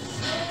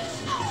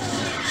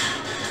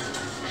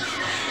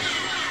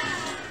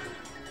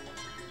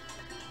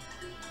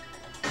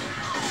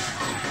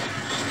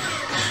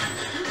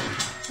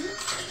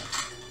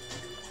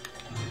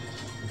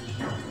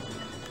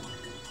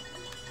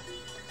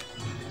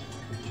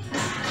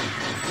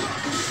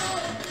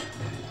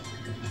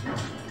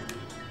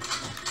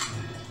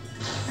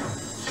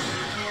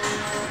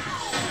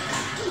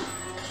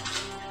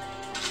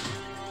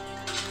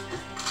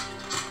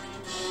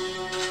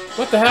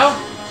 What the hell?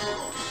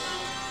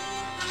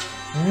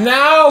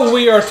 Now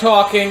we are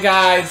talking,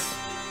 guys!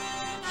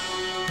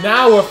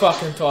 Now we're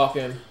fucking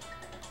talking.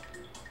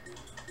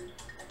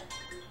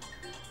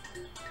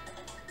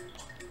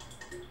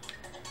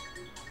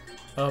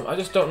 I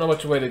just don't know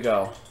which way to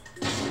go.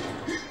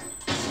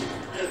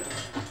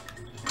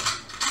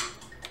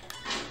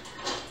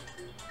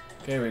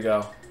 Here we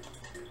go.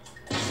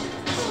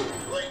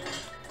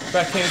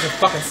 That can't even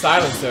fucking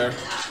silence her.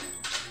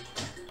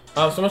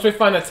 So once we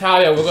find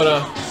Natalia, we're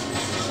gonna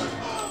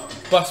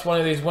bust one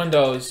of these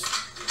windows.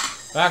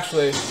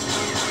 Actually,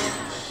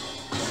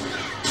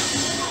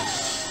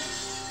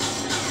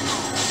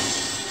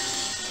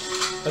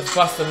 let's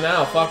bust them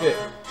now. Fuck it.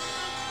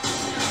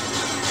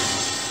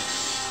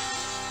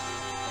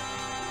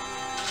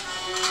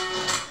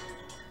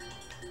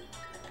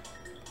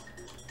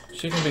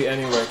 She can be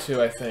anywhere too,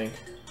 I think.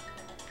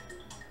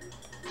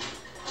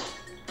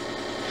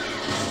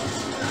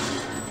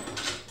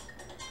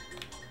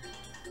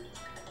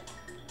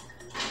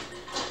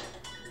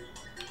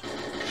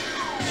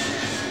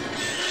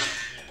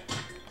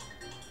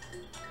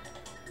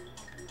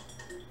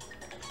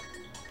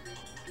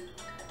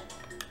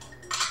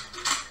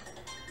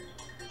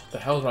 What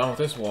the hell's wrong with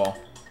this wall?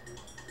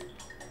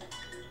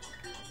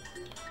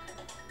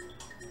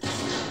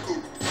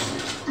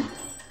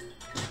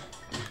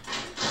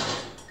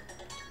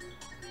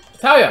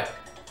 Talia!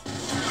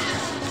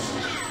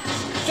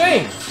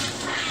 James!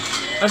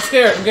 I'm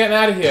scared. I'm getting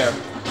out of here.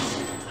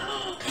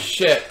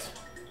 Shit.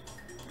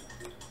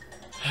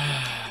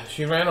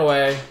 She ran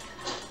away.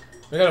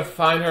 We gotta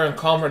find her and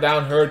calm her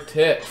down her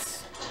tits.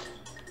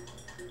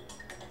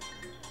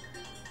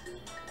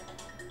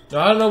 No,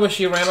 I don't know where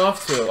she ran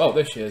off to. Oh,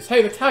 there she is.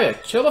 Hey, Natalia,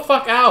 chill the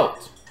fuck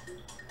out.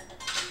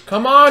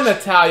 Come on,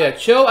 Natalia,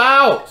 chill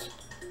out.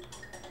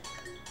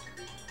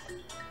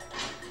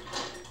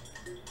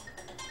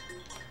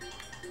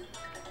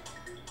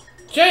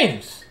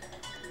 James!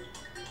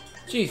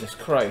 Jesus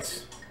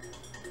Christ.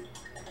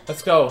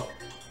 Let's go.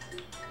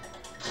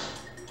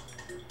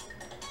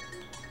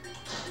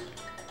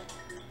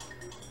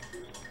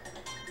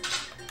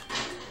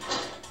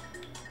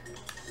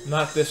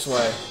 Not this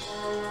way.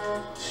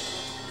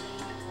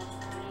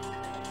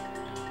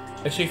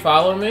 Is she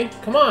following me?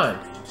 Come on!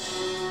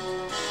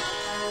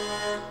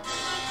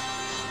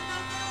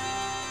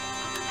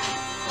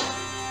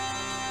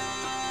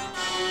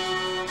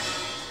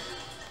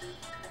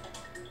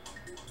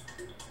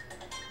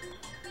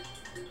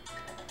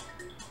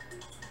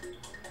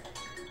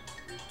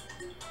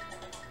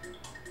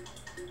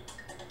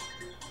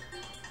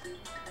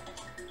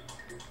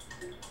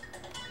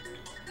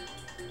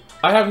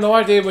 I have no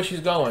idea where she's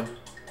going.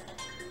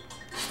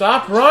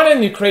 Stop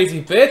running, you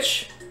crazy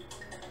bitch!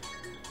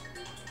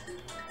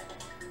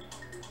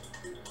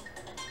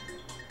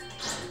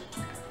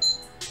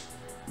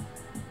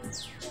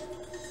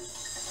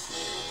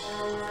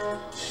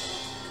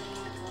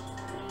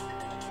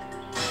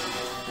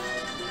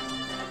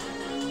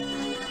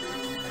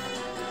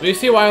 Do you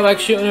see why I like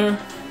shooting her?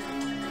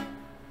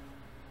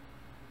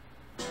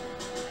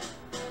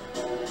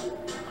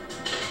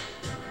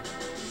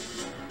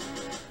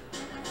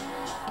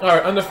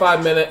 Alright, under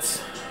 5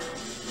 minutes.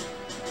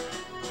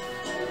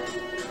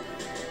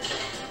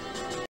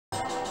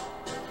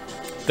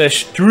 The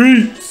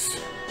streets!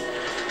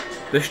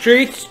 The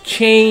streets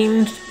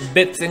changed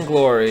bits and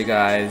glory,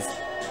 guys.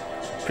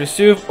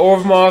 Pursue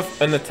Orvmoth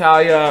and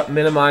Natalia,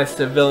 minimize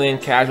civilian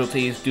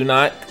casualties. Do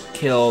not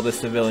kill the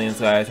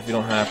civilians, guys, if you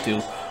don't have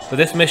to. But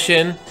this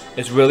mission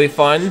is really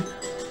fun.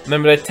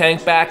 Remember the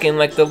tank back in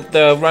like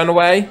the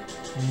Runway?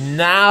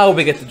 Now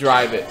we get to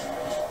drive it.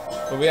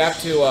 But we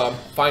have to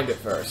find it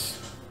first.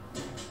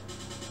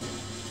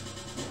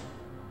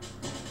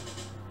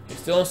 He's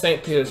still in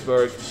St.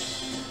 Petersburg.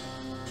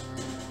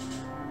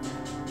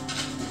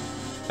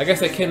 I guess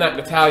they kidnapped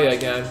Natalia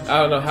again. I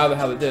don't know how the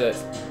hell they did it.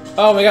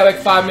 Oh, we got like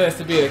 5 minutes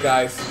to beat it,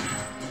 guys.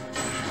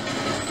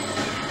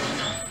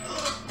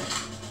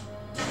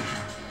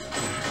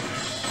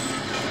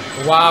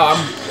 Wow,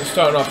 I'm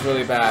starting off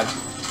really bad.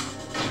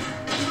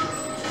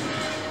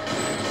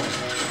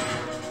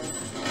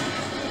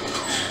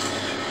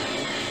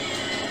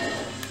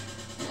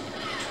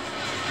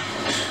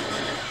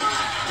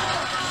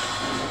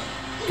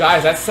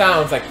 Guys, that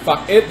sounds like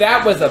fuck.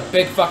 That was a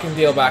big fucking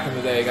deal back in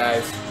the day,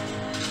 guys.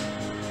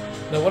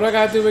 Now, what do I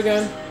gotta do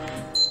again?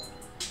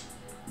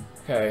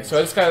 Okay, so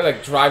I just gotta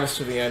like drive us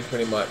to the end,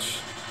 pretty much.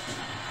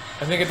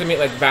 I think I get to meet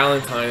like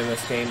Valentine in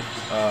this game.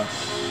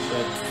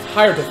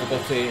 Higher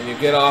difficulty, and you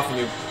get off and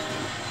you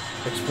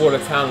explore the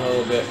town a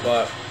little bit,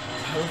 but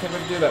I don't think I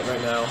can do that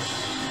right now.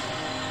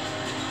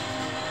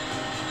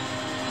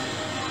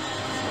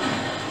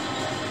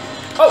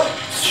 Oh,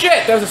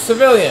 shit! That was a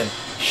civilian!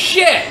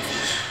 Shit!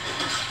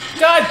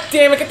 God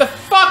damn it, get the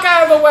fuck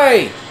out of the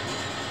way!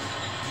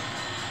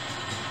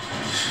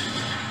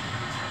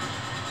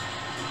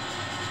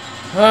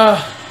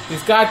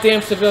 These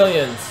goddamn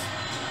civilians.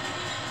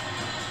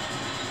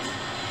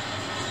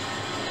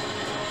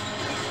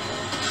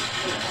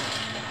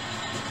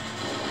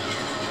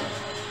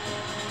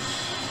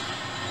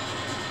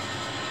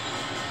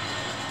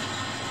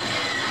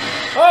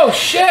 Oh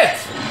shit!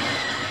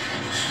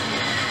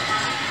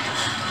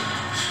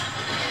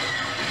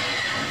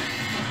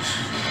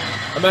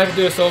 I'm gonna have to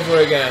do this over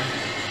again.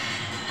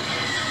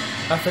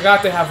 I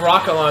forgot they have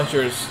rocket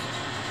launchers.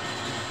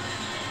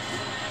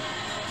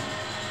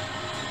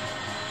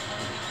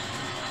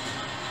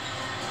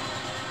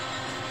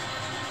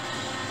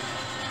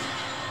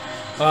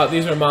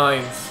 These are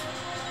mines.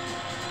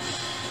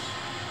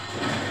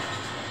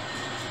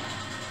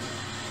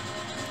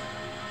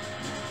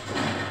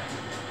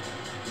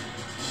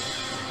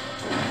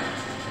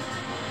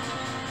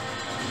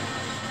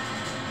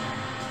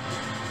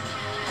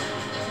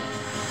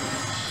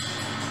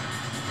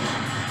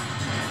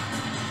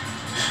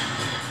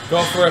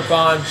 Go for it,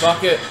 Bond.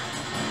 Bucket.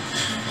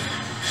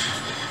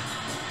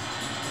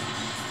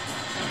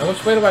 And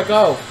which way do I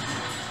go?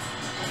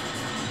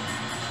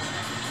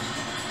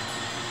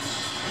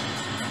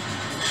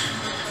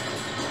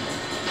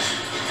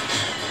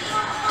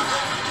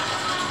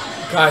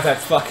 God,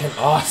 that's fucking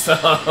awesome.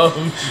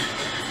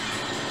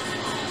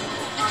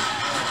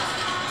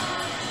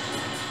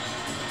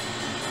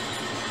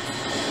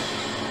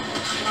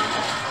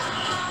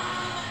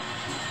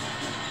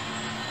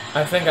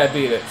 I think I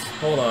beat it.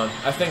 Hold on.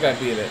 I think I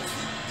beat it.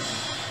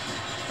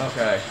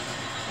 Okay.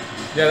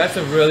 Yeah, that's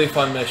a really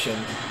fun mission.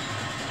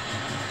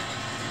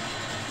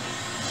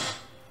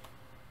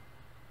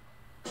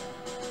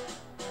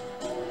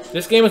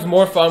 This game is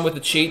more fun with the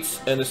cheats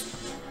and just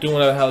doing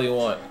whatever the hell you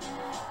want.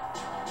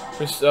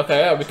 Okay,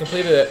 yeah, we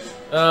completed it.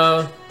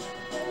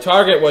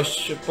 Target was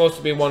supposed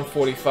to be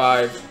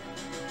 145.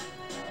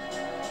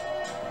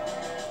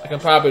 I can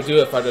probably do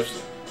it if I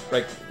just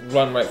like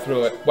run right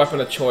through it.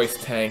 Weapon of choice,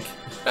 tank.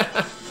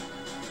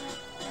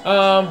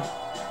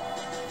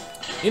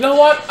 You know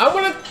what? I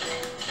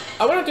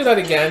wanna do that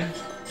again.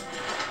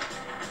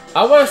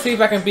 I wanna see if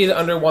I can beat it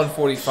under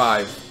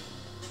 145.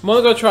 I'm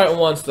only gonna try it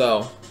once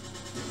though.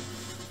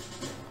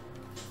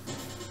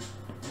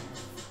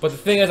 But the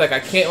thing is, like,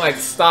 I can't, like,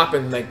 stop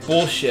and, like,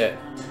 bullshit.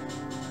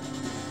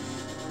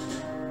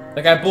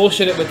 Like, I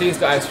bullshitted with these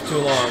guys for too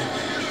long.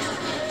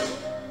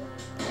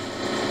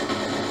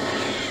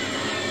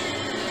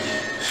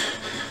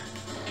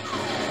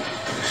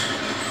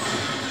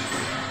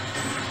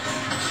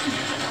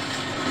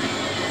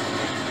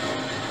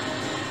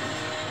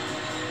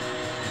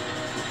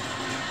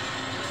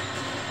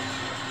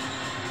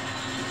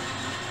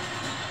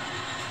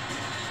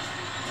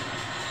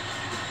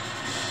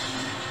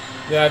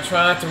 Yeah,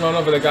 try not to run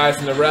over the guys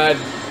in the red,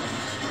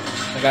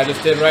 like I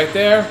just did right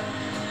there.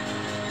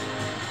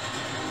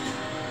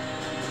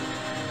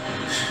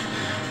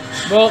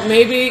 Well,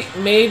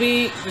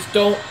 maybe just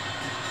don't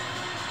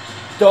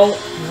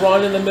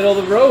run in the middle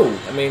of the road.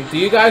 I mean, do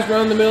you guys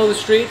run in the middle of the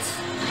streets?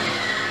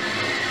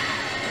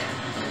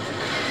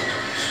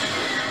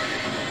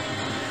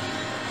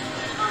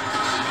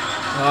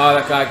 Oh,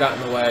 that guy got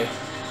in the way.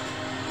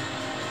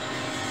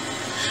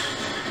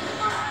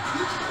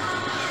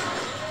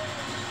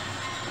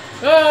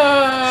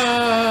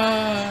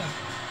 Ah!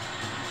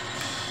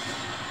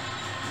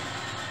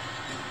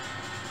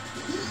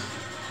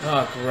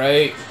 Oh,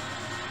 great.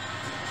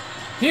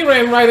 He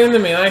ran right into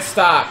me and I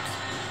stopped.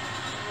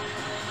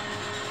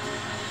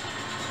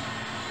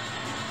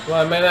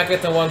 Well, I may not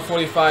get to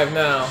 145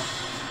 now.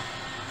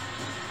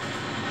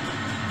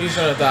 He's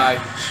gonna die.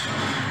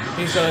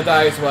 He's gonna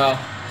die as well.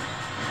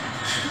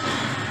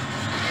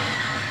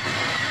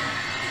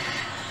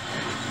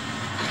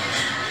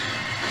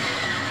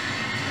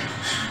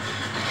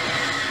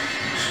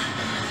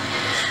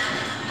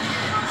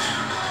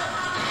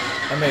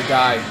 I may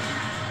die.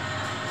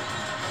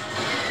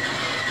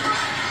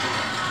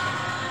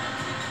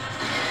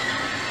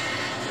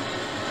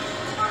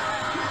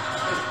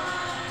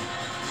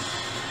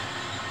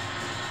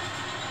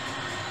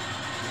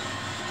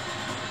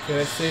 Okay,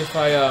 let's see if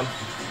I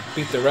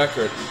beat the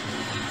record.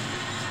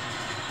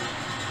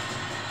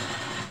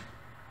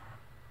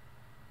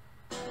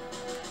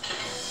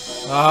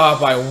 Ah,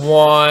 by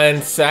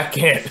 1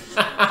 second.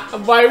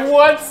 By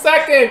 1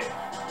 second.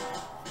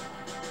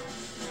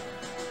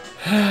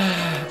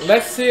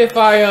 Let's see if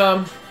I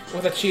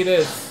what the cheat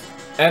is.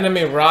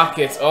 Enemy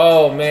rockets.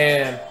 Oh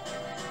man.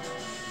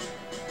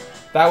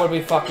 That would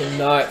be fucking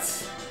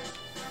nuts.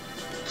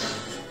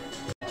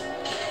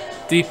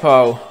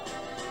 Depot.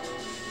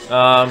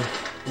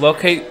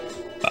 Locate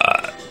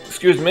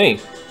excuse me.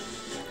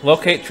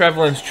 Locate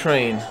Trevelin's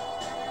train.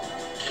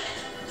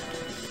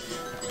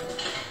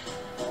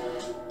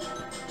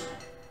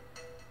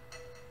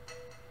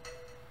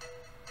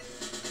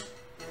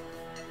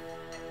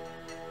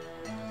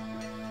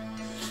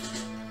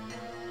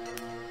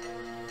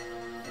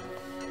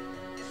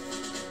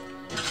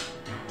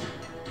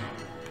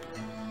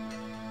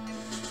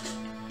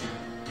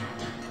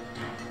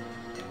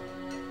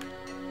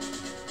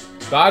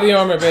 Body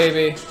armor,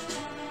 baby.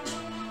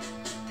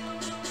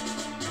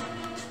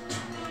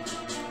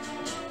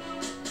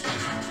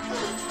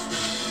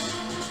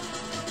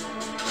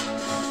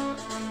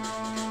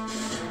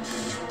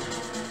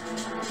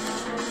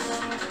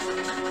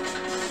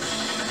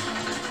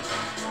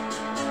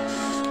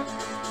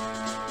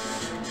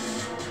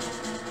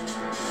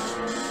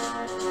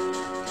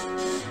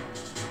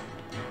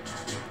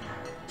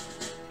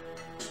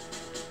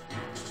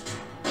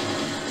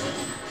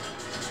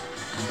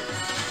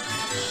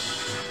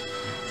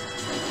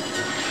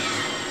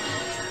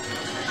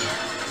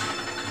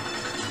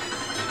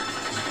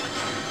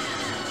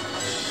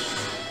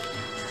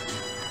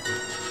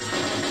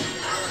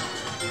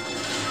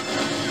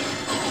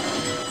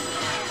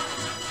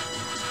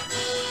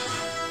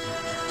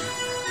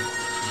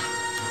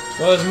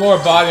 Well, there's more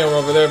body armor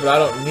over there, but I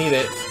don't need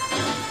it.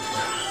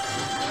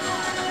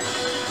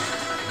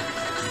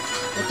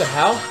 What the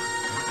hell?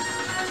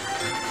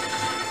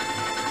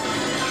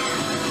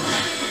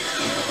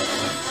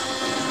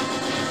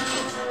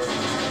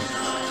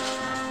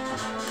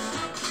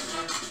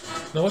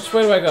 No, which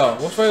way do I go?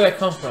 Which way did I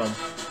come from?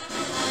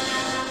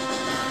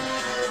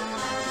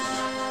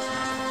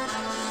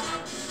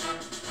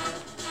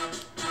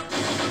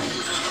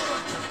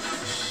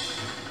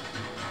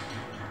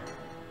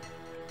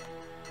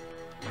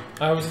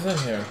 I was just in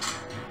here.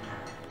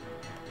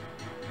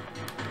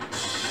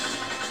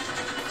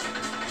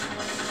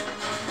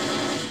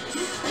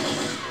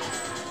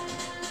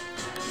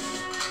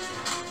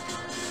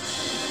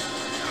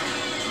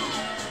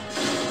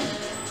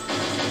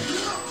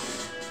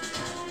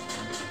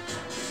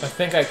 I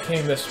think I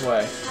came this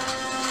way.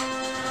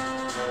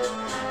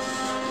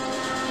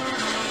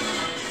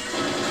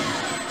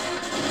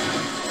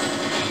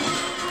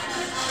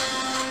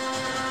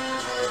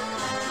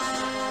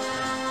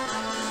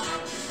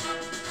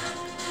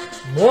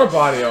 More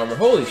body armor.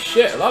 Holy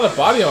shit, a lot of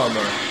body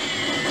armor.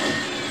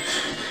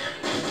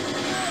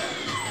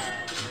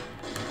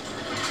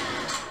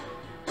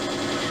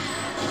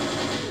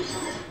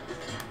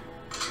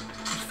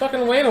 Which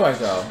fucking way do I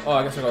go? Oh,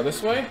 I guess I go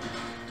this way?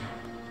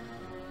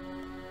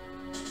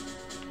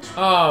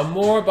 Ah,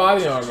 more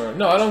body armor.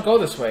 No, I don't go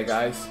this way,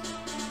 guys.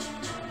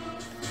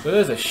 But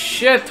there's a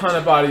shit ton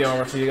of body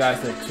armor for you guys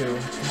to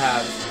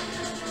have.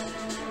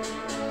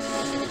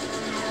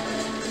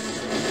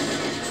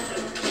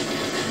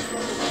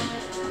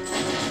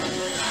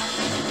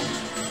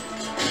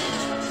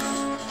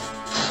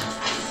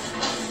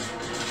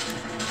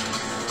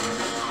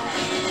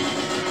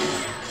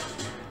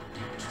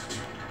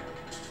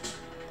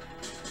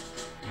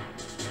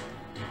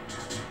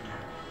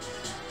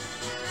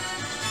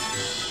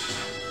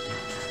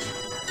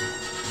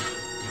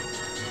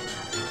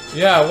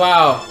 Yeah,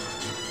 wow.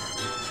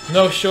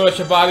 No shortage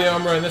of body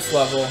armor in this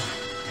level.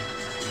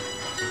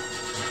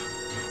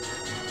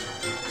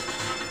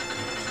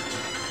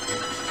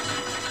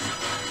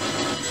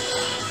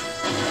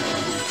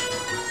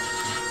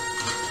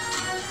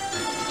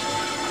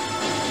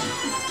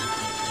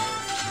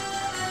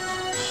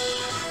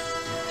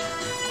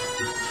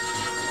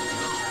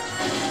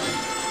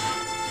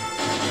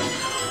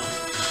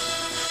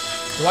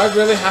 Do I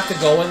really have to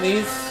go in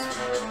these?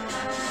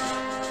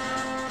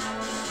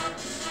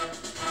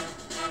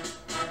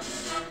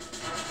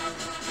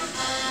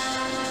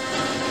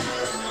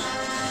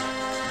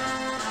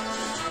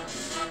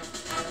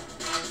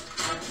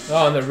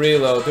 Oh, and the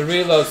reload. The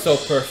reload's so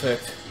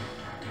perfect.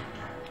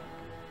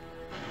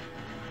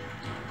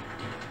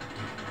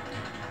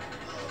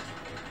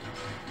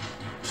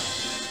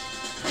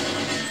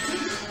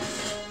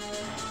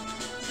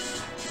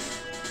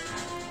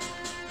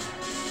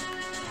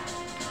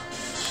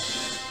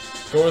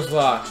 Door's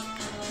locked.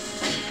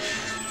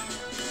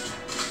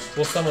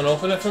 Will someone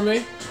open it for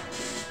me?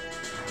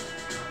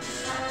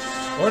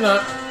 Or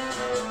not.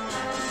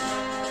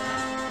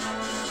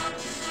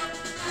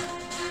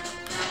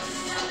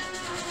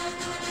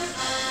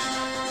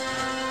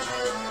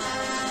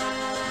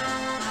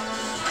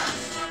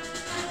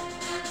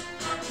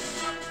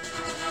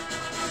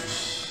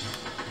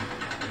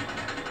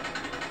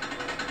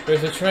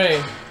 There's a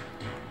train.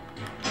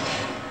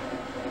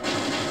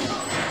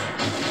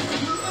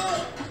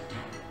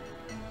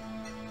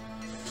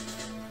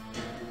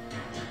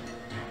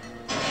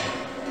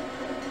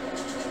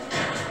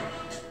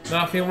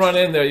 Now if you run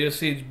in there, you'll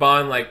see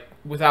Bond, like,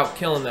 without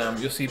killing them,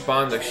 you'll see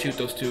Bond, like, shoot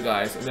those two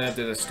guys, and then it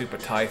did a stupid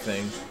tie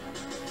thing.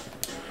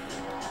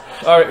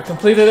 Alright, we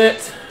completed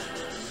it.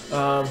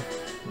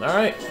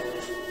 Alright.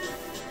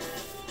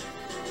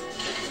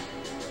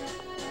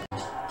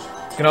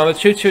 Get on the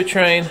choo-choo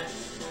train.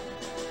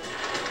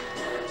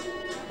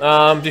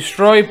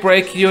 Destroy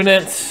brake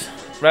units.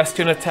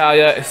 Rescue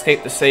Natalia.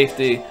 Escape to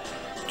safety.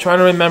 I'm trying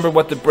to remember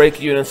what the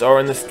brake units are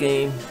in this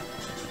game.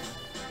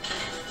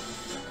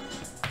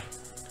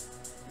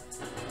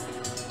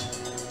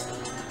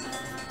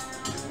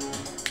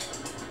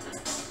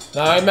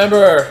 Now I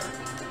remember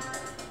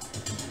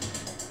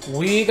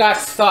we got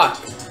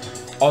stuck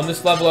on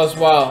this level as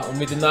well, and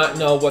we did not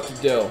know what to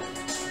do.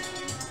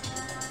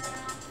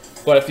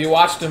 But if you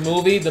watch the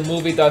movie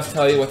does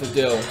tell you what to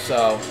do,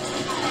 so...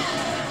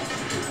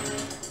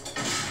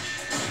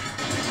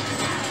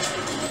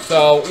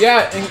 So,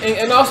 yeah,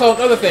 and also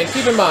another thing,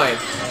 keep in mind,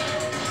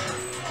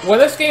 when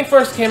this game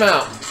first came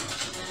out,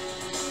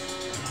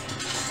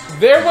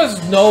 there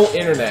was no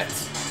internet.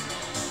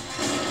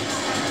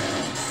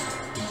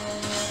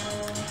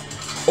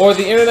 Or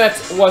the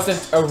internet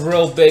wasn't a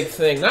real big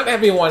thing. Not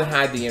everyone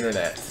had the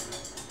internet.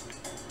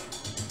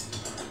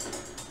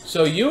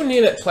 So you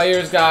needed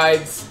player's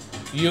guides,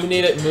 you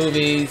needed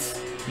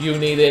movies, you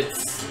needed,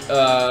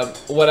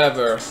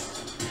 whatever.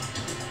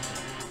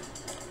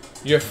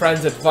 Your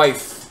friend's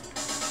advice.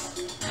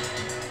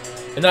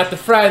 And not the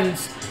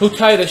friends who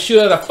tell you to shoot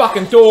at a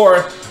fucking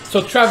door, so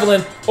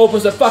Trevelyan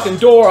opens the fucking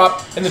door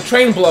up and the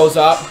train blows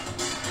up.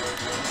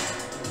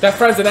 That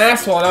friend's an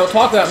asshole and I don't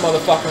talk to that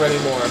motherfucker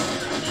anymore.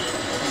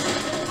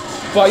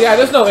 But yeah,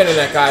 there's no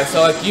internet, guys,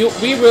 so like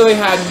we really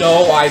had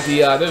no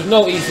idea. There's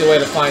no easy way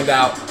to find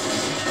out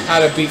how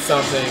to beat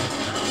something.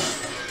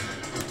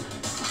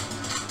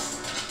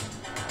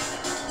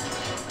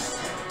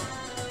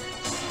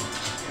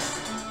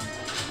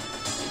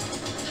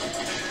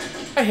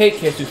 I hate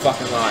kids who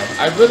fucking lie.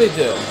 I really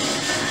do.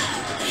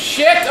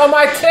 Shit on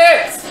my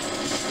tits!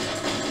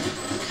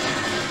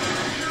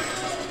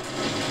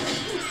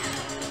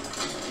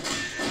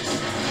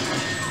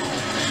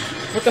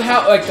 What the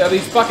hell? Like, are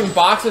these fucking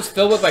boxes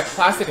filled with, like,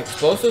 plastic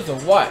explosives or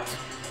what?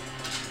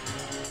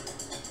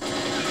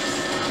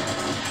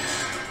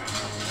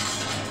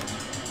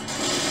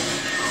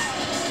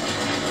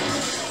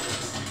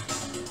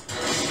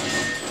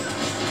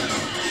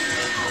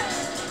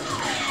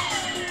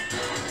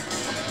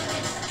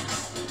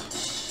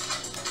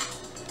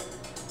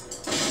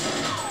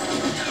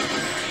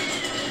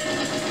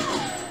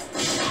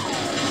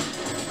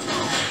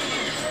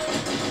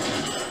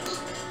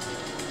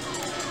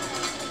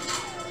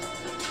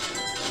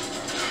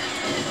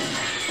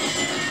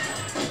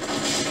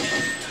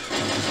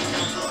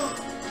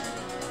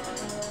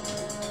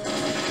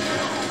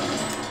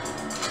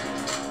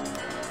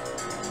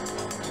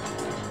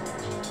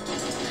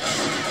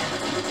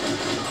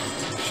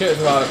 Shit,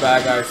 there's a lot of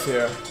bad guys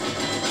here.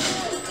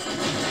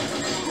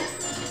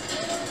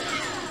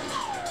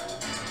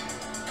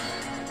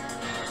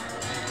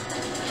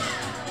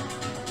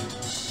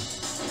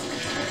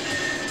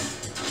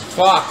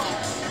 Fuck.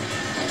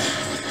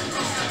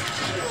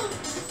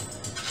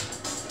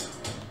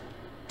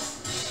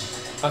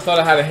 I thought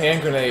I had a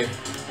hand grenade.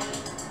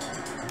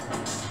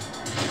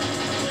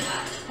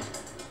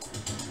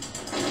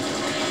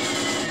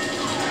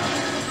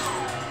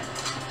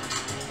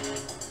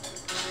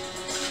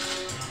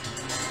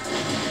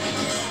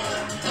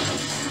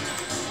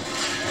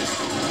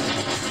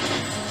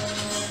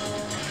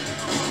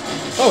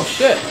 Oh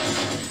shit!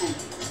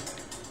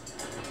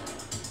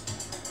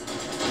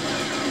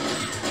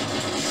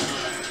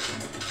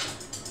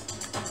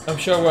 I'm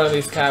sure one of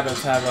these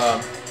cabins have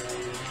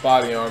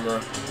body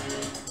armor.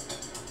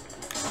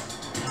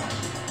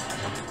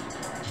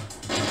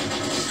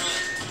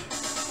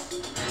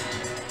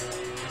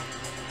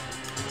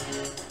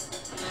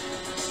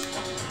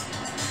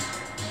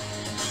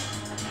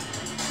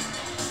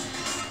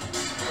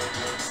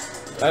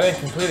 I didn't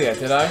complete it yet,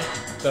 did I?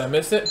 Did I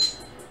miss it?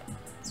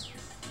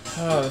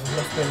 Oh, there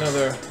must be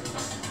another...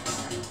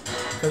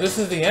 So this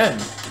is the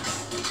end.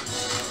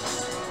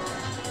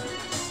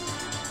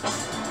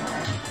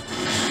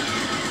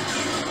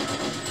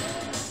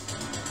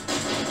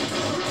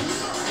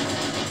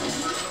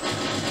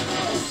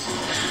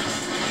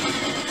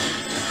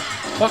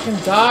 Fucking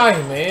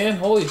die, man.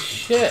 Holy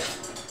shit.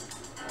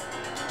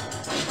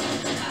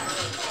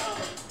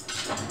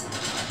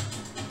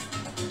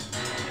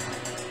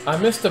 I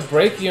missed a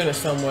brake unit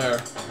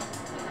somewhere.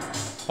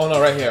 Oh no,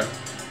 right here.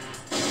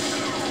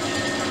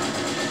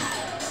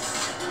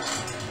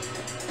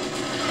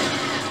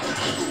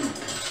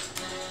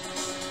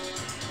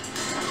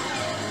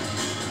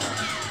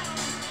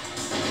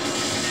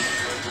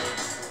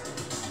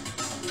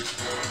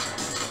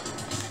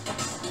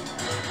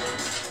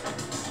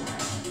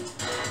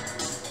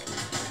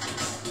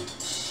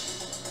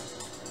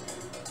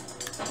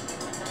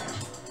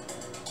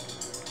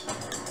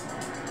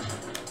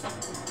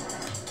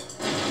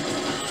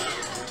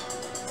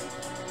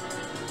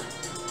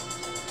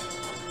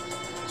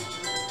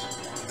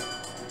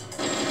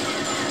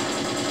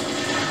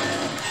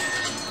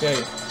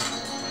 Okay.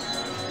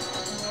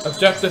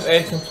 Objective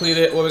A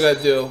completed. What we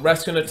gotta do?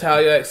 Rescue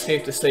Natalia,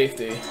 escape to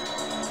safety.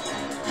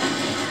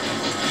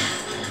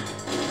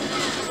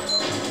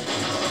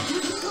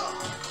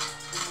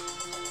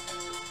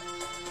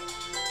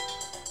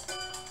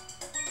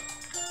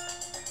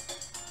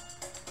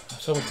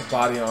 So with the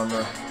body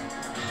armor.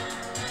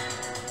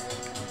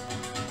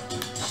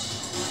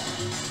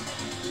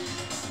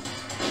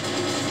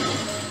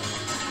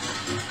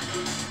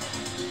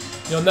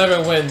 You'll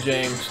never win,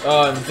 James.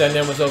 Oh, and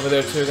Zenya was over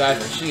there too,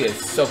 guys, and she is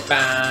so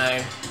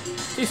fine.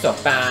 She's so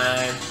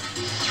fine.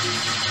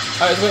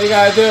 Alright, so what you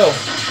gotta do?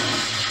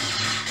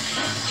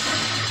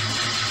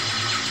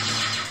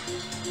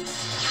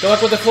 Good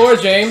luck with the floor,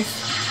 James.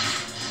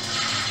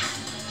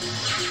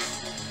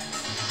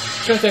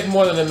 Shouldn't take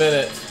more than a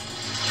minute.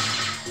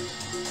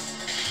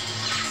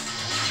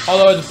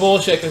 Although it's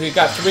bullshit because we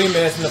got 3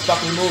 minutes in the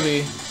fucking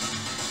movie.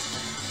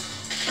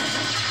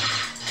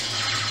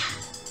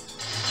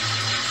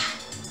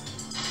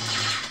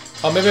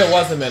 Oh, maybe it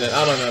was a minute.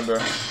 I don't remember.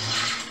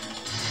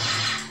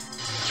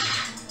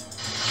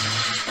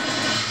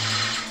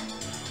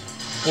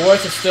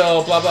 Boris is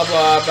still blah blah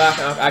blah back.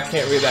 I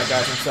can't read that,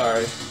 guys. I'm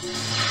sorry.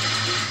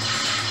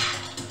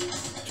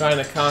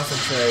 Trying to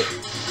concentrate.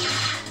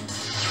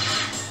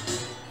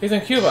 He's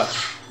in Cuba.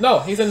 No,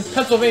 he's in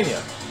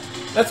Pennsylvania.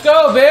 Let's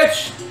go,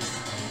 bitch!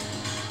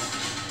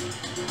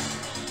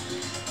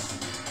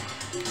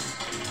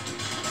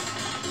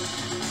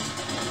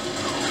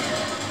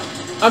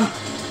 I'm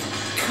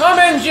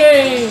coming,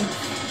 James!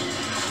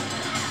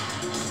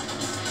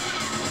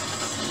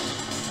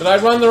 Did I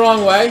run the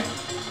wrong way?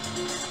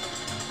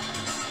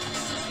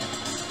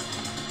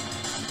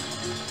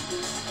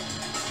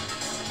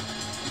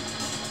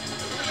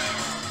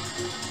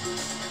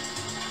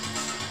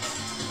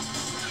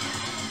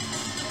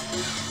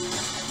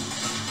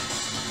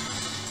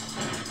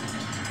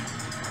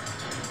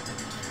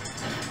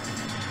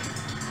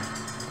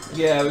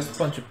 Yeah, there's a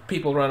bunch of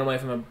people running away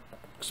from an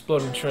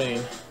exploding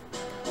train.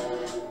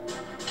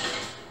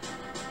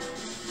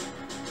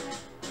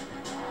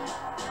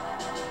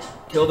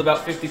 Killed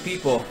about 50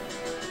 people.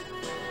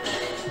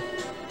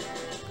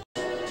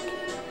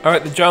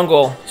 Alright, the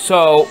jungle.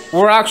 So,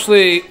 we're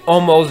actually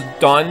almost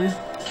done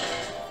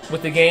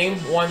with the game.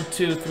 1,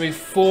 2, 3,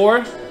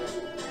 4.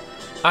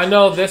 I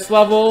know this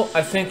level,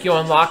 I think you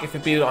unlock if you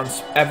beat it on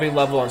every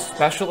level on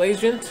Special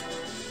Agent.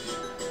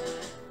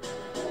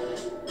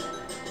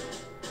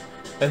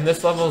 And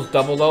this level is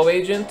 00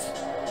 Agent.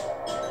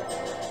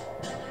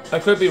 I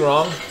could be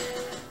wrong.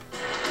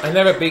 I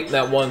never beat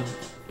that one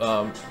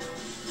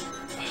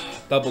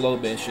 00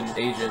 mission,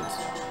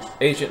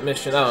 agent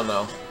mission, I don't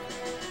know.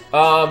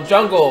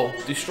 Jungle.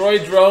 Destroy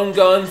drone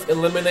guns,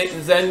 eliminate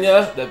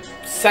Zenya, the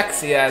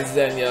sexy ass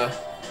Zenya,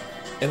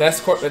 and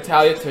escort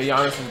Natalia to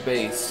Giannis's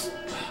base.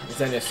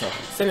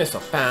 Zenya's so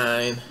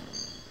fine.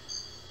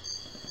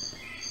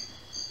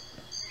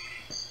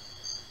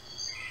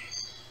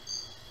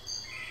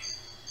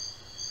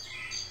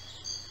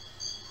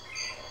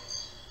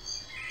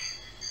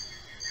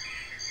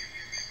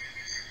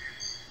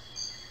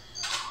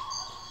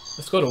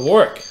 Let's go to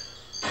work.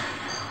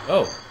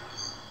 Oh.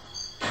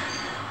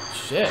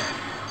 Shit.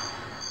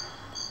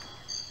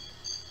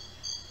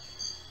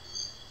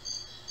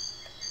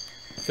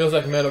 Feels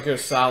like Metal Gear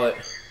Solid.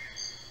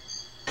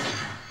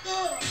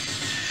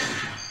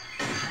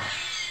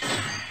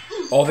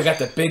 Oh, they got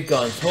the big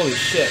guns. Holy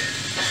shit.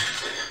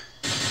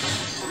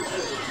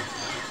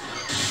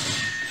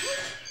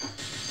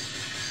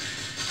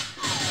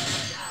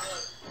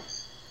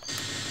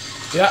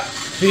 Yeah,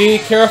 be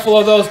careful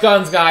of those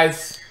guns,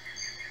 guys.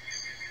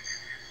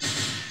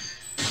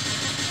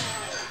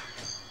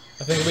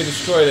 I think we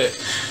destroyed it.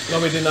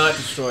 No, we did not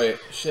destroy it.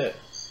 Shit.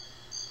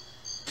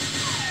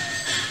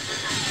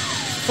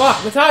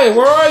 Fuck, Natalia,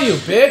 where are you,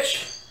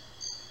 bitch?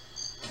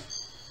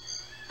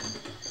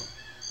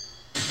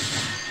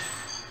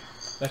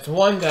 That's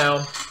one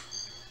down.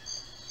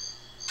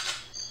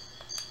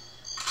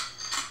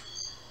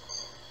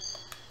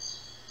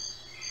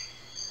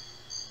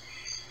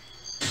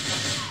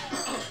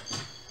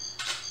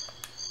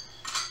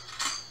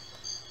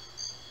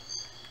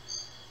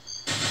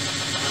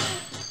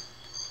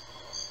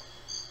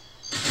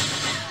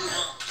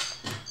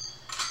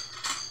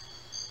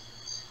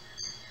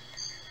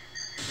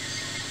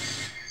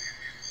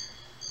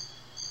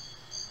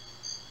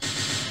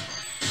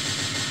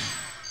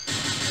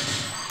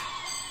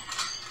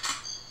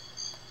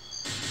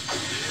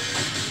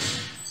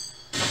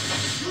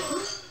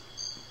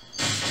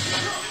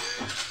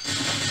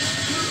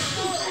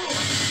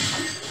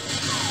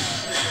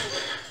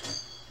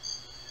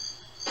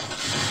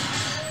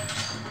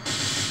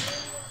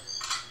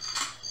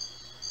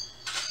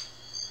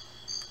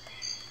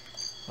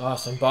 Oh,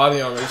 some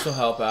body armor. This will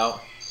help out.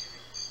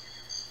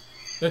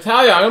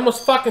 Natalia, I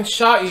almost fucking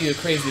shot you, you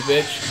crazy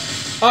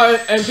bitch. Oh,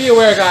 and be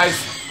aware, guys.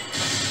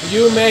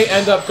 You may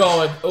end up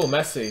going... Oh,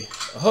 messy.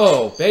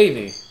 Oh,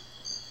 baby.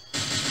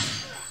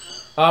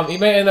 You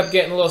may end up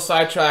getting a little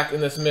sidetracked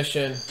in this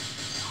mission.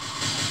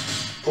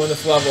 Or in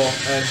this level.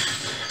 And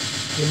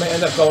you may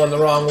end up going the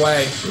wrong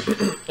way.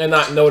 And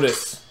not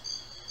notice.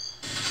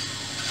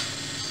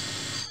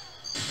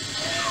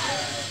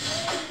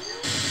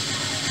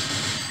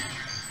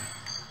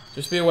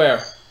 Just be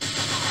aware.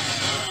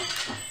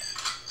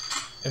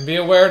 And be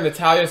aware,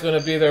 Natalia's going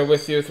to be there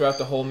with you throughout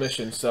the whole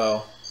mission,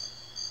 so...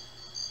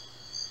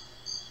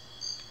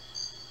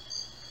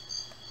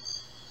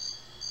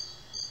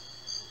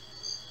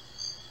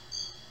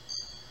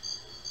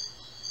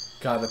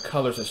 God, the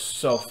colors are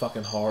so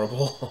fucking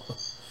horrible.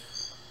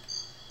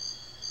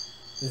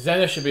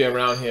 Xenia should be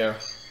around here.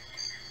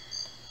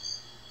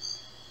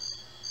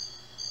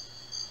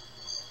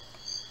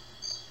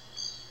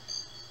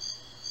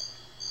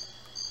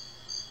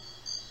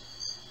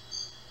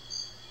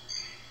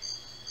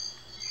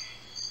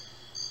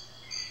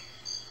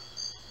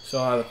 So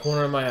out of the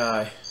corner of my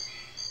eye.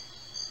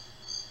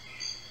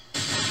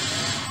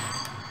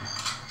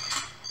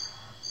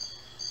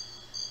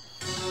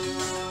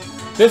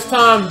 This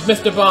time,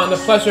 Mr. Bond, the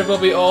pleasure will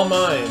be all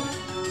mine.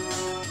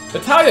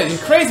 Natalia, you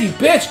crazy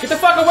bitch! Get the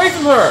fuck away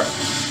from her!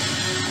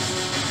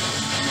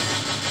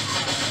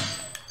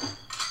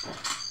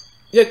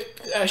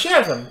 Yeah, she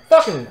has a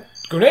fucking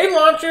grenade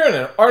launcher and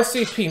an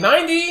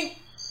RCP-90,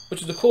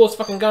 which is the coolest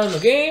fucking gun in the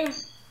game.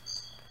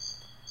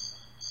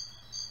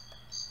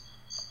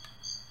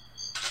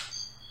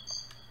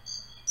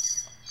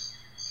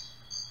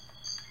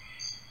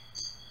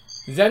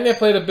 Xenia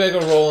played a bigger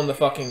role in the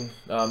fucking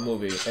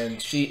movie,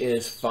 and she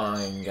is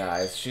fine,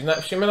 guys. She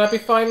may not be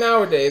fine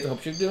nowadays. I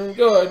hope she's doing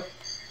good.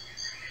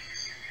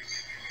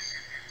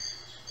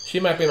 She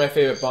might be my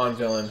favorite Bond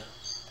villain.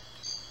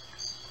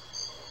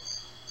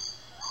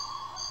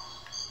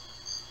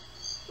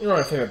 You're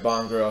my favorite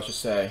Bond girl, I should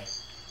say.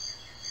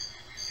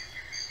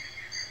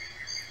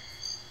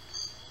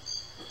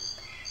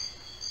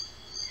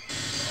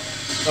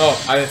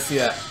 Oh, I didn't see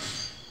that.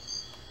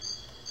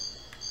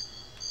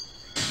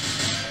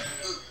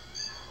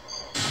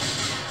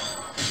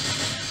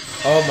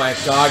 Oh my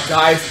god,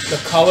 guys, the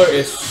color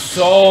is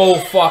so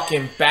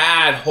fucking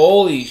bad.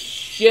 Holy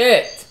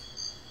shit.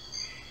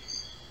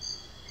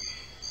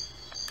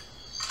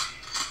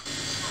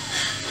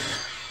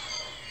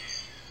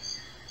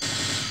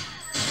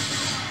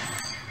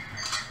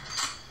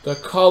 The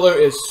color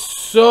is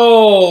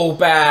so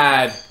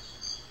bad.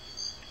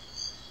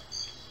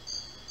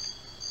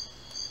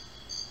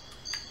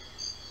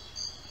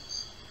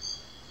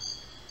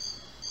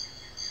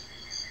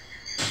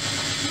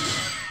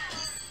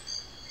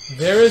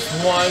 There is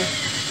one,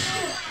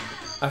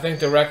 I think,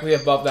 directly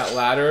above that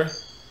ladder.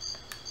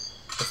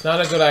 It's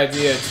not a good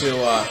idea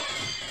to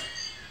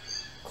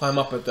climb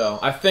up it, though.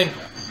 I think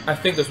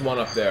there's one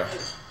up there.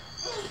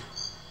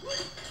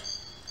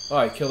 Oh,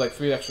 I killed like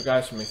 3 extra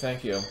guys for me.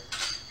 Thank you.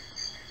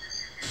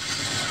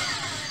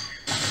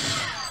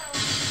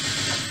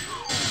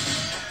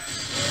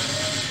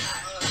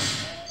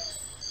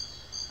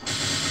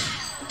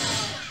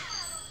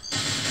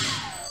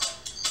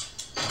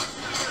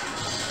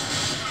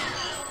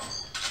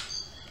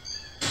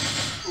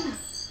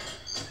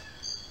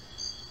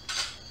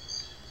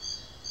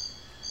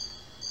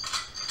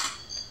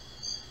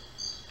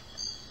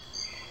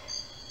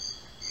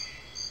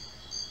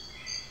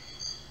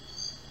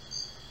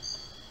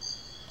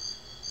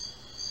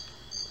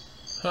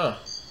 Huh.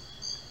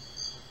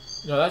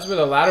 No, that's where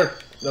the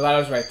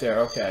ladder's right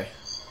there, okay.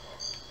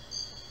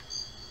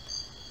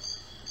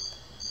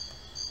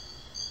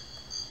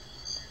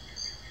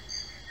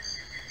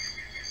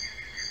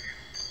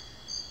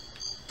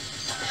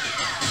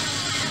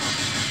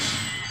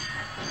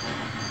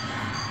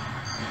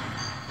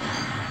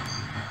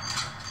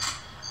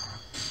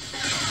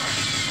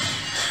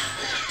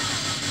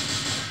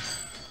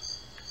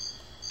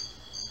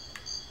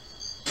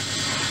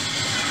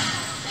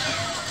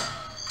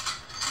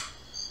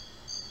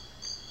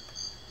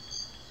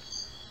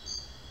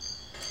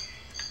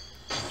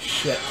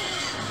 Shit.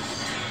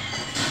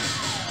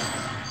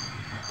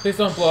 Please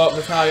don't blow up,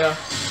 Natalia.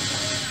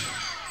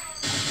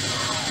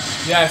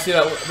 Yeah, I see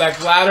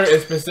that ladder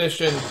is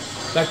positioned,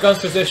 that gun's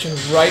positioned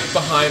right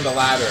behind the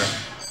ladder.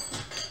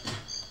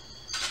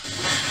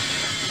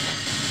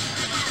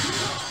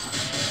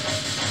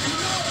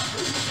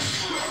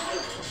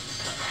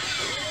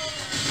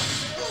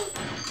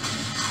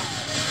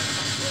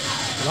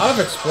 A lot of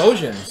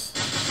explosions.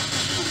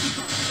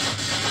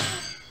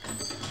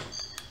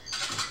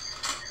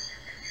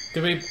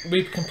 Did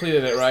we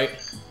completed it, right?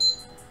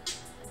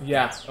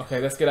 Yeah, okay,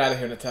 let's get out of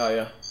here,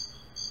 Natalia.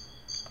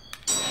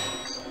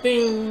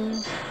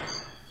 Ding!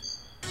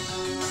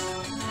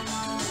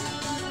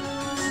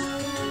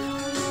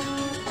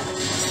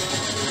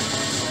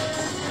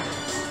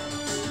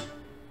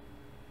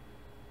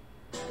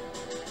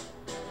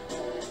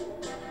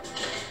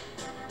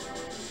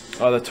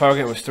 Oh, the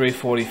target was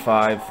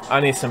 345. I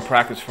need some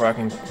practice before I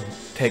can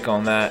take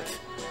on that.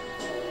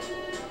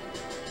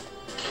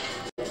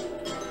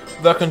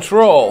 The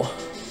control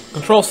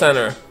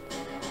center.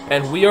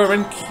 And we are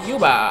in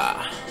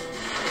Cuba.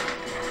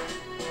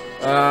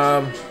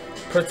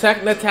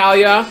 Protect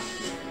Natalia.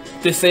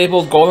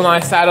 Disable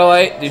Goldeneye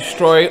satellite.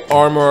 Destroy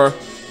armor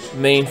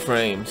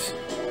mainframes.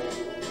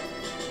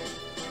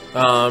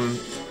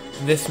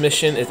 This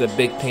mission is a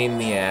big pain in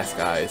the ass,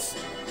 guys.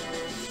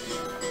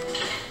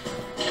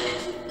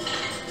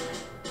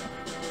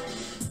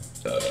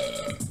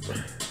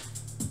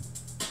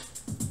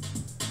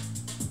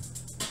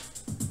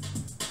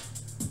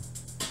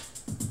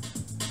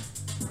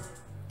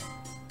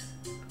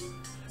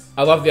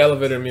 I love the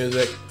elevator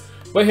music.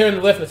 Wait here in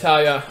the lift,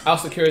 Natalia. I'll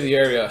secure the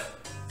area.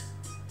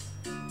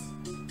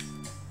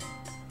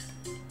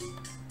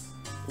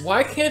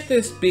 Why can't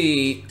this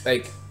be,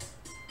 like...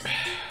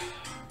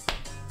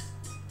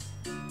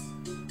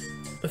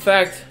 In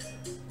fact,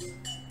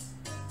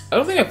 I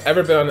don't think I've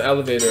ever been on an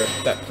elevator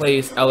that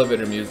plays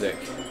elevator music.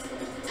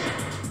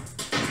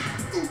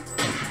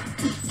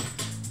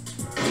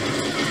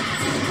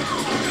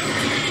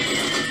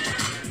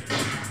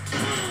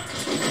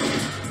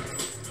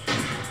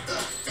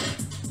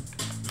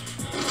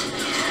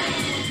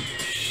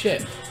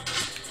 Shit.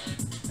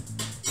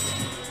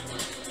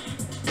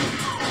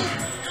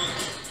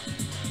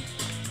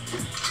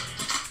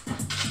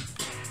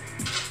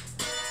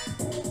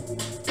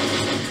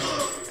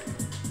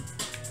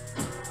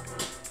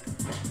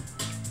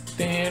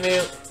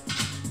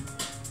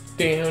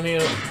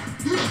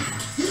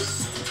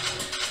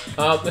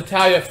 Down.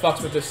 Natalia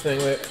fucks with this thing.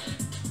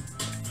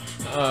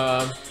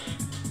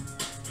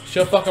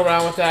 She'll fuck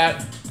around with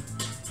that.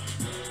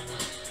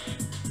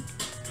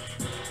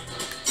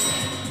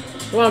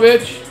 Come on,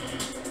 bitch.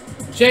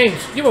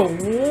 James, you were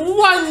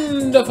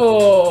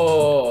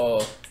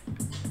wonderful.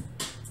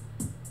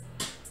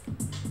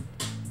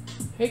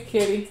 Hey,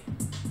 kitty.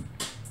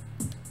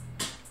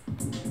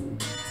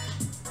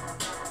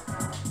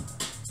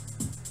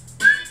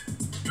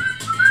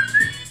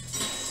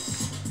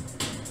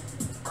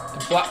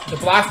 The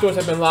blast doors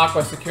have been locked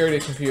by security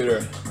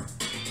computer.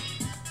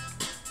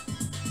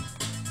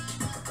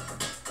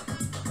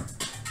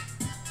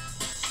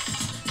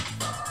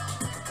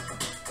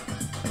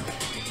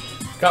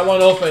 Got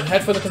one open.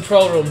 Head for the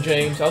control room,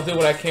 James. I'll do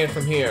what I can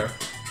from here.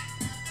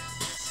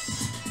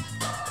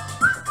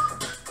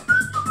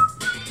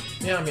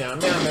 Meow, meow,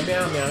 meow, meow,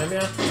 meow, meow,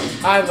 meow.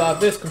 I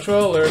love this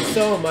controller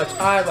so much.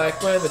 I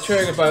like when the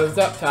trigger button's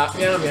up top.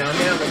 Meow, meow,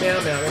 meow, meow, meow,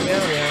 meow,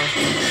 meow, meow.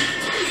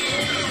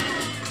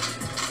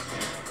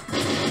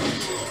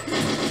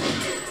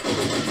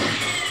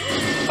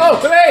 Oh,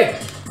 grenade!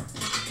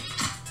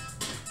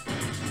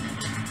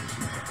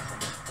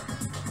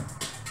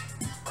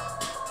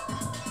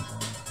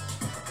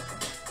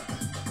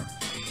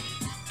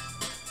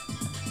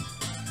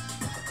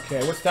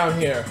 Okay, what's down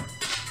here?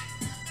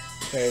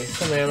 Okay,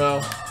 some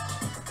ammo.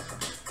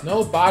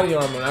 No body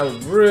armor. I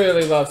would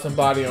really love some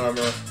body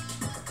armor.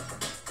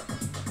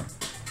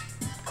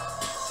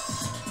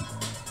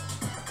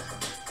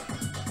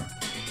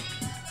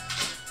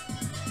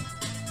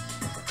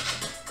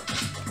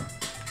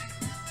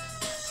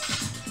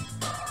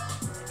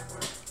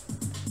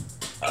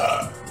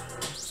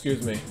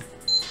 Excuse me.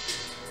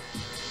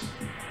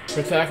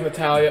 Protect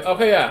Natalia.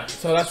 Okay, yeah.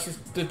 So that's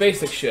just the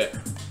basic shit.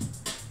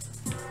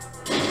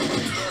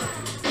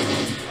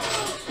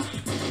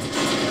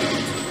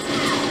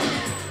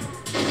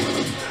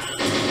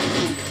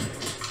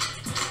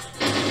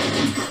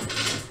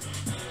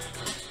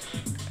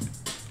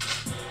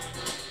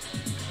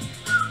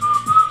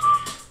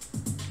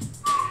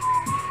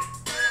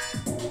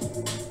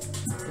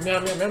 Meow,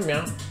 meow, meow,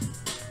 meow.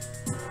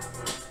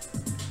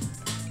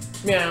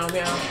 Meow,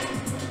 meow.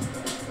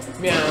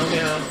 Meow,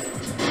 meow.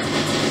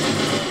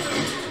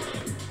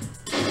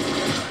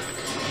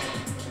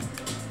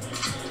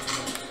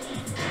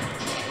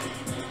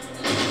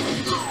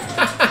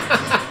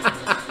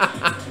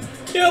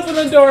 He opened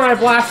the door and I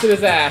blasted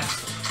his ass.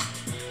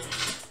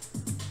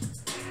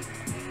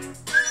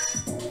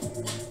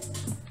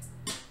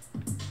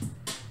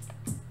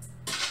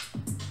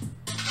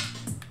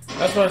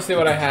 I just want to see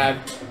what I had.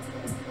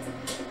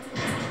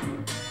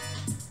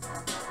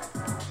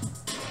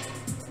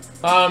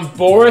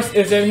 Boris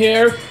is in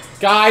here.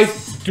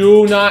 Guys,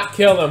 do not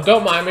kill him.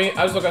 Don't mind me.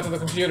 I just look out to the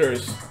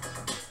computers.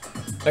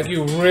 Like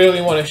you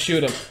really want to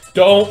shoot him.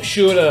 Don't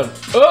shoot him.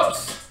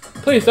 Oops.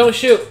 Please don't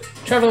shoot.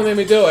 Trevor made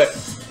me do it.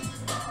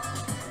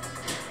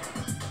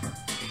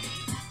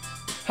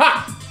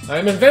 Ha!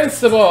 I'm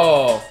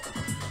invincible.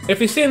 If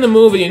you've seen the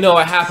movie, you know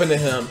what happened to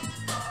him.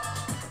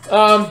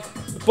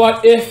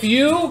 But if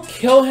you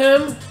kill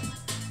him,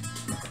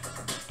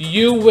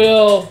 you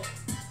will,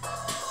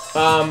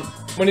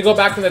 when you go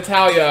back to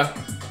Natalia,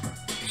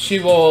 she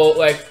will,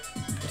 like,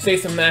 say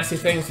some nasty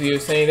things to you,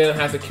 saying you didn't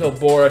have to kill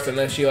Boris, and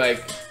then she,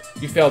 like,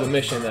 you failed the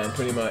mission then,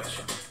 pretty much.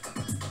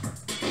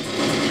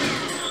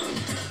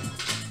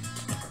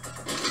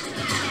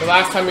 The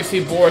last time you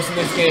see Boris in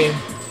this game.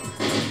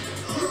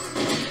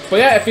 But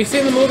yeah, if you've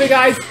seen the movie,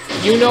 guys,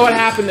 You know what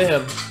happened to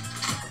him.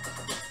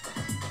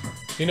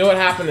 You know what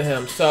happened to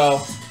him,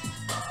 so...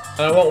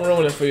 And I won't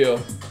ruin it for you.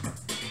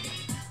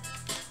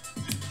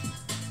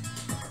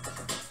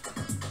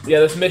 Yeah,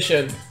 this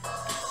mission,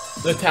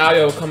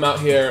 Natalia will come out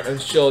here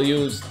and she'll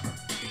use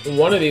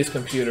one of these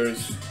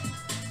computers,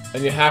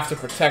 and you have to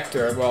protect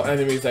her while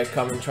enemies that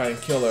come and try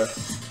and kill her.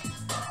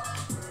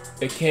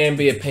 It can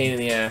be a pain in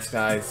the ass,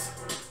 guys.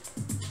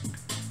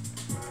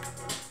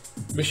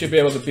 We should be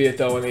able to beat it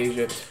though in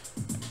Egypt.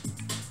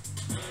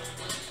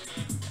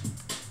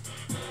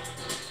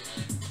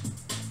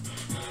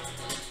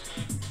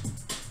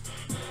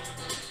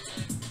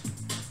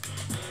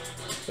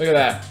 Look at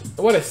that.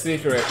 What a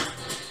secret.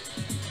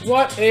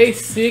 What a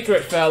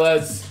secret,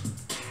 fellas.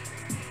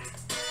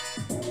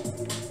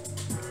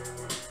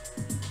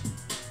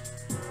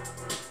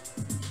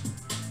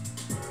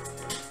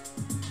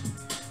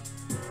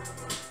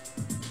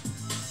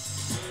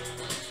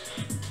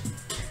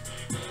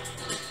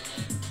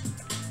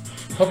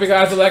 Hope you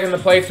guys are liking the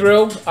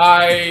playthrough.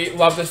 I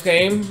love this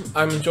game.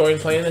 I'm enjoying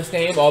playing this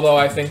game, although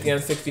I think the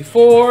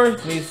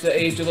N64 needs to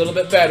age a little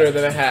bit better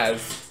than it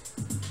has.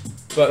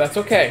 But that's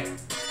okay.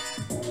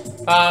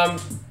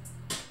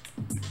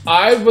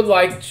 I would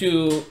like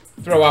to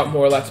throw out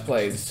more Let's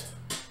Plays.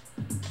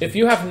 If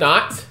you have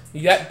not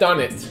yet done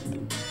it,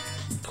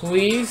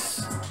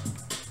 please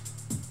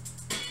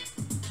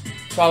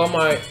follow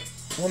my...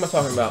 What am I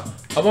talking about?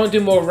 I want to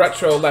do more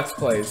retro Let's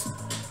Plays.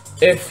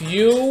 If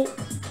you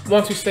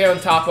want to stay on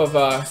top of,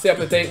 stay up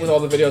to date with all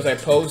the videos I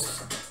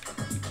post,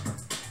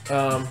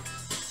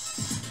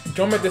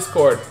 join my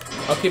Discord.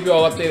 I'll keep you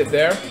all updated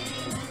there.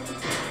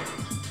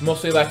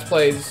 Mostly Let's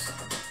Plays.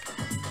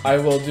 I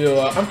will do,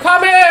 I'm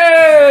coming,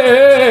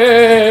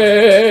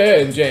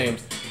 James.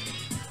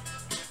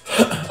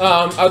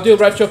 I'll do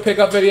retro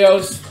pickup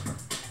videos.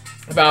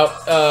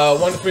 About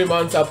 1 to 3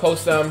 months, I'll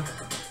post them.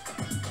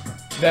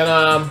 Then,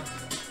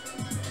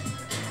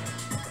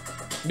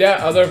 yeah,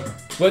 other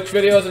glitch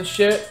videos and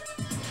shit.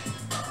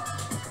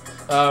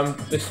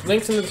 There's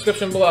links in the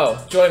description below.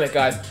 Join it,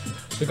 guys.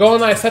 The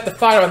Goldeneye set the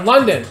fire on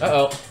London.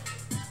 Uh-oh.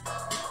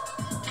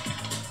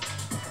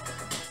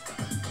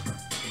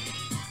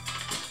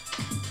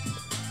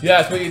 Yeah,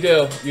 that's what you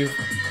do.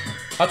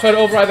 I'll try to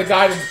override the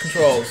guidance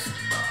controls.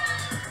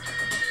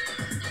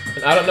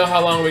 And I don't know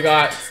how long we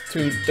got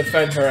to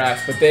defend her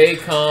ass, but they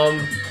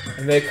come,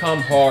 and they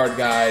come hard,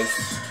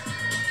 guys.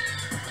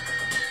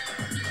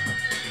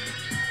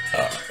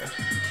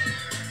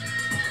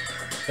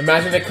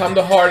 Imagine they come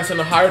the hardest on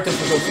a higher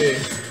difficulty.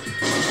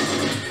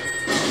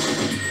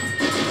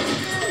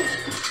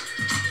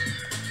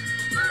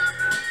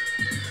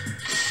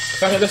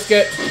 If I can just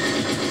get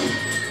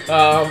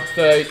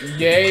the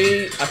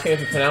yay, I can't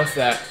even pronounce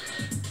that.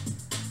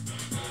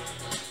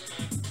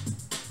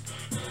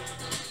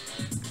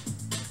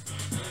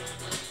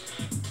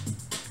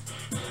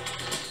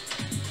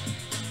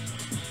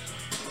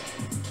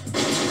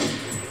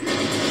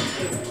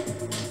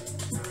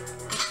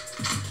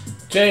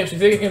 James, you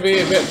think it can be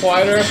a bit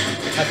quieter?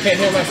 I can't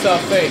hear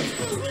myself think.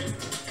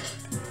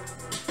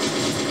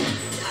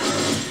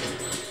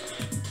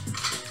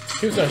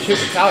 He was gonna shoot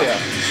Natalia.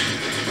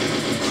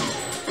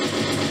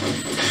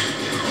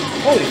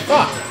 Holy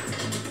fuck!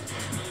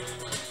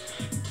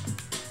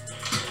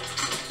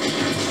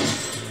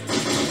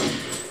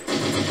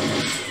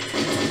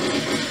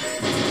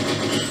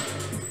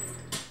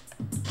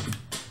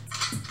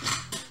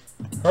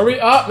 Hurry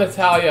up,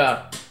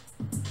 Natalia!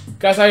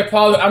 Guys, I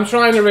apologize. I'm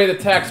trying to read the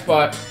text,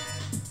 but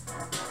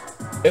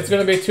it's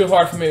gonna be too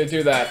hard for me to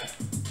do that.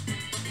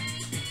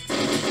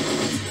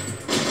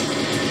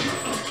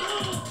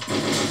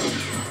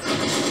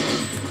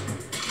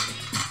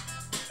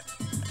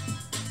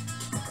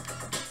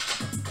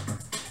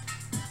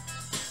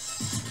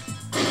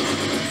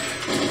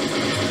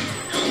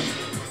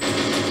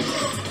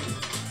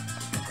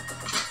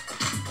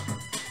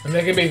 And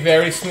they can be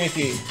very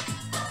sneaky.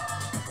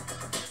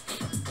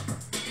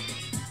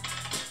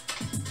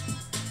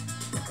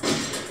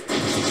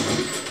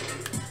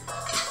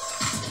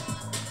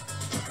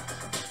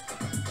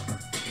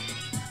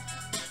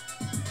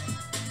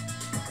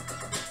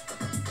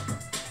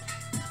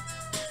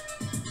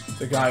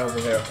 The guy over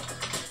there.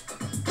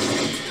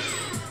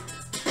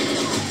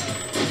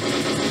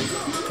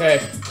 Okay,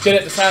 get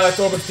it, the satellite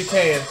orbit's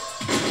decaying.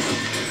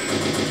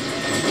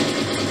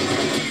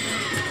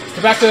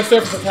 Get back to the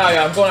surface, Natalia.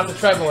 I'm going after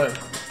Trevelyan.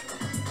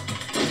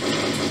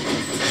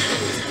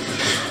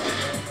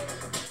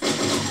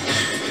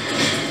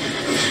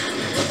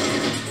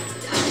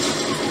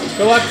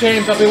 Good luck,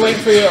 James. I'll be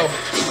waiting for you.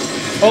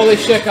 Holy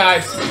shit,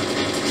 guys.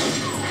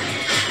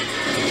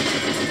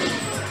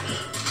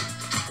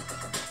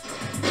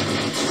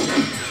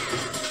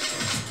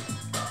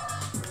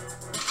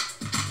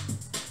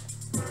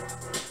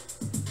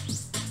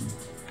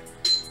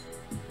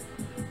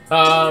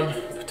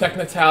 Protect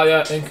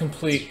Natalia,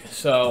 incomplete,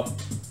 so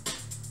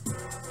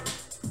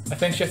I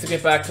think she has to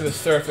get back to the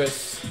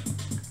surface,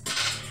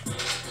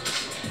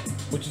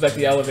 which is like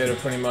the elevator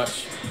pretty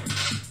much.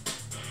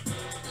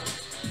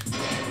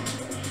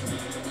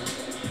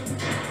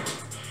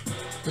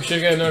 We should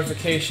get a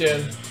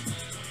notification.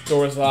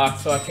 Door's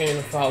locked, so I can't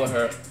even follow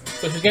her.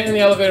 So she's getting in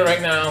the elevator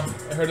right now.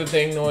 I heard a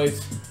ding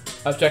noise.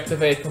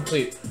 Objective A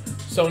complete.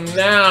 So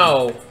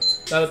now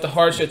that the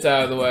hard shit's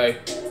out of the way,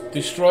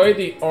 destroy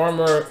the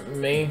armor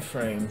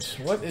mainframes.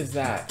 What is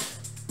that?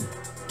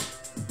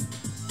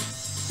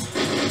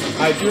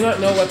 I do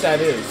not know what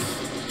that is.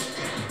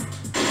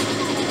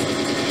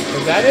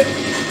 Is that it?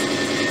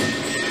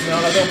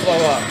 No, that don't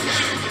blow up.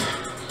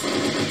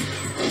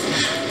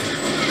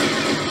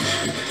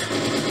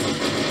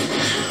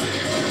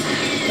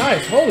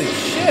 Guys, holy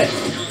shit!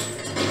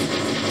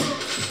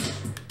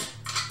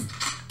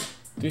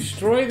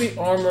 Destroy the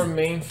armor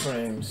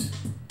mainframes.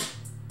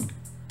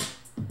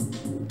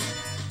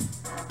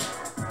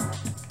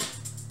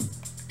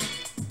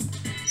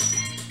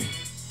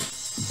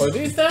 Are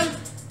these them?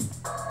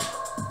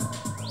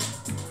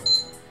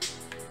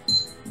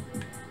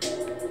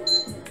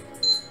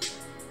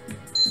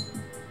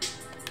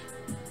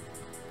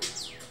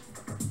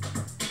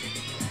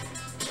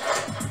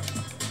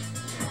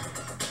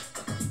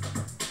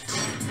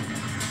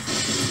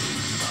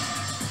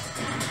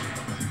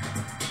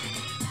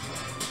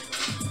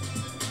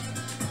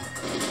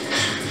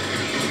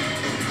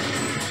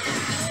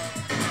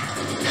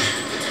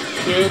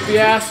 Shoot the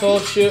asshole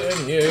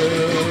shooting you.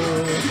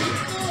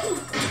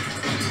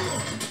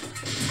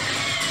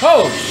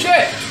 Oh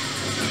shit!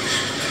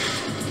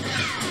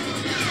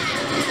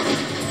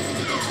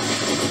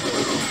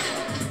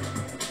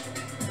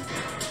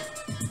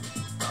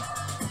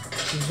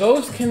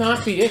 Those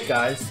cannot be it,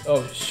 guys.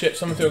 Oh shit,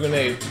 someone threw a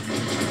grenade.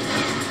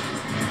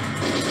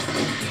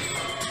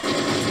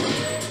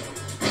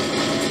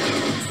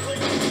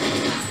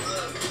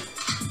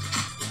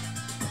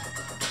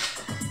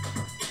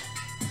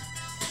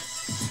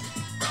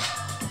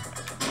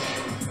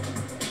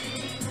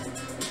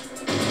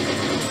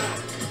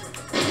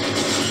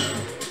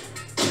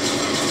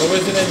 What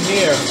is it in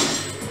here?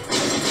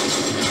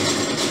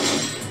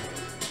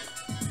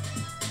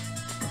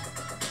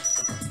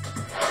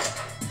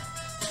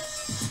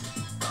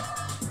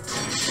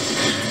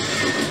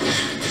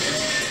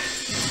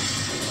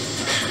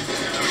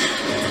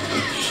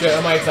 Shit,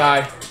 I might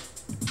die.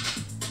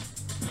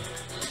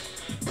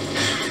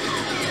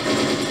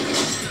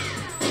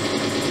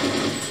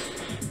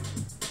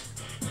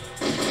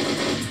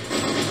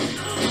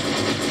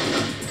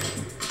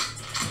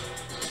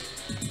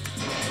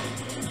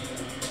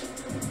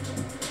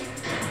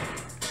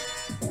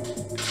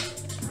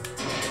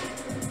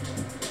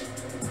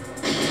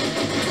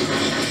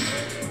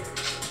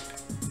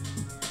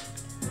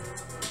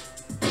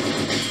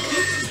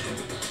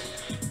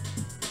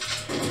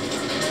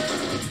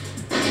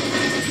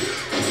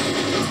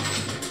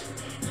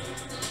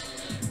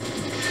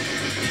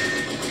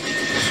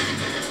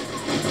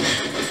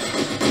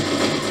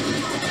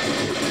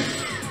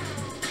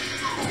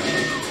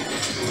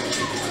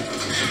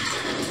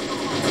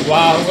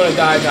 Wow, I'm gonna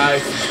die,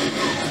 guys.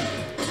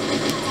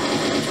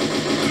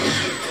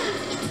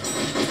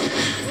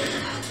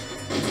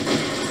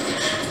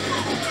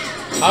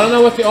 I don't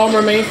know what the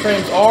armor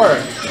mainframes are.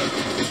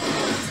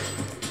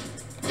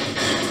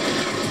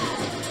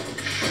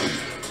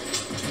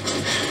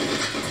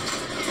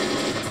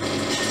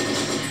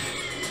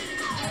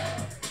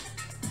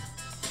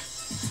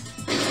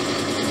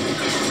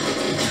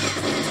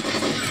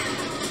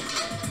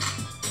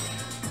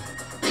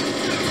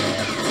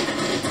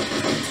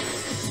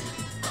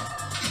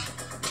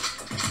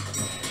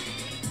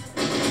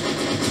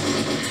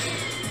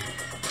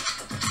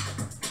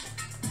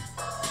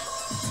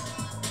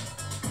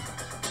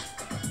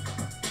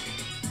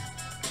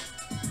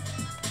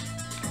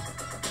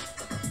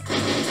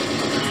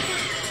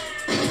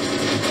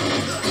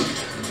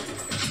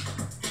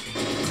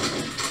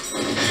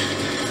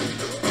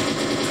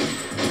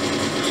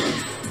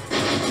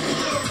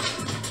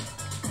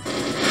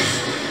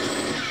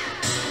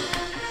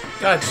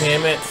 God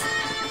damn it.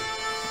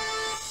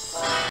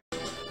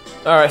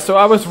 Alright, so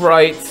I was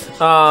right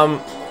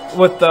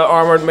with the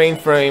armored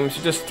mainframes.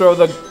 You just throw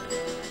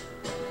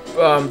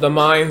the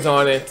mines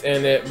on it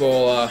and it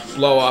will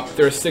blow up.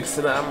 There's 6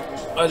 of them.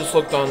 I just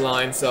looked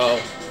online, so...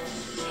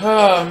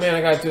 Oh man,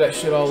 I gotta do that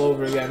shit all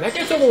over again. That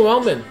gets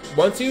overwhelming.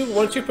 Once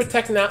you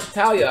protect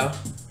Natalia,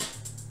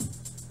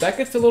 that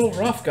gets a little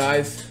rough,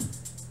 guys.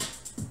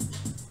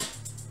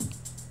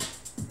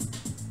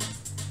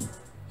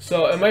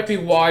 So it might be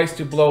wise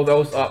to blow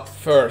those up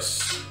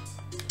first.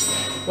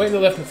 Wait in the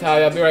lift,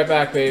 Natalia. I'll be right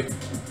back, babe.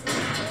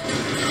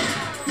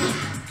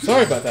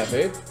 Sorry about that,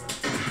 babe.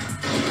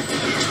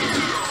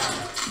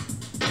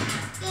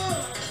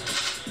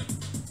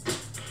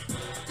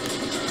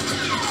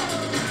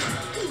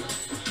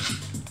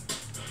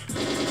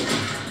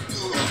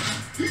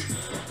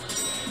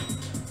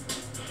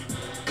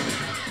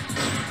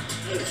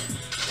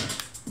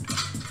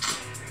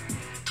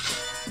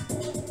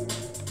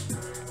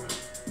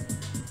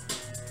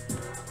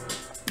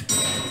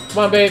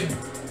 Come on, babe.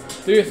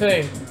 Do your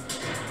thing.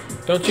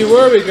 Don't you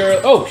worry,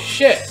 girl. Oh,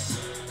 shit.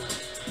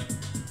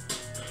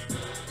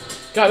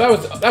 God,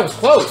 that was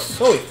close.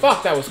 Holy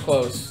fuck, that was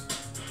close.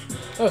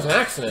 That was an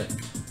accident.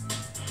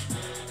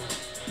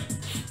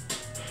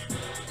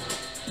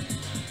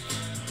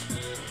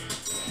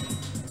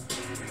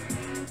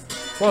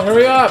 Come on,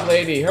 hurry up,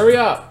 lady. Hurry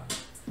up.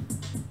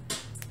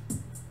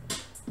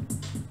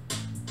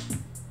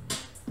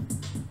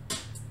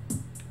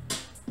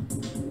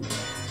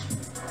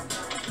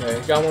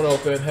 Okay, got one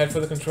open. Head for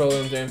the control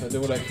room, James. I'll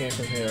do what I can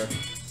from here.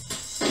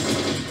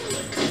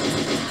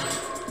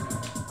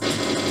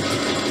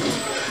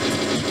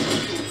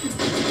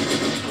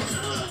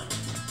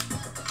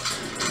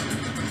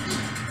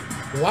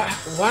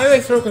 Why do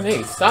they throw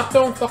grenades? Stop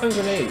throwing fucking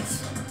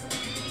grenades.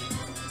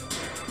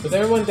 Is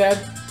everyone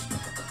dead?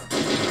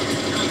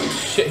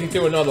 Shit, he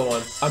threw another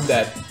one. I'm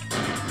dead.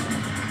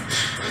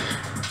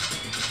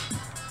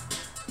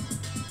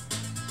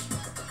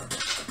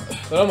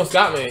 That almost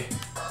got me.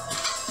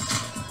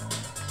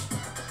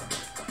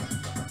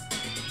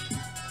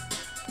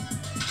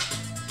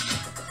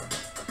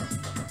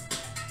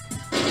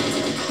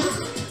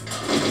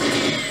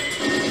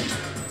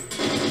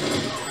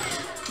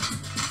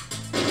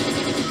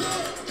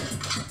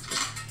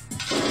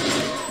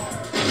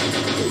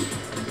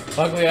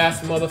 Ugly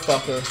ass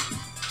motherfucker.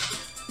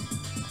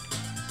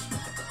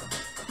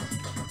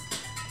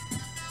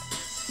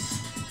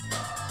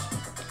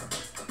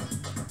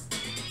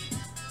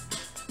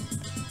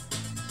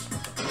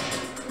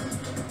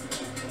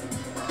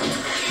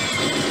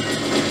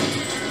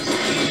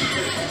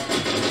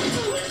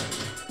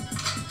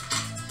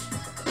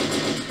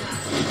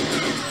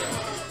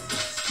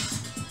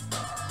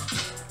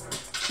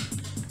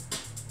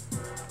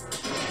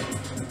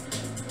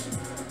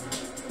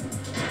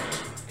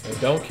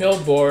 Don't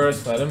kill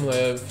Boris, let him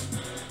live.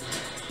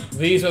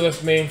 These are the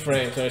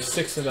mainframes, there's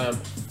 6 of them.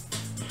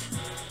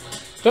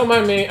 Don't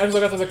mind me, I just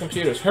look after the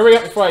computers. Hurry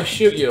up before I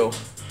shoot you.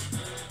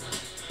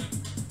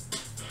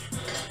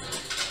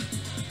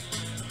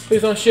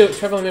 Please don't shoot,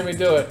 Trevor made me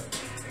do it.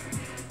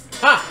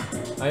 Ha!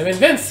 I'm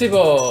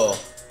invincible!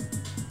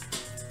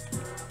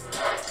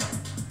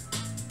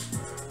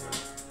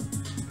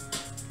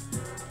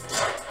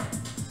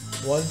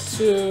 One,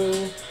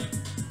 two...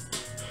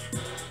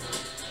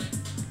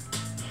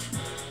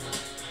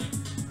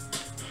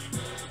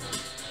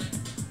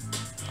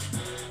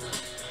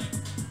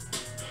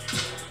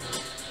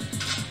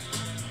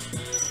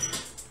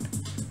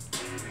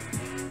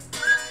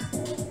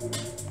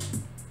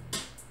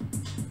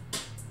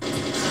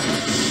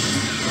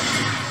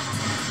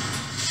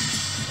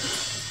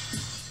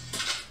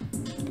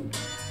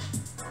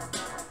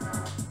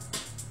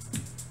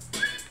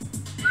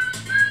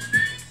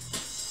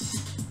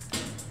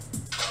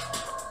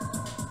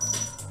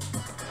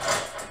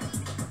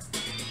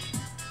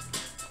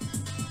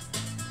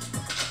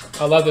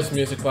 I love this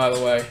music, by the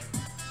way.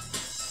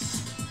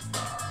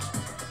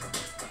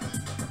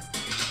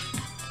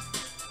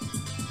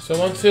 So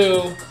 1,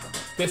 2.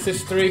 This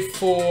is 3,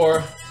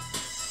 4.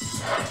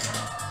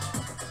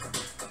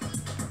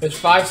 There's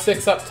 5,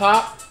 6 up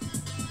top.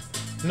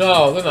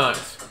 No, they're not.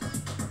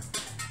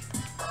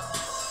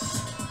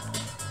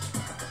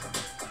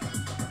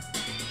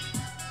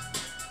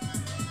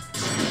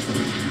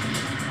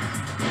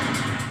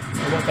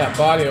 I want that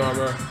body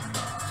armor.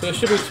 So there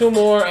should be 2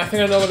 more. I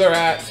think I know where they're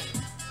at.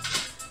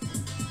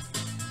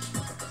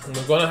 And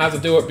we're gonna have to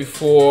do it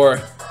before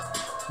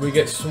we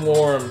get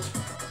swarmed.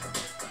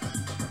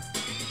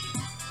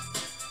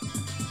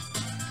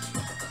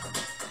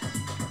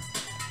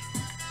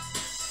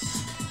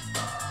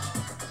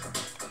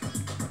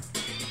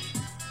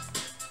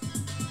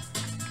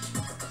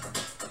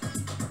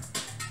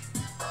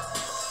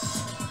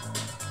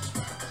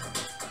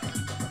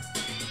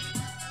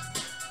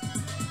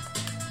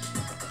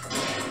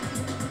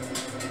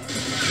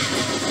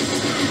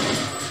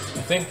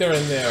 I think they're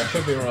in there. I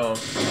could be wrong.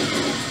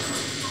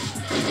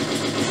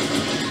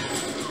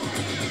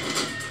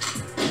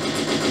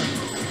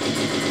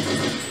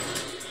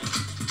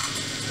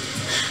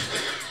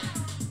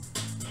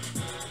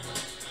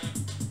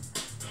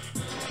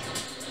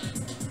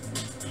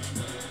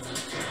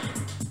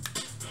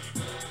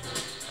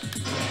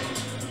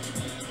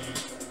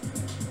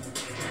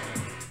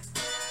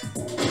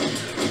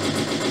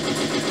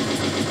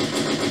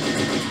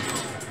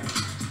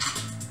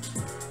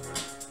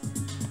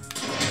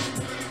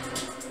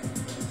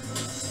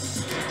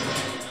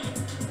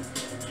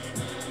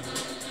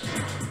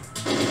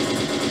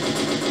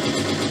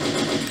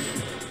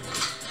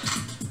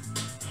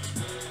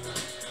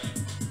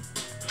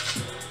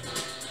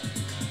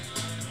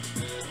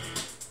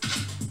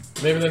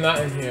 Maybe they're not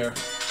in here.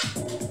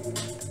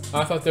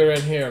 I thought they were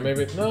in here.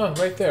 Maybe no,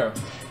 right there.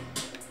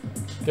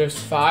 There's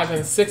 5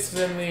 and 6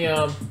 in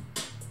the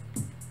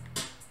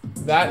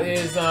that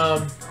is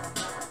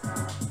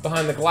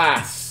behind the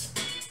glass.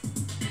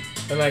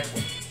 And I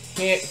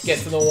can't get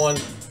to the one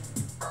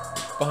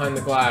behind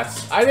the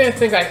glass. I didn't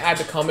think I had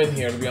to come in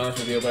here, to be honest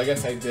with you, but I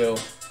guess I do.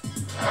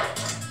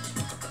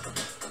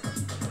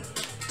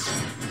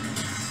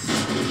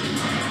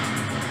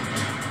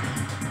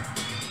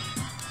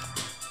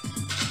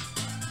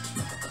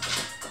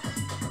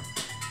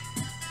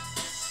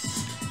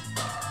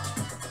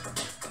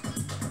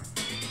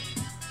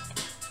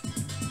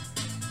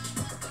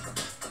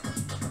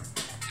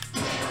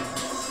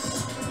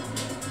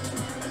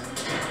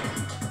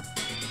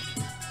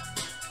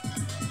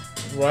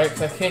 Right,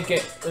 because I can't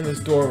get in this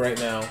door right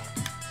now.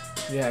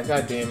 Yeah,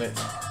 god damn it.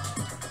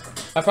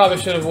 I probably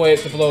should have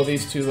waited to blow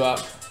these two up.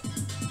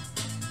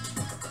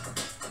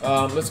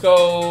 Let's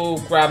go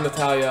grab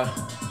Natalia.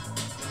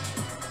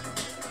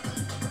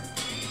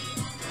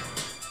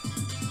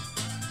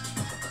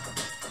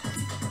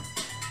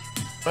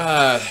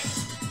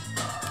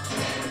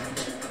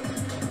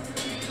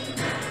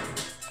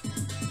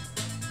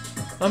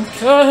 I'm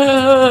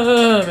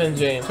coming,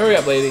 James. Hurry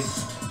up, lady.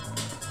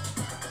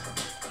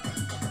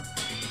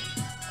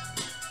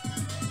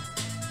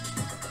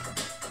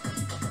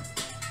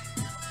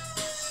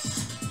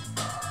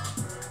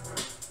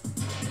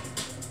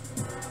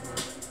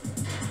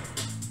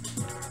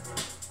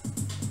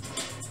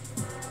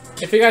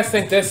 If you guys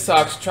think this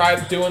sucks, try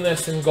doing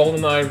this in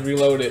Goldeneye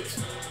Reloaded.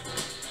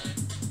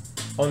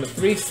 On the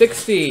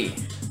 360.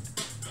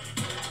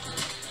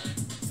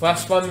 It's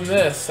less fun than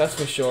this, that's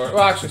for sure.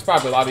 Well, actually, it's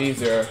probably a lot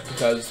easier,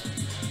 because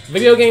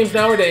video games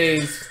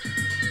nowadays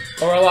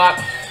are a lot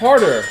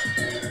harder.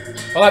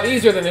 A lot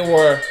easier than they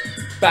were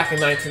back in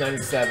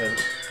 1997.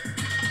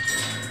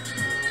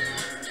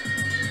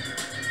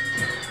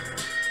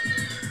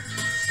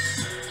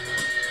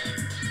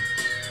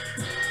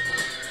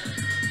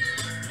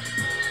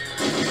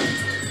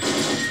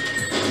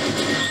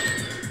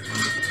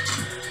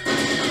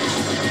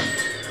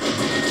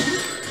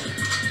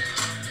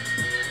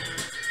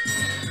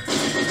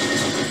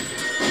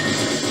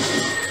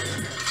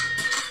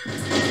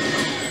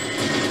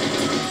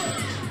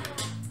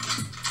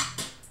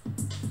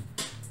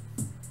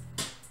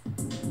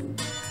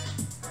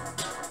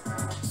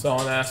 Saw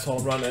an asshole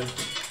running.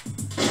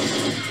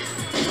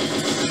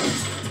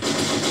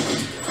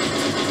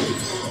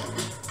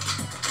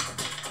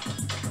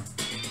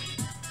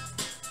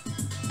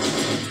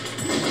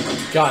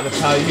 God,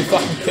 Natalia, you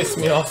fucking piss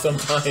me off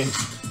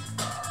sometimes.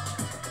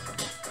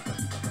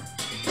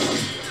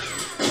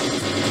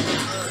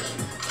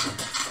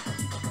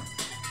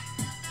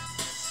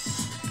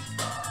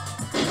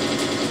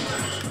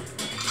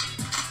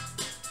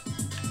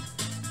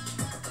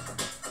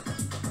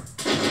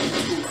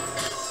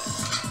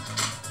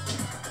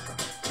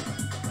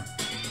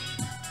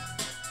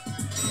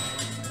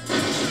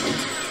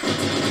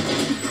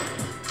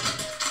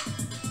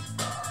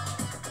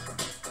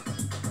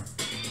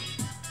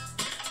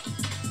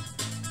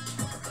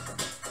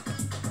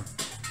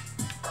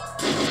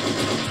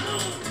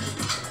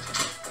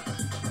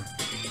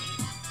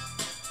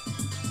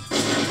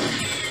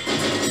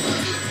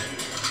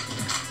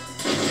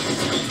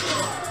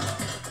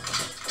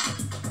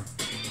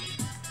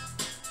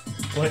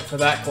 Wait for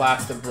that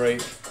glass to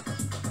break.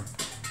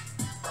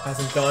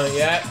 Hasn't done it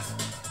yet.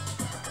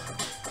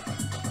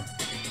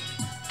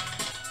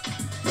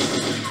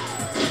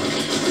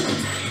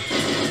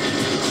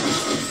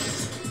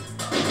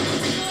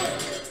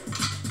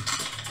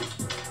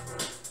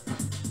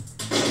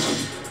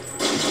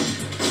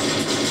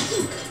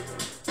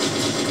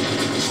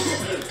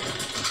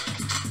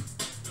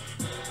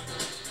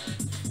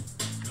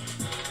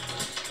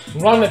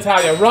 Run,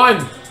 Natalia,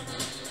 run!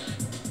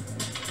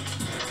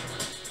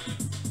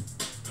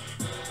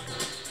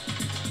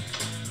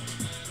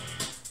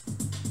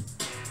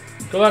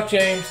 Good luck,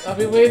 James. I'll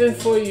be waiting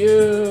for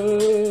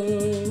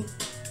you.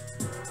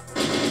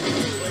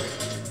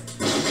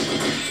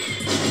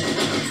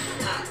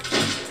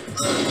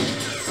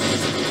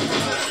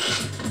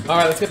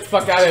 Alright, let's get the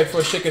fuck out of here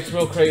before shit gets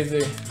real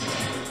crazy.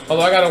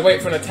 Although I gotta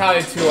wait for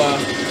Natalia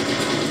to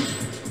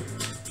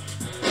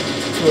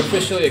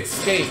officially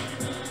escape.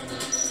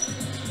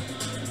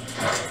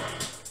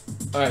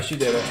 Alright, she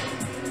did it.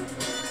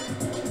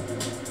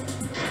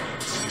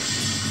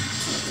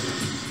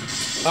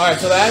 Alright,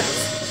 so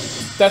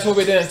that's what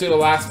we didn't do the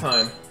last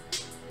time.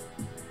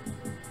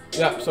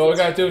 Yep, so all we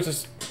gotta do is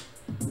just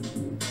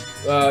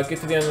get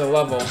to the end of the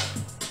level.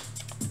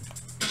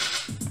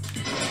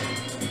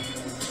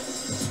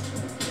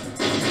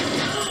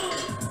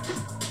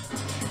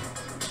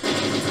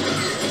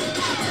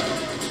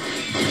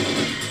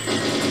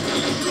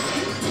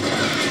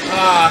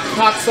 Ah,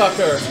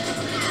 cocksucker!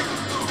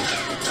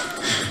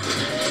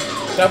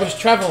 That was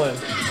Trevelyan.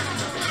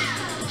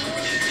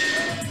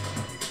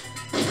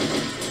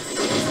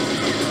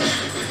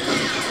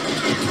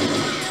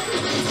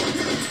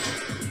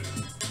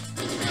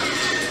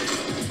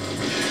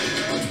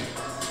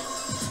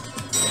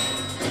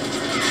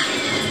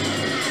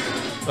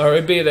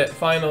 Alright, we beat it,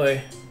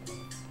 finally.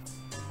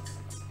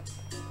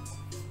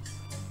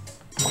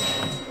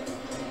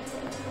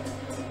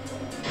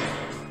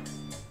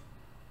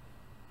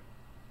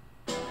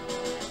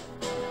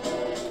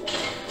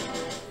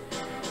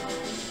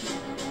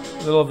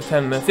 A little over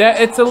 10 minutes. Yeah,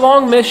 it's a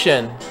long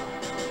mission.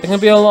 It can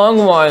be a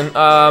long one.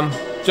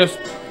 Just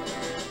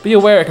be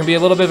aware, it can be a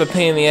little bit of a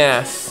pain in the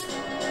ass.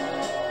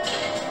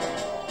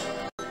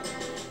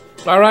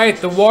 Alright,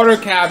 the water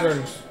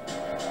caverns.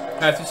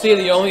 As you see,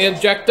 the only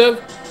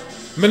objective,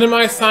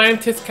 minimize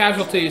scientist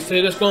casualties. So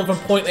you're just going from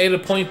point A to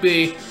point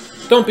B.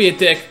 Don't be a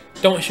dick.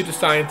 Don't shoot the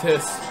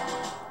scientists.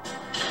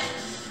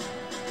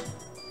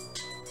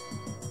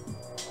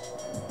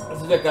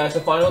 This is it, guys.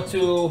 The final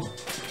two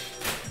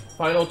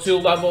Final 2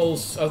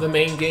 levels of the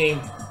main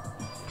game.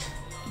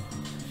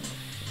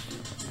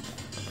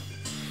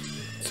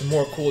 Some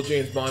more cool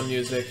James Bond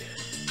music.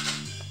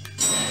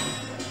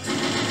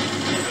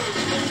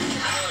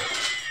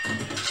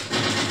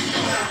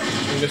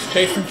 And just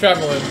chasing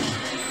Trevelyan.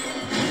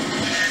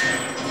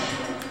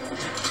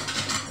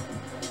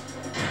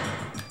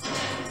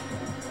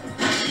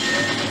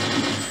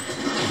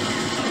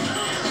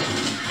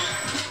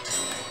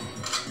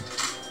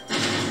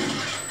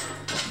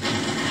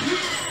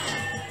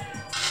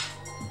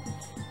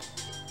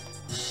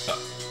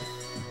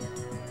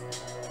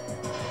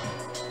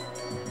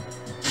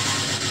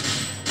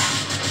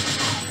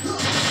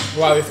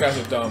 Wow, these guys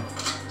are dumb.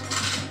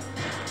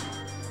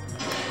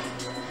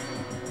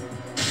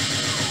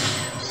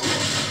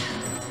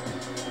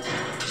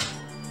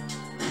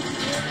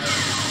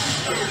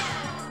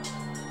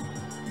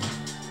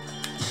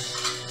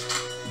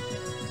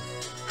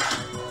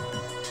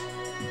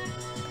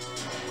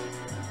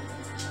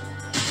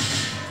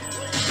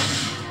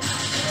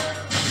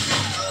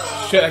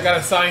 Shit, I got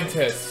a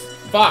scientist.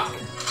 Fuck.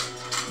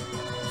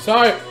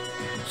 Sorry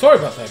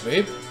about that,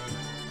 babe.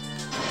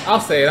 I'll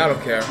say it, I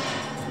don't care.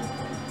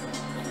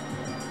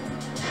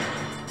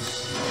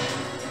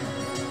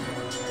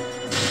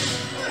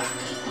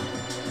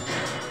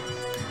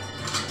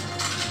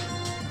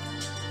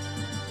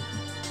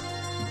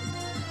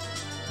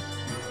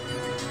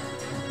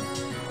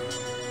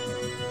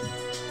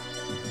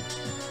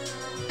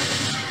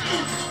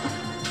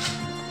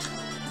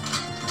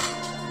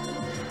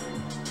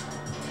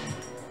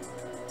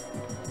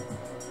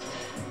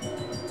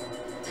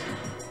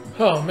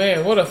 Oh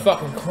man, what a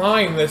fucking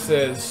climb this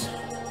is.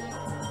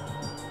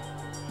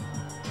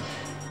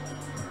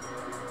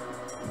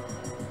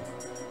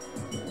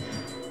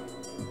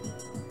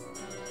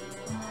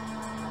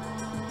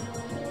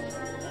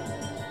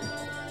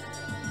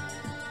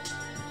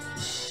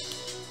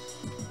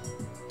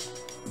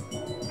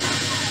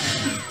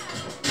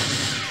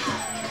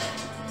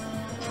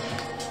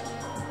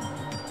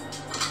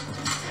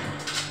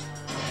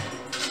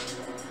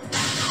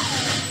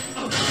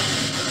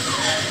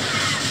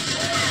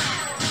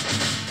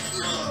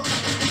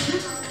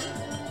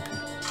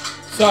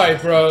 Sorry,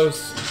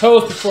 bros.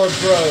 Toast before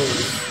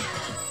bros.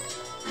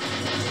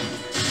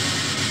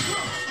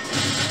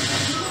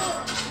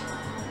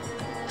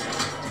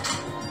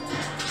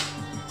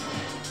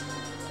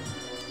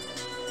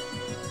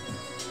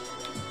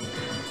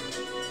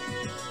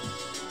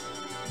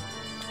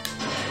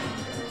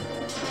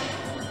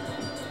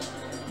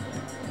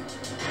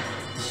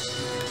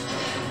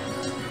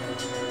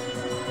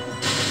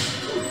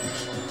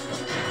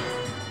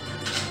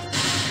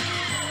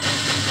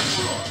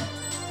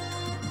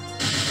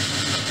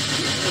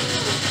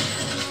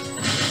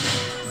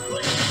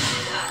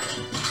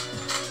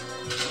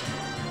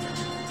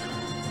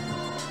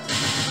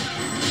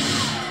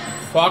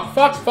 Fuck,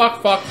 fuck,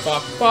 fuck, fuck,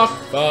 fuck, fuck,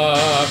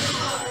 fuck.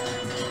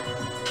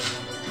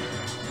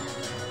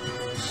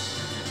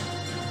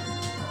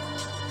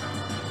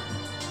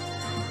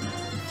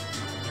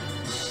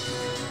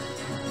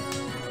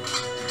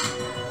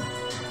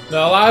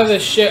 Now, a lot of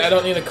this shit I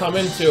don't need to come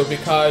into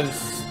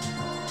because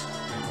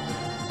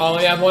I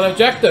only have one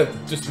objective,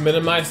 just to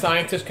minimize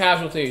scientist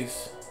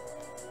casualties.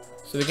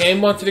 So the game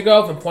wants you to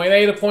go from point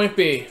A to point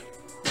B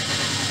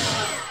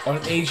on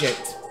an agent.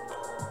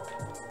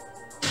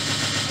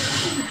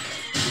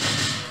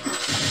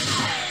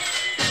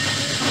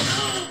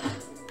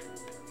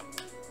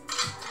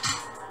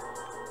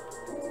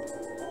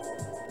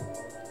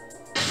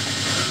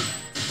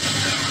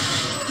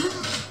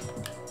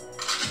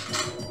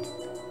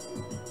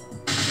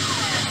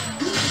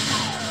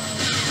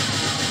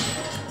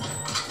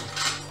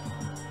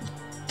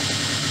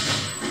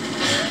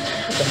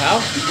 What the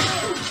hell?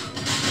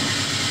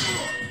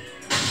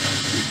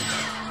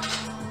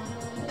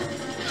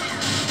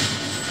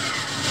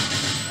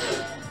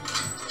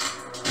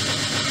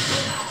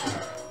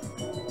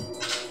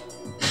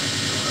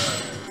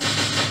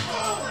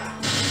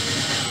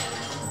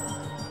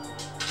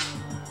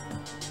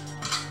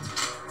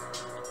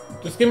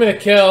 Just give me the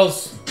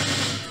kills.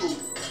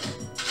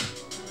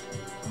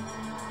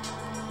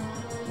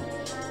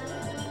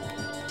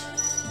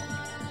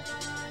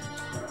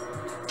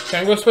 Okay,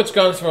 I'm gonna switch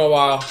guns for a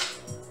while.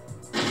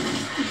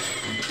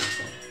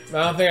 I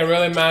don't think I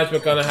really managed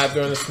what gun I have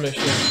during this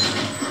mission.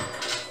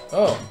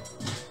 Oh.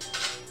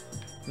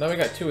 Now we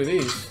got 2 of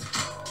these.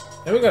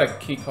 And we got a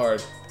key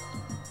card.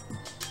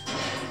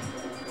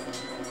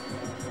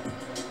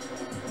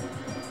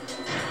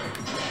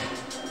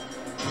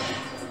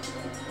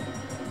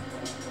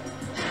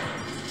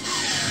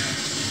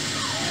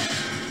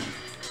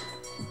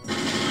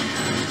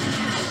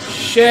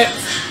 Shit!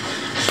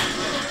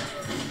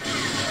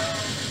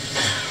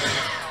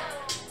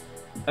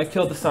 I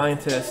killed the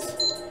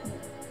scientist.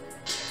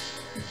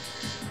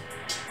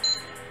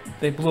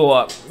 They blew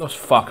up, those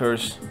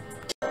fuckers.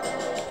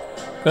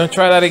 Gonna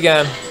try that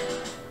again.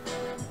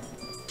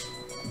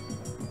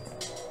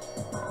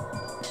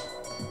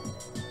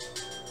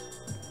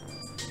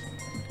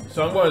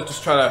 So I'm gonna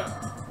just try to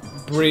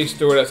breeze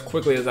through it as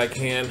quickly as I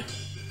can.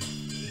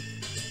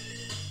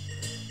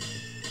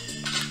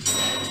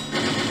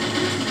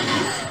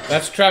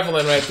 That's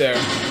Trevelyan right there.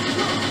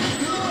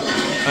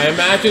 I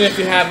imagine if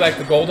you had like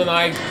the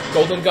Goldeneye,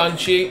 golden gun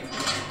cheat,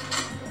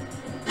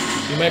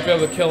 you might be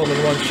able to kill him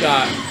in one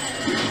shot.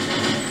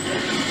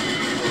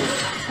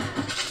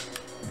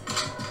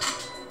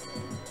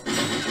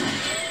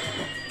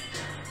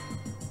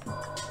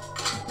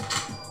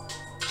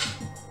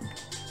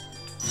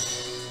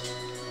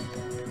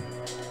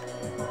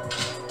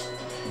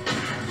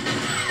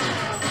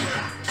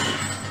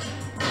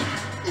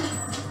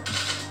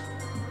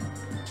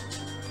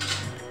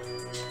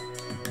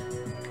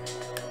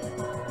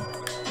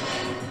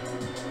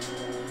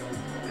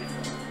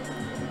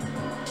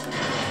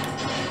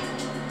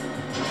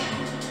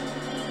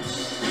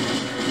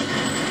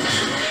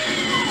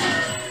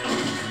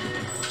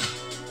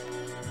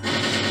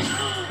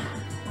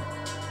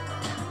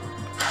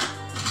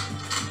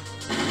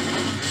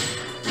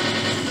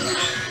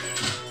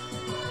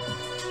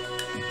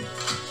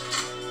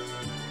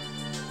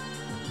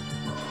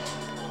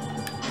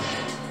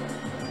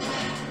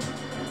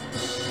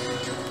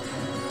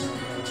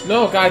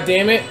 No, god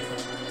damn it.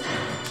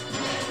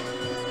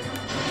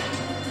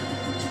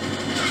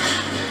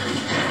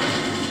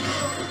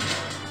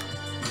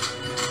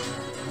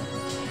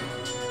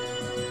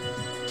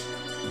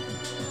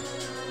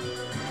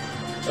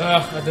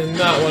 Ugh, I did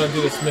not want to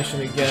do this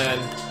mission again.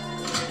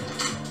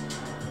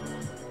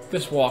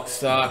 This walk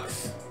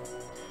sucks.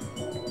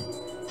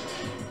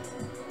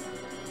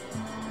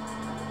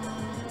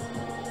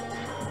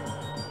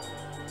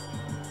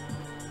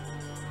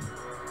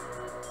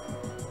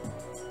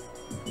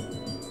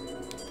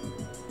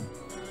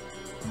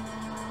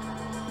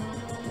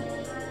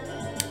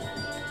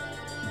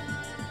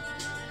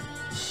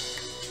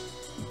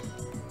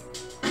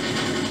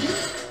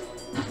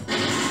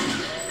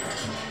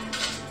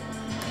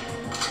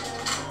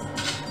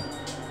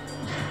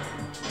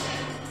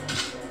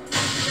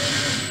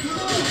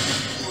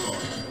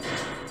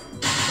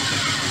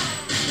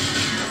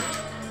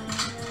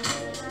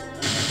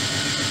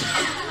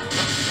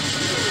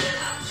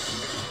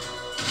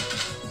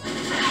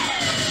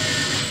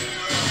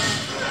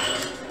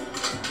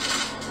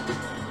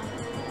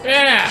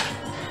 Yeah!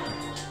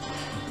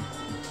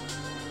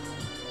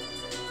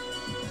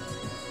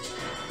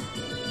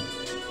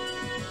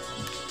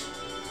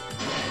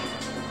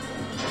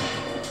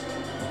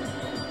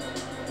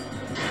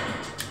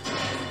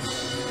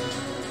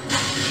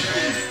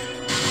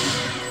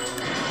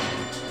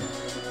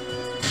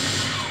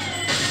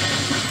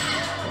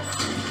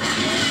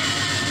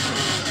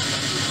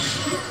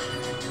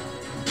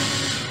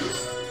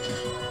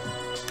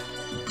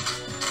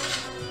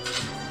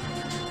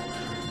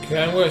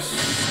 Okay, I'm gonna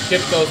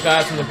skip those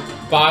guys from the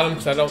bottom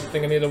because I don't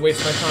think I need to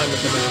waste my time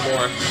with them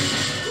anymore.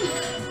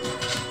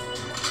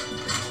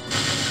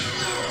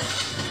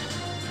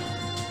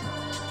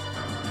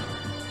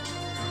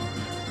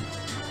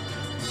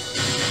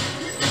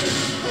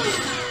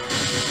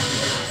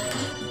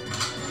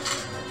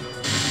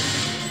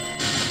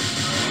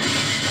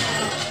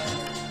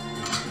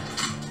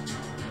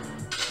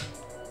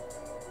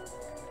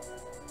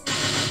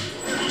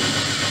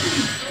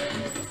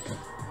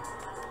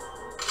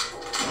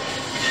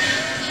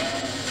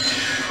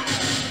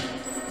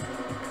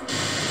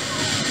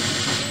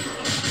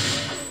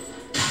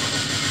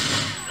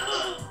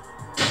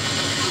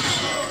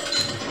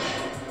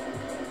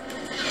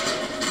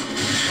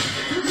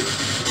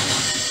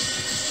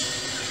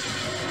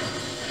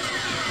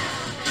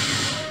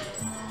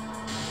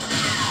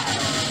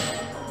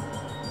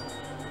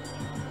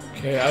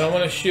 Okay, I don't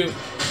want to shoot the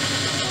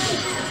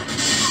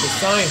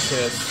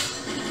scientists.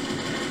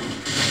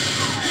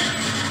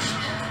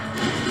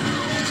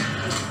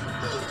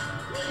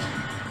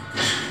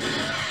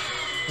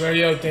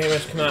 Radio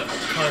damage cannot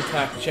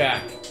contact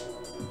Jack.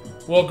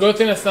 Well, good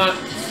thing it's not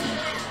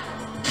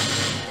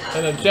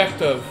an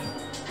objective.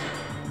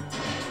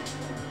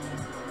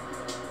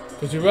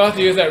 Because you will have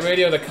to use that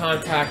radio to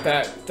contact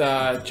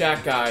that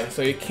Jack guy,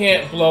 so you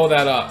can't blow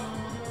that up.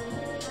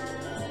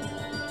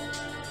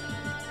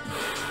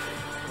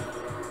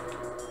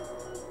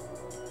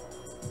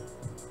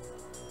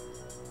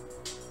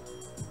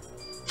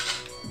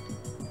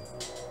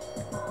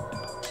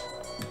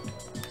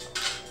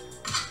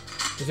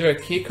 Is there a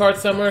key card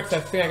somewhere? Because I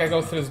think I gotta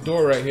go through this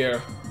door right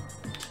here.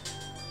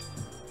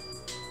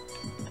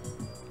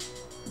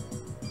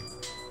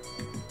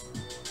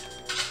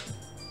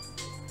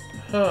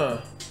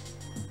 Huh.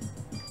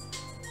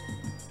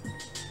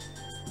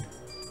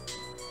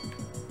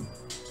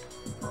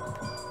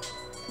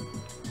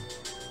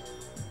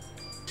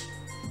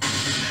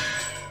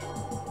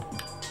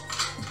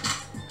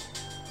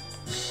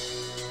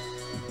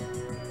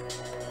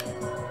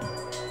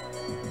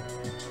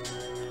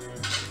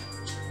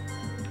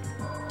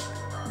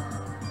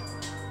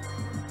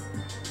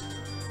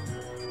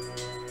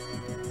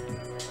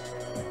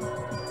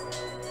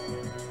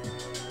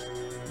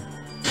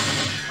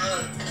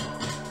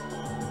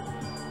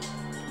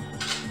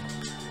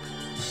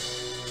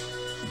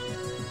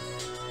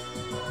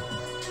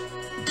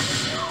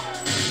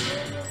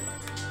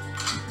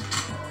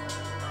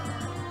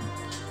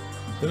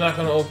 not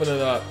gonna open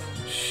it up.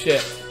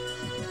 Shit.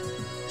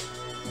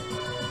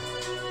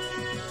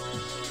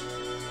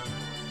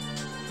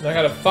 And I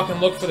gotta fucking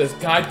look for this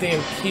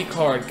goddamn key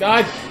card.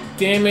 God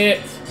damn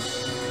it!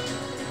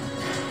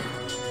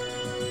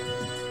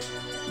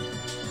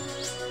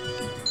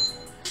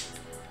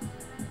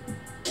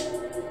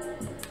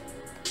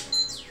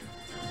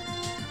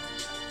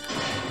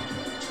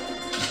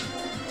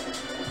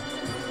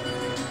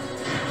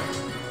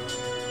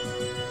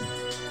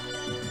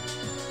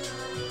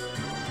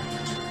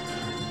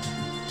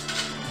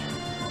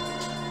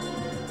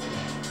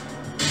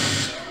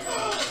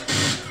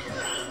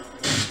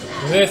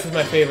 This is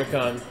my favorite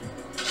gun.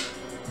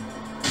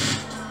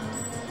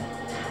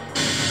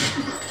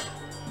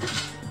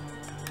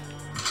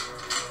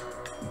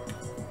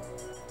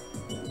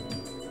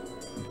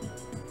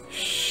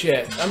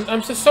 Shit.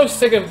 I'm just so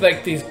sick of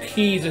like these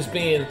keys just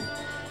being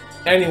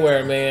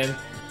anywhere, man.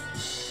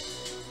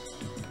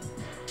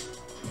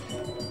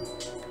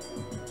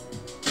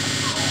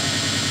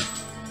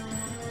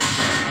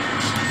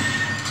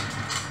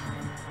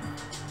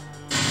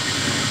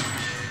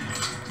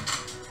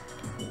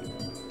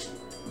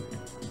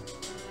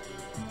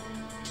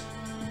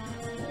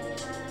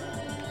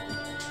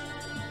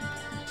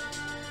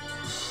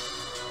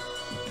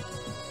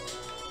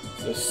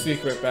 There's a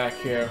secret back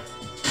here.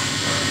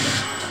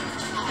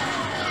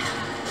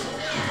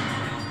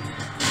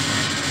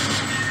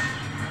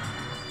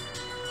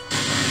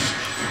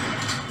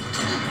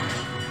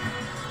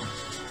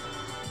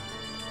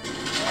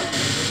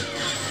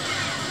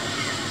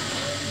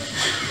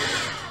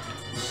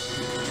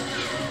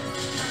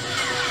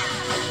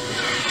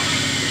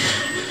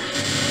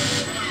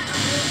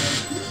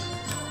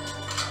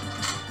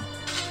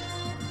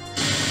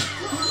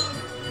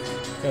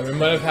 Yeah, we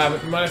might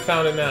have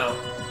found it now.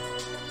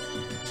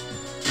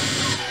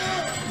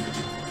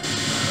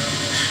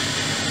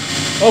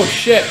 Oh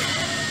shit!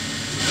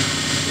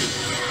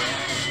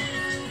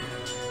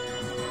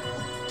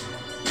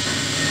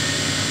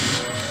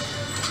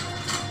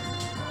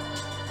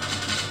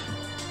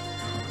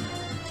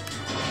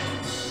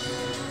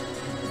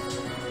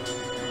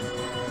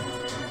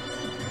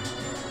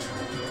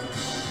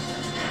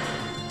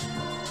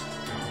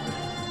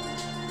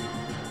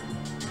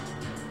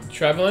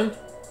 Traveling?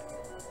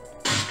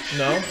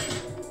 No?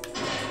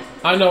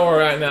 I know where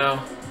we're at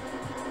now.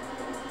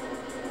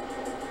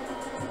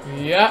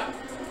 Yep.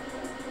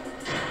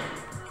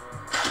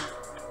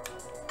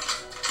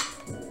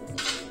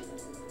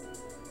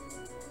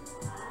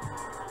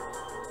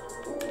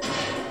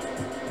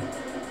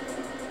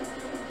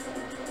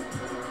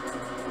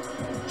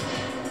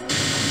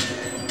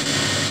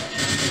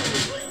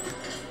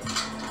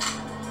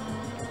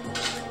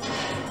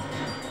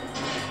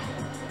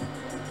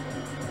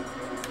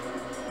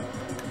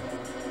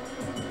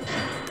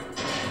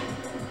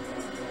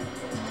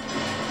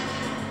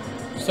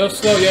 So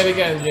slow yet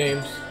again,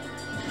 James.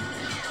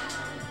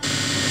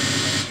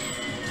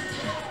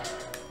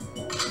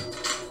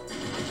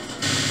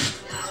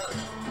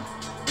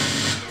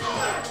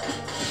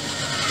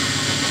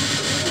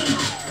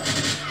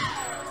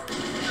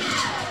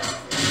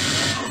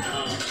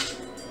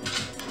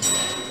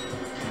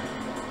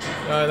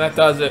 Alright, that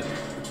does it.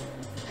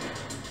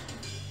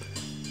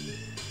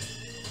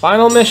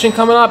 Final mission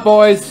coming up,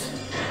 boys.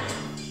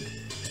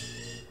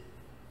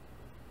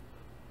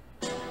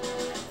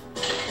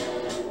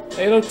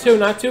 .802,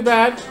 not too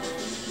bad.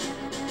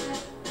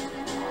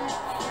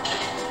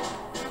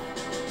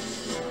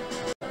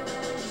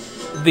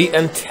 The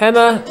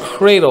antenna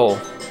Cradle.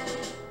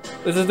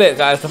 This is it,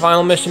 guys. The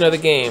final mission of the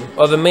game,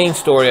 or the main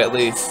story at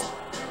least.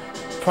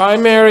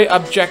 Primary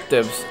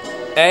objectives: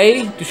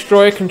 A.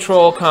 Destroy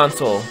control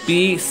console.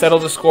 B. Settle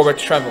the score with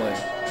Traveling.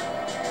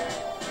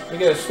 Let me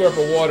get a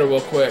slurp of water real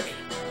quick.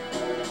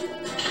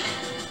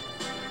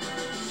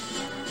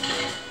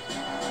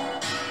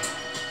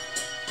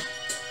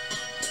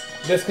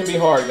 This can be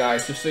hard,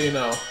 guys, just so you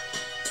know.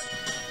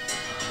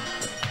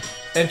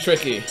 And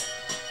tricky.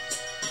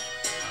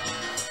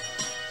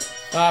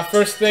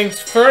 First things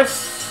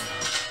first.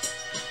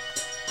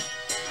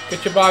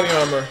 Get your body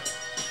armor.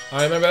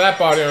 I remember that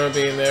body armor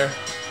being there.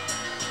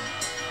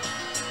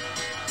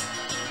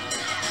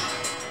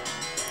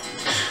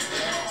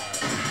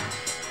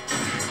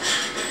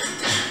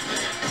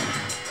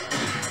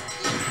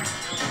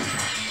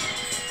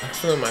 I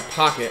threw it in my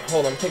pocket.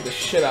 Hold on, take the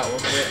shit out real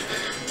quick.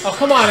 Oh,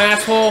 come on,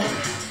 asshole!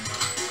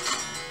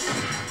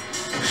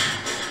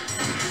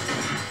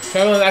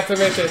 Travel and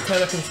activate the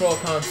antenna control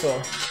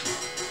console.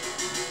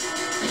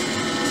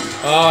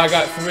 Oh, I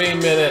got 3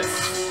 minutes.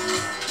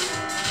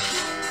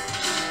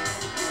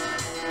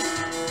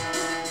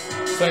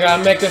 So I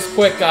gotta make this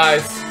quick,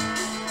 guys.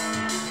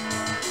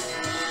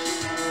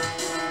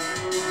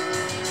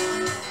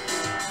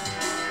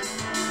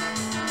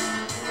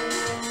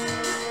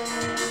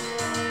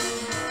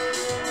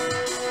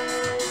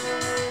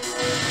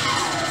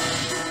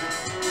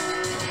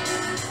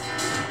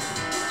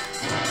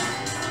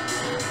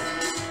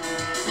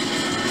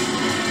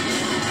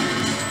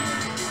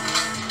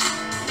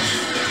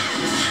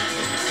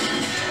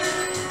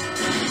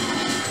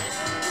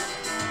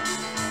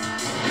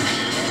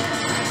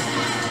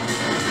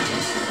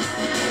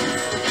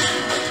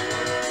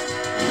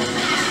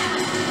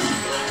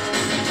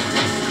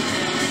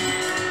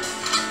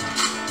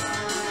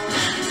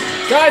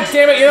 God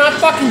damn it, you're not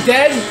fucking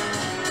dead?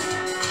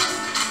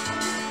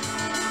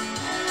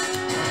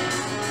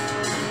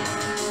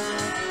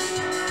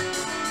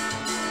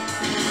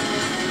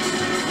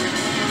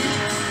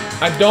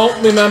 I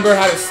don't remember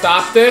how to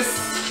stop this.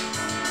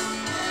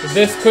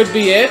 This could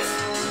be it.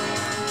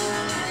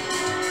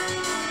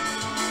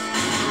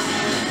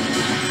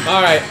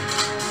 Alright.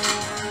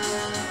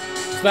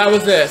 So that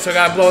was it, so I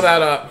gotta blow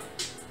that up.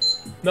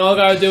 Now all I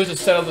gotta do is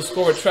just settle the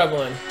score with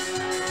Trebling.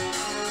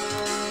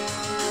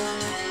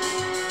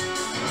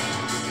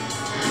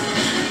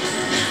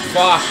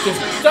 Fuck,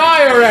 just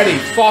die already,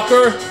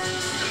 fucker!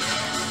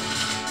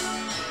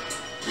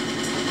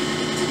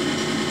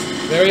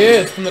 There he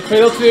is, from the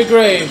cradle to your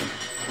grave.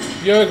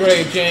 Your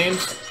grave,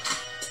 James.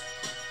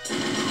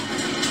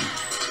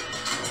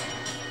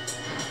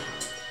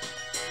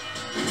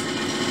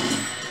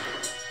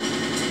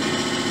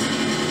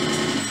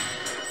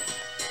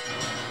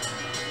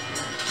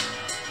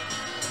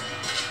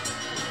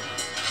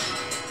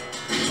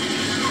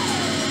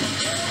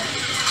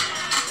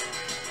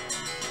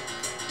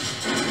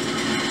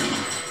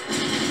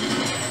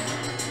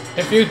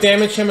 If you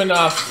damage him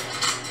enough,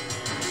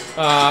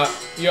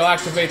 you'll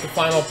activate the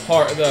final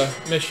part of the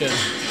mission.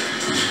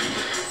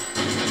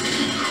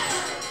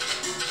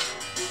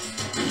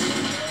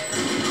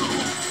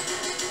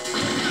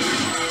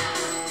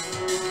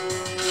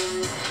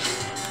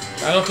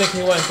 I don't think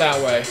he went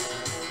that way.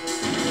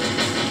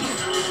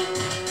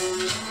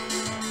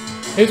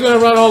 He's gonna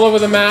run all over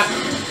the map.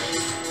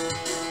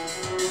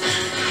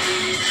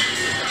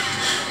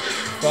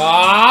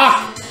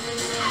 Fuck!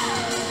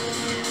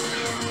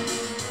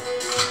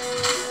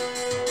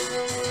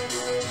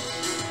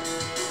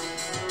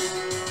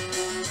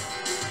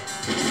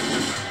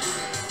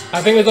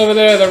 I think it's over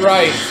there to the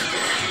right.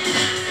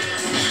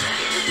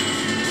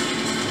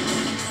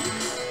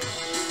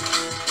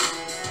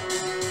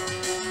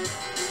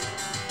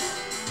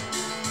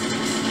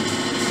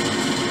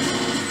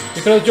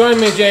 You could have joined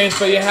me, James,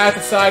 but you had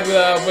to side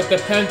with the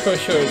pen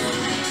pushers.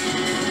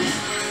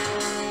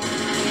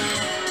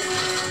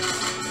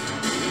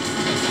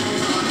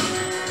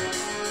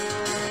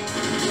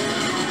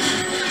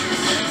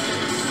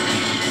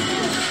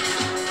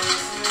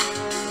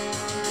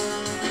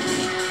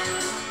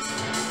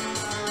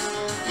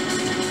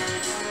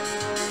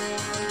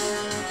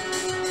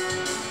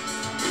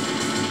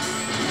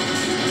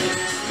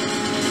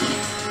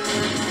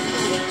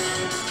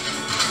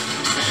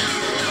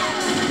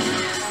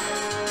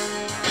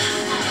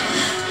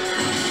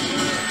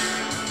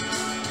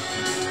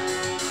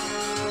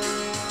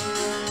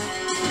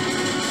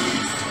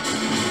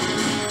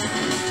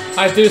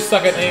 I do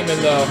suck at aiming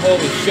though.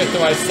 Holy shit, do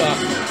I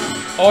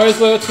suck.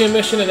 Always loyal to your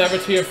mission and never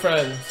to your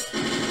friends.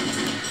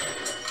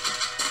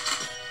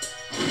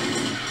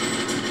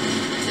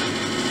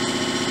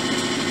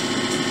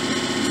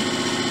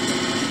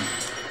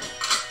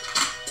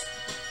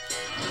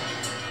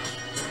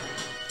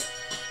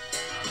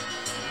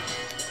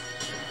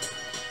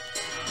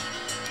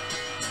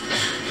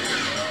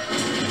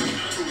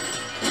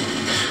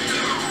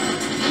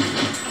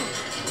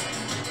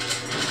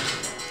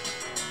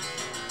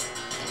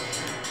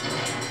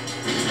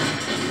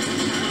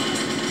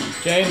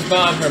 James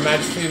Bond, Her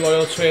Majesty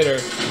Loyal Traitor.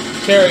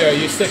 Carrier,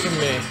 you sicken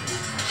me.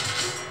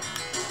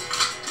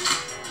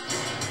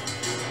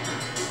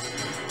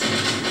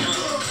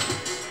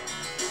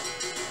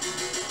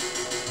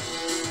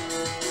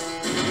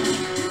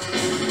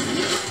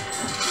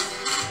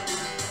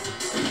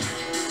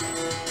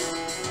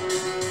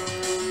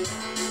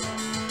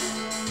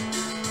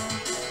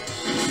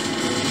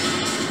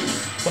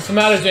 What's the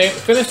matter, James?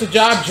 Finish the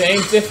job,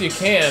 James, if you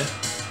can.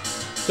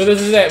 So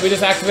this is it. We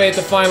just activated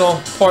the final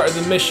part of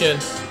the mission.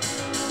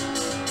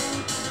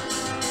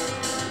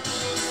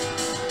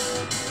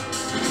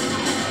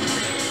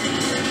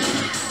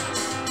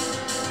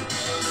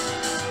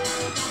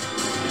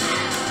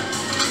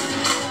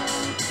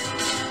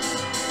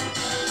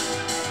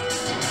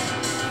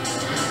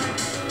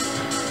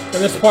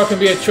 And this part can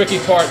be a tricky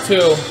part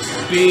too.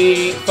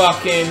 Be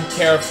fucking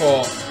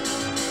careful.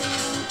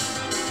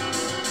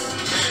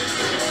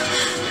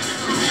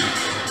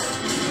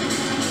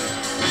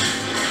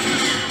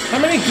 How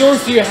many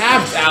goons do you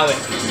have, Alec?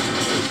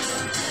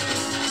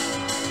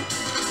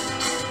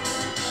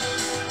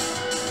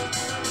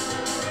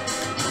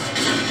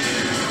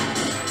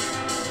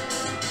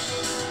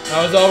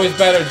 I was always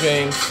better,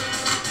 James.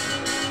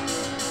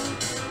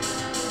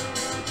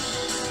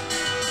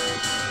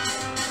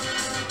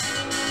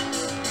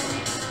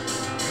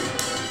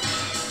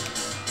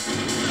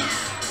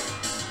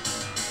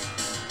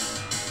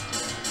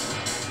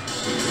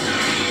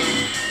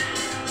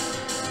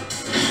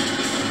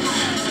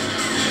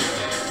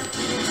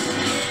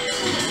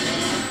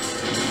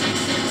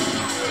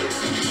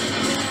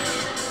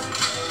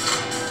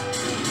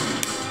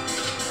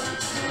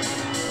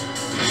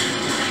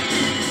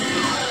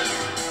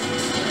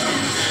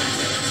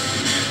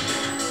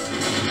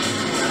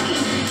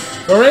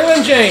 For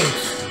England, James!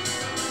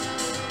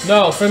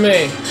 No, for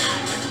me.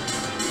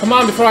 Come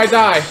on before I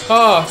die.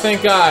 Oh,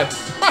 thank God.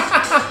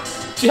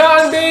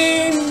 John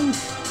Bean!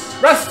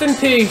 Rest in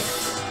peace.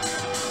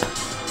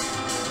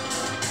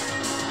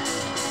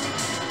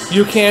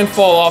 You can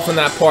fall off in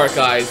that part,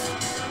 guys.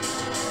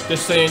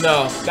 Just so you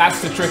know, that's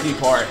the tricky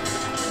part.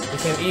 It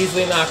can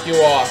easily knock you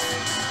off.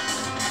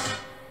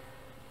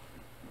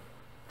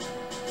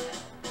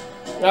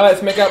 Now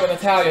let's make up with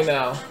Natalia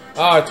now.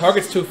 Oh,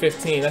 target's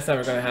 215. That's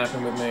never gonna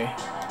happen with me.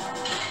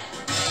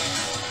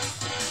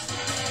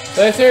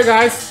 So let's hear,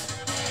 guys.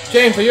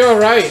 James, are you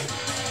alright?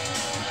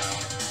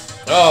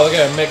 Oh, look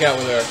at him make out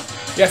with her.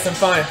 Yes, I'm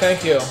fine,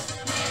 thank you.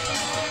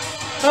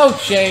 Oh,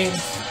 James.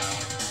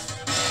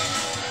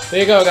 There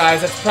you go,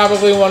 guys. That's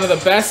probably one of the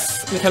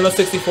best Nintendo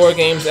 64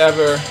 games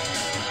ever.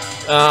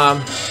 I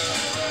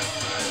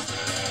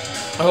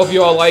hope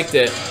you all liked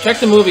it. Check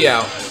the movie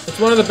out. It's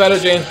one of the better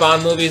James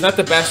Bond movies. Not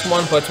the best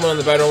one, but it's one of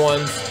the better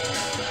ones.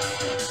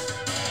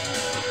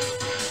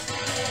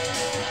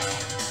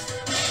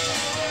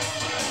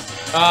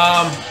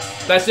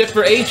 That's it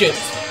for Agent.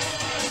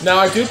 Now,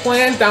 I do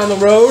plan down the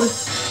road,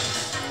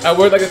 I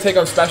would like to take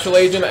on Special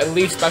Agent, at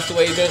least Special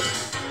Agent.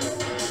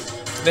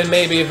 Then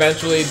maybe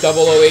eventually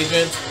 00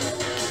 Agent.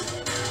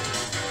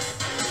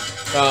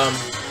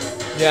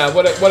 Yeah,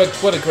 what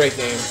a great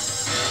game.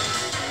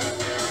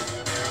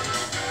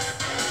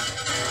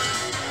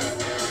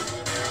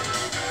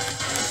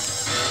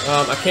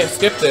 I can't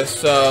skip this,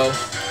 so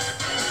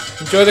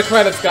enjoy the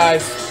credits,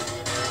 guys.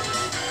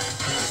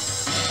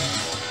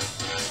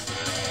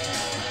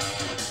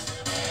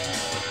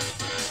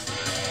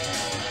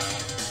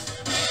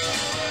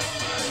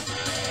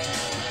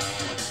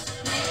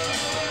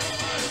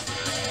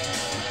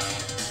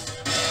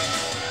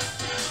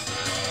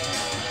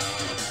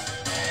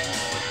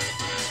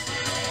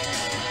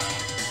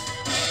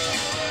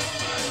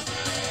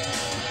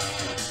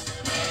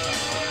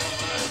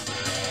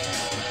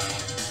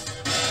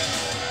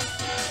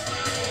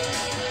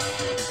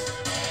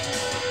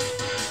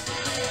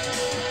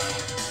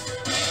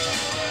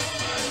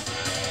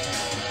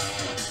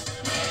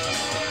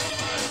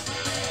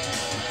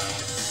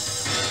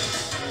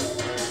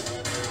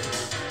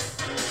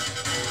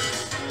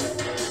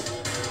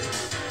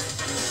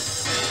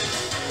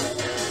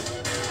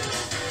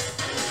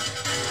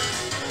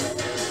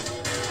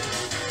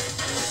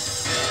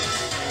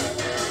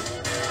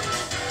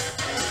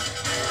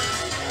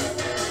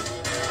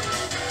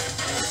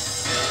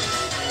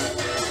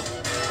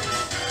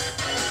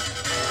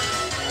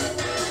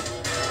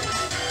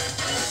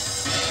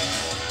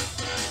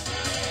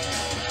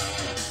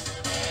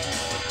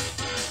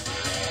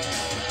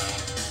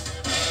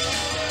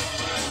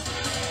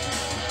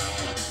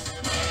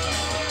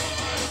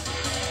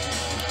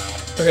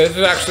 Okay, this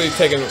is actually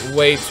taking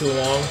way too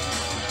long.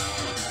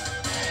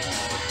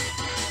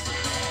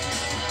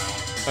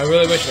 I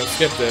really wish I could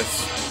skip this.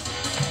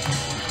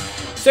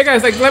 So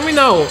guys, like, let me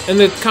know in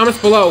the comments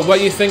below what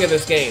you think of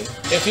this game.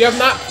 If you have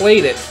not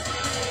played it,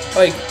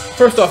 like,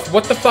 first off,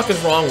 what the fuck is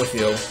wrong with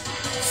you?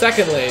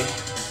 Secondly,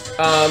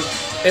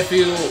 if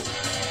you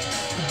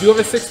do have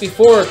a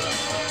 64,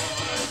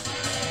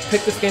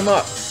 pick this game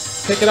up.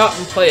 Pick it up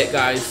and play it,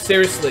 guys.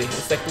 Seriously,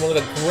 it's like one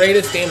of the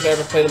greatest games I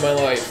ever played in my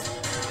life.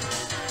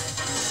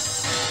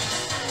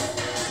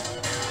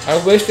 I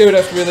wish they would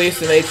have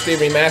released an HD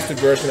remastered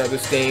version of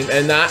this game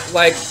and not,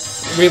 like,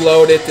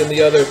 reload it and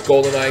the other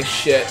Goldeneye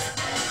shit.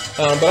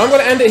 But I'm going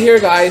to end it here,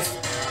 guys.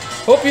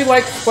 Hope you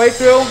liked the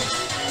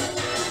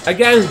playthrough.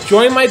 Again,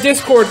 join my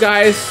Discord,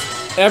 guys.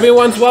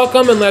 Everyone's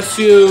welcome unless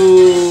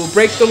you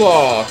break the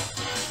law.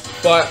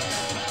 But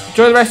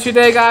enjoy the rest of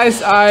your day,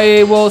 guys.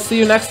 I will see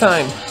you next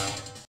time.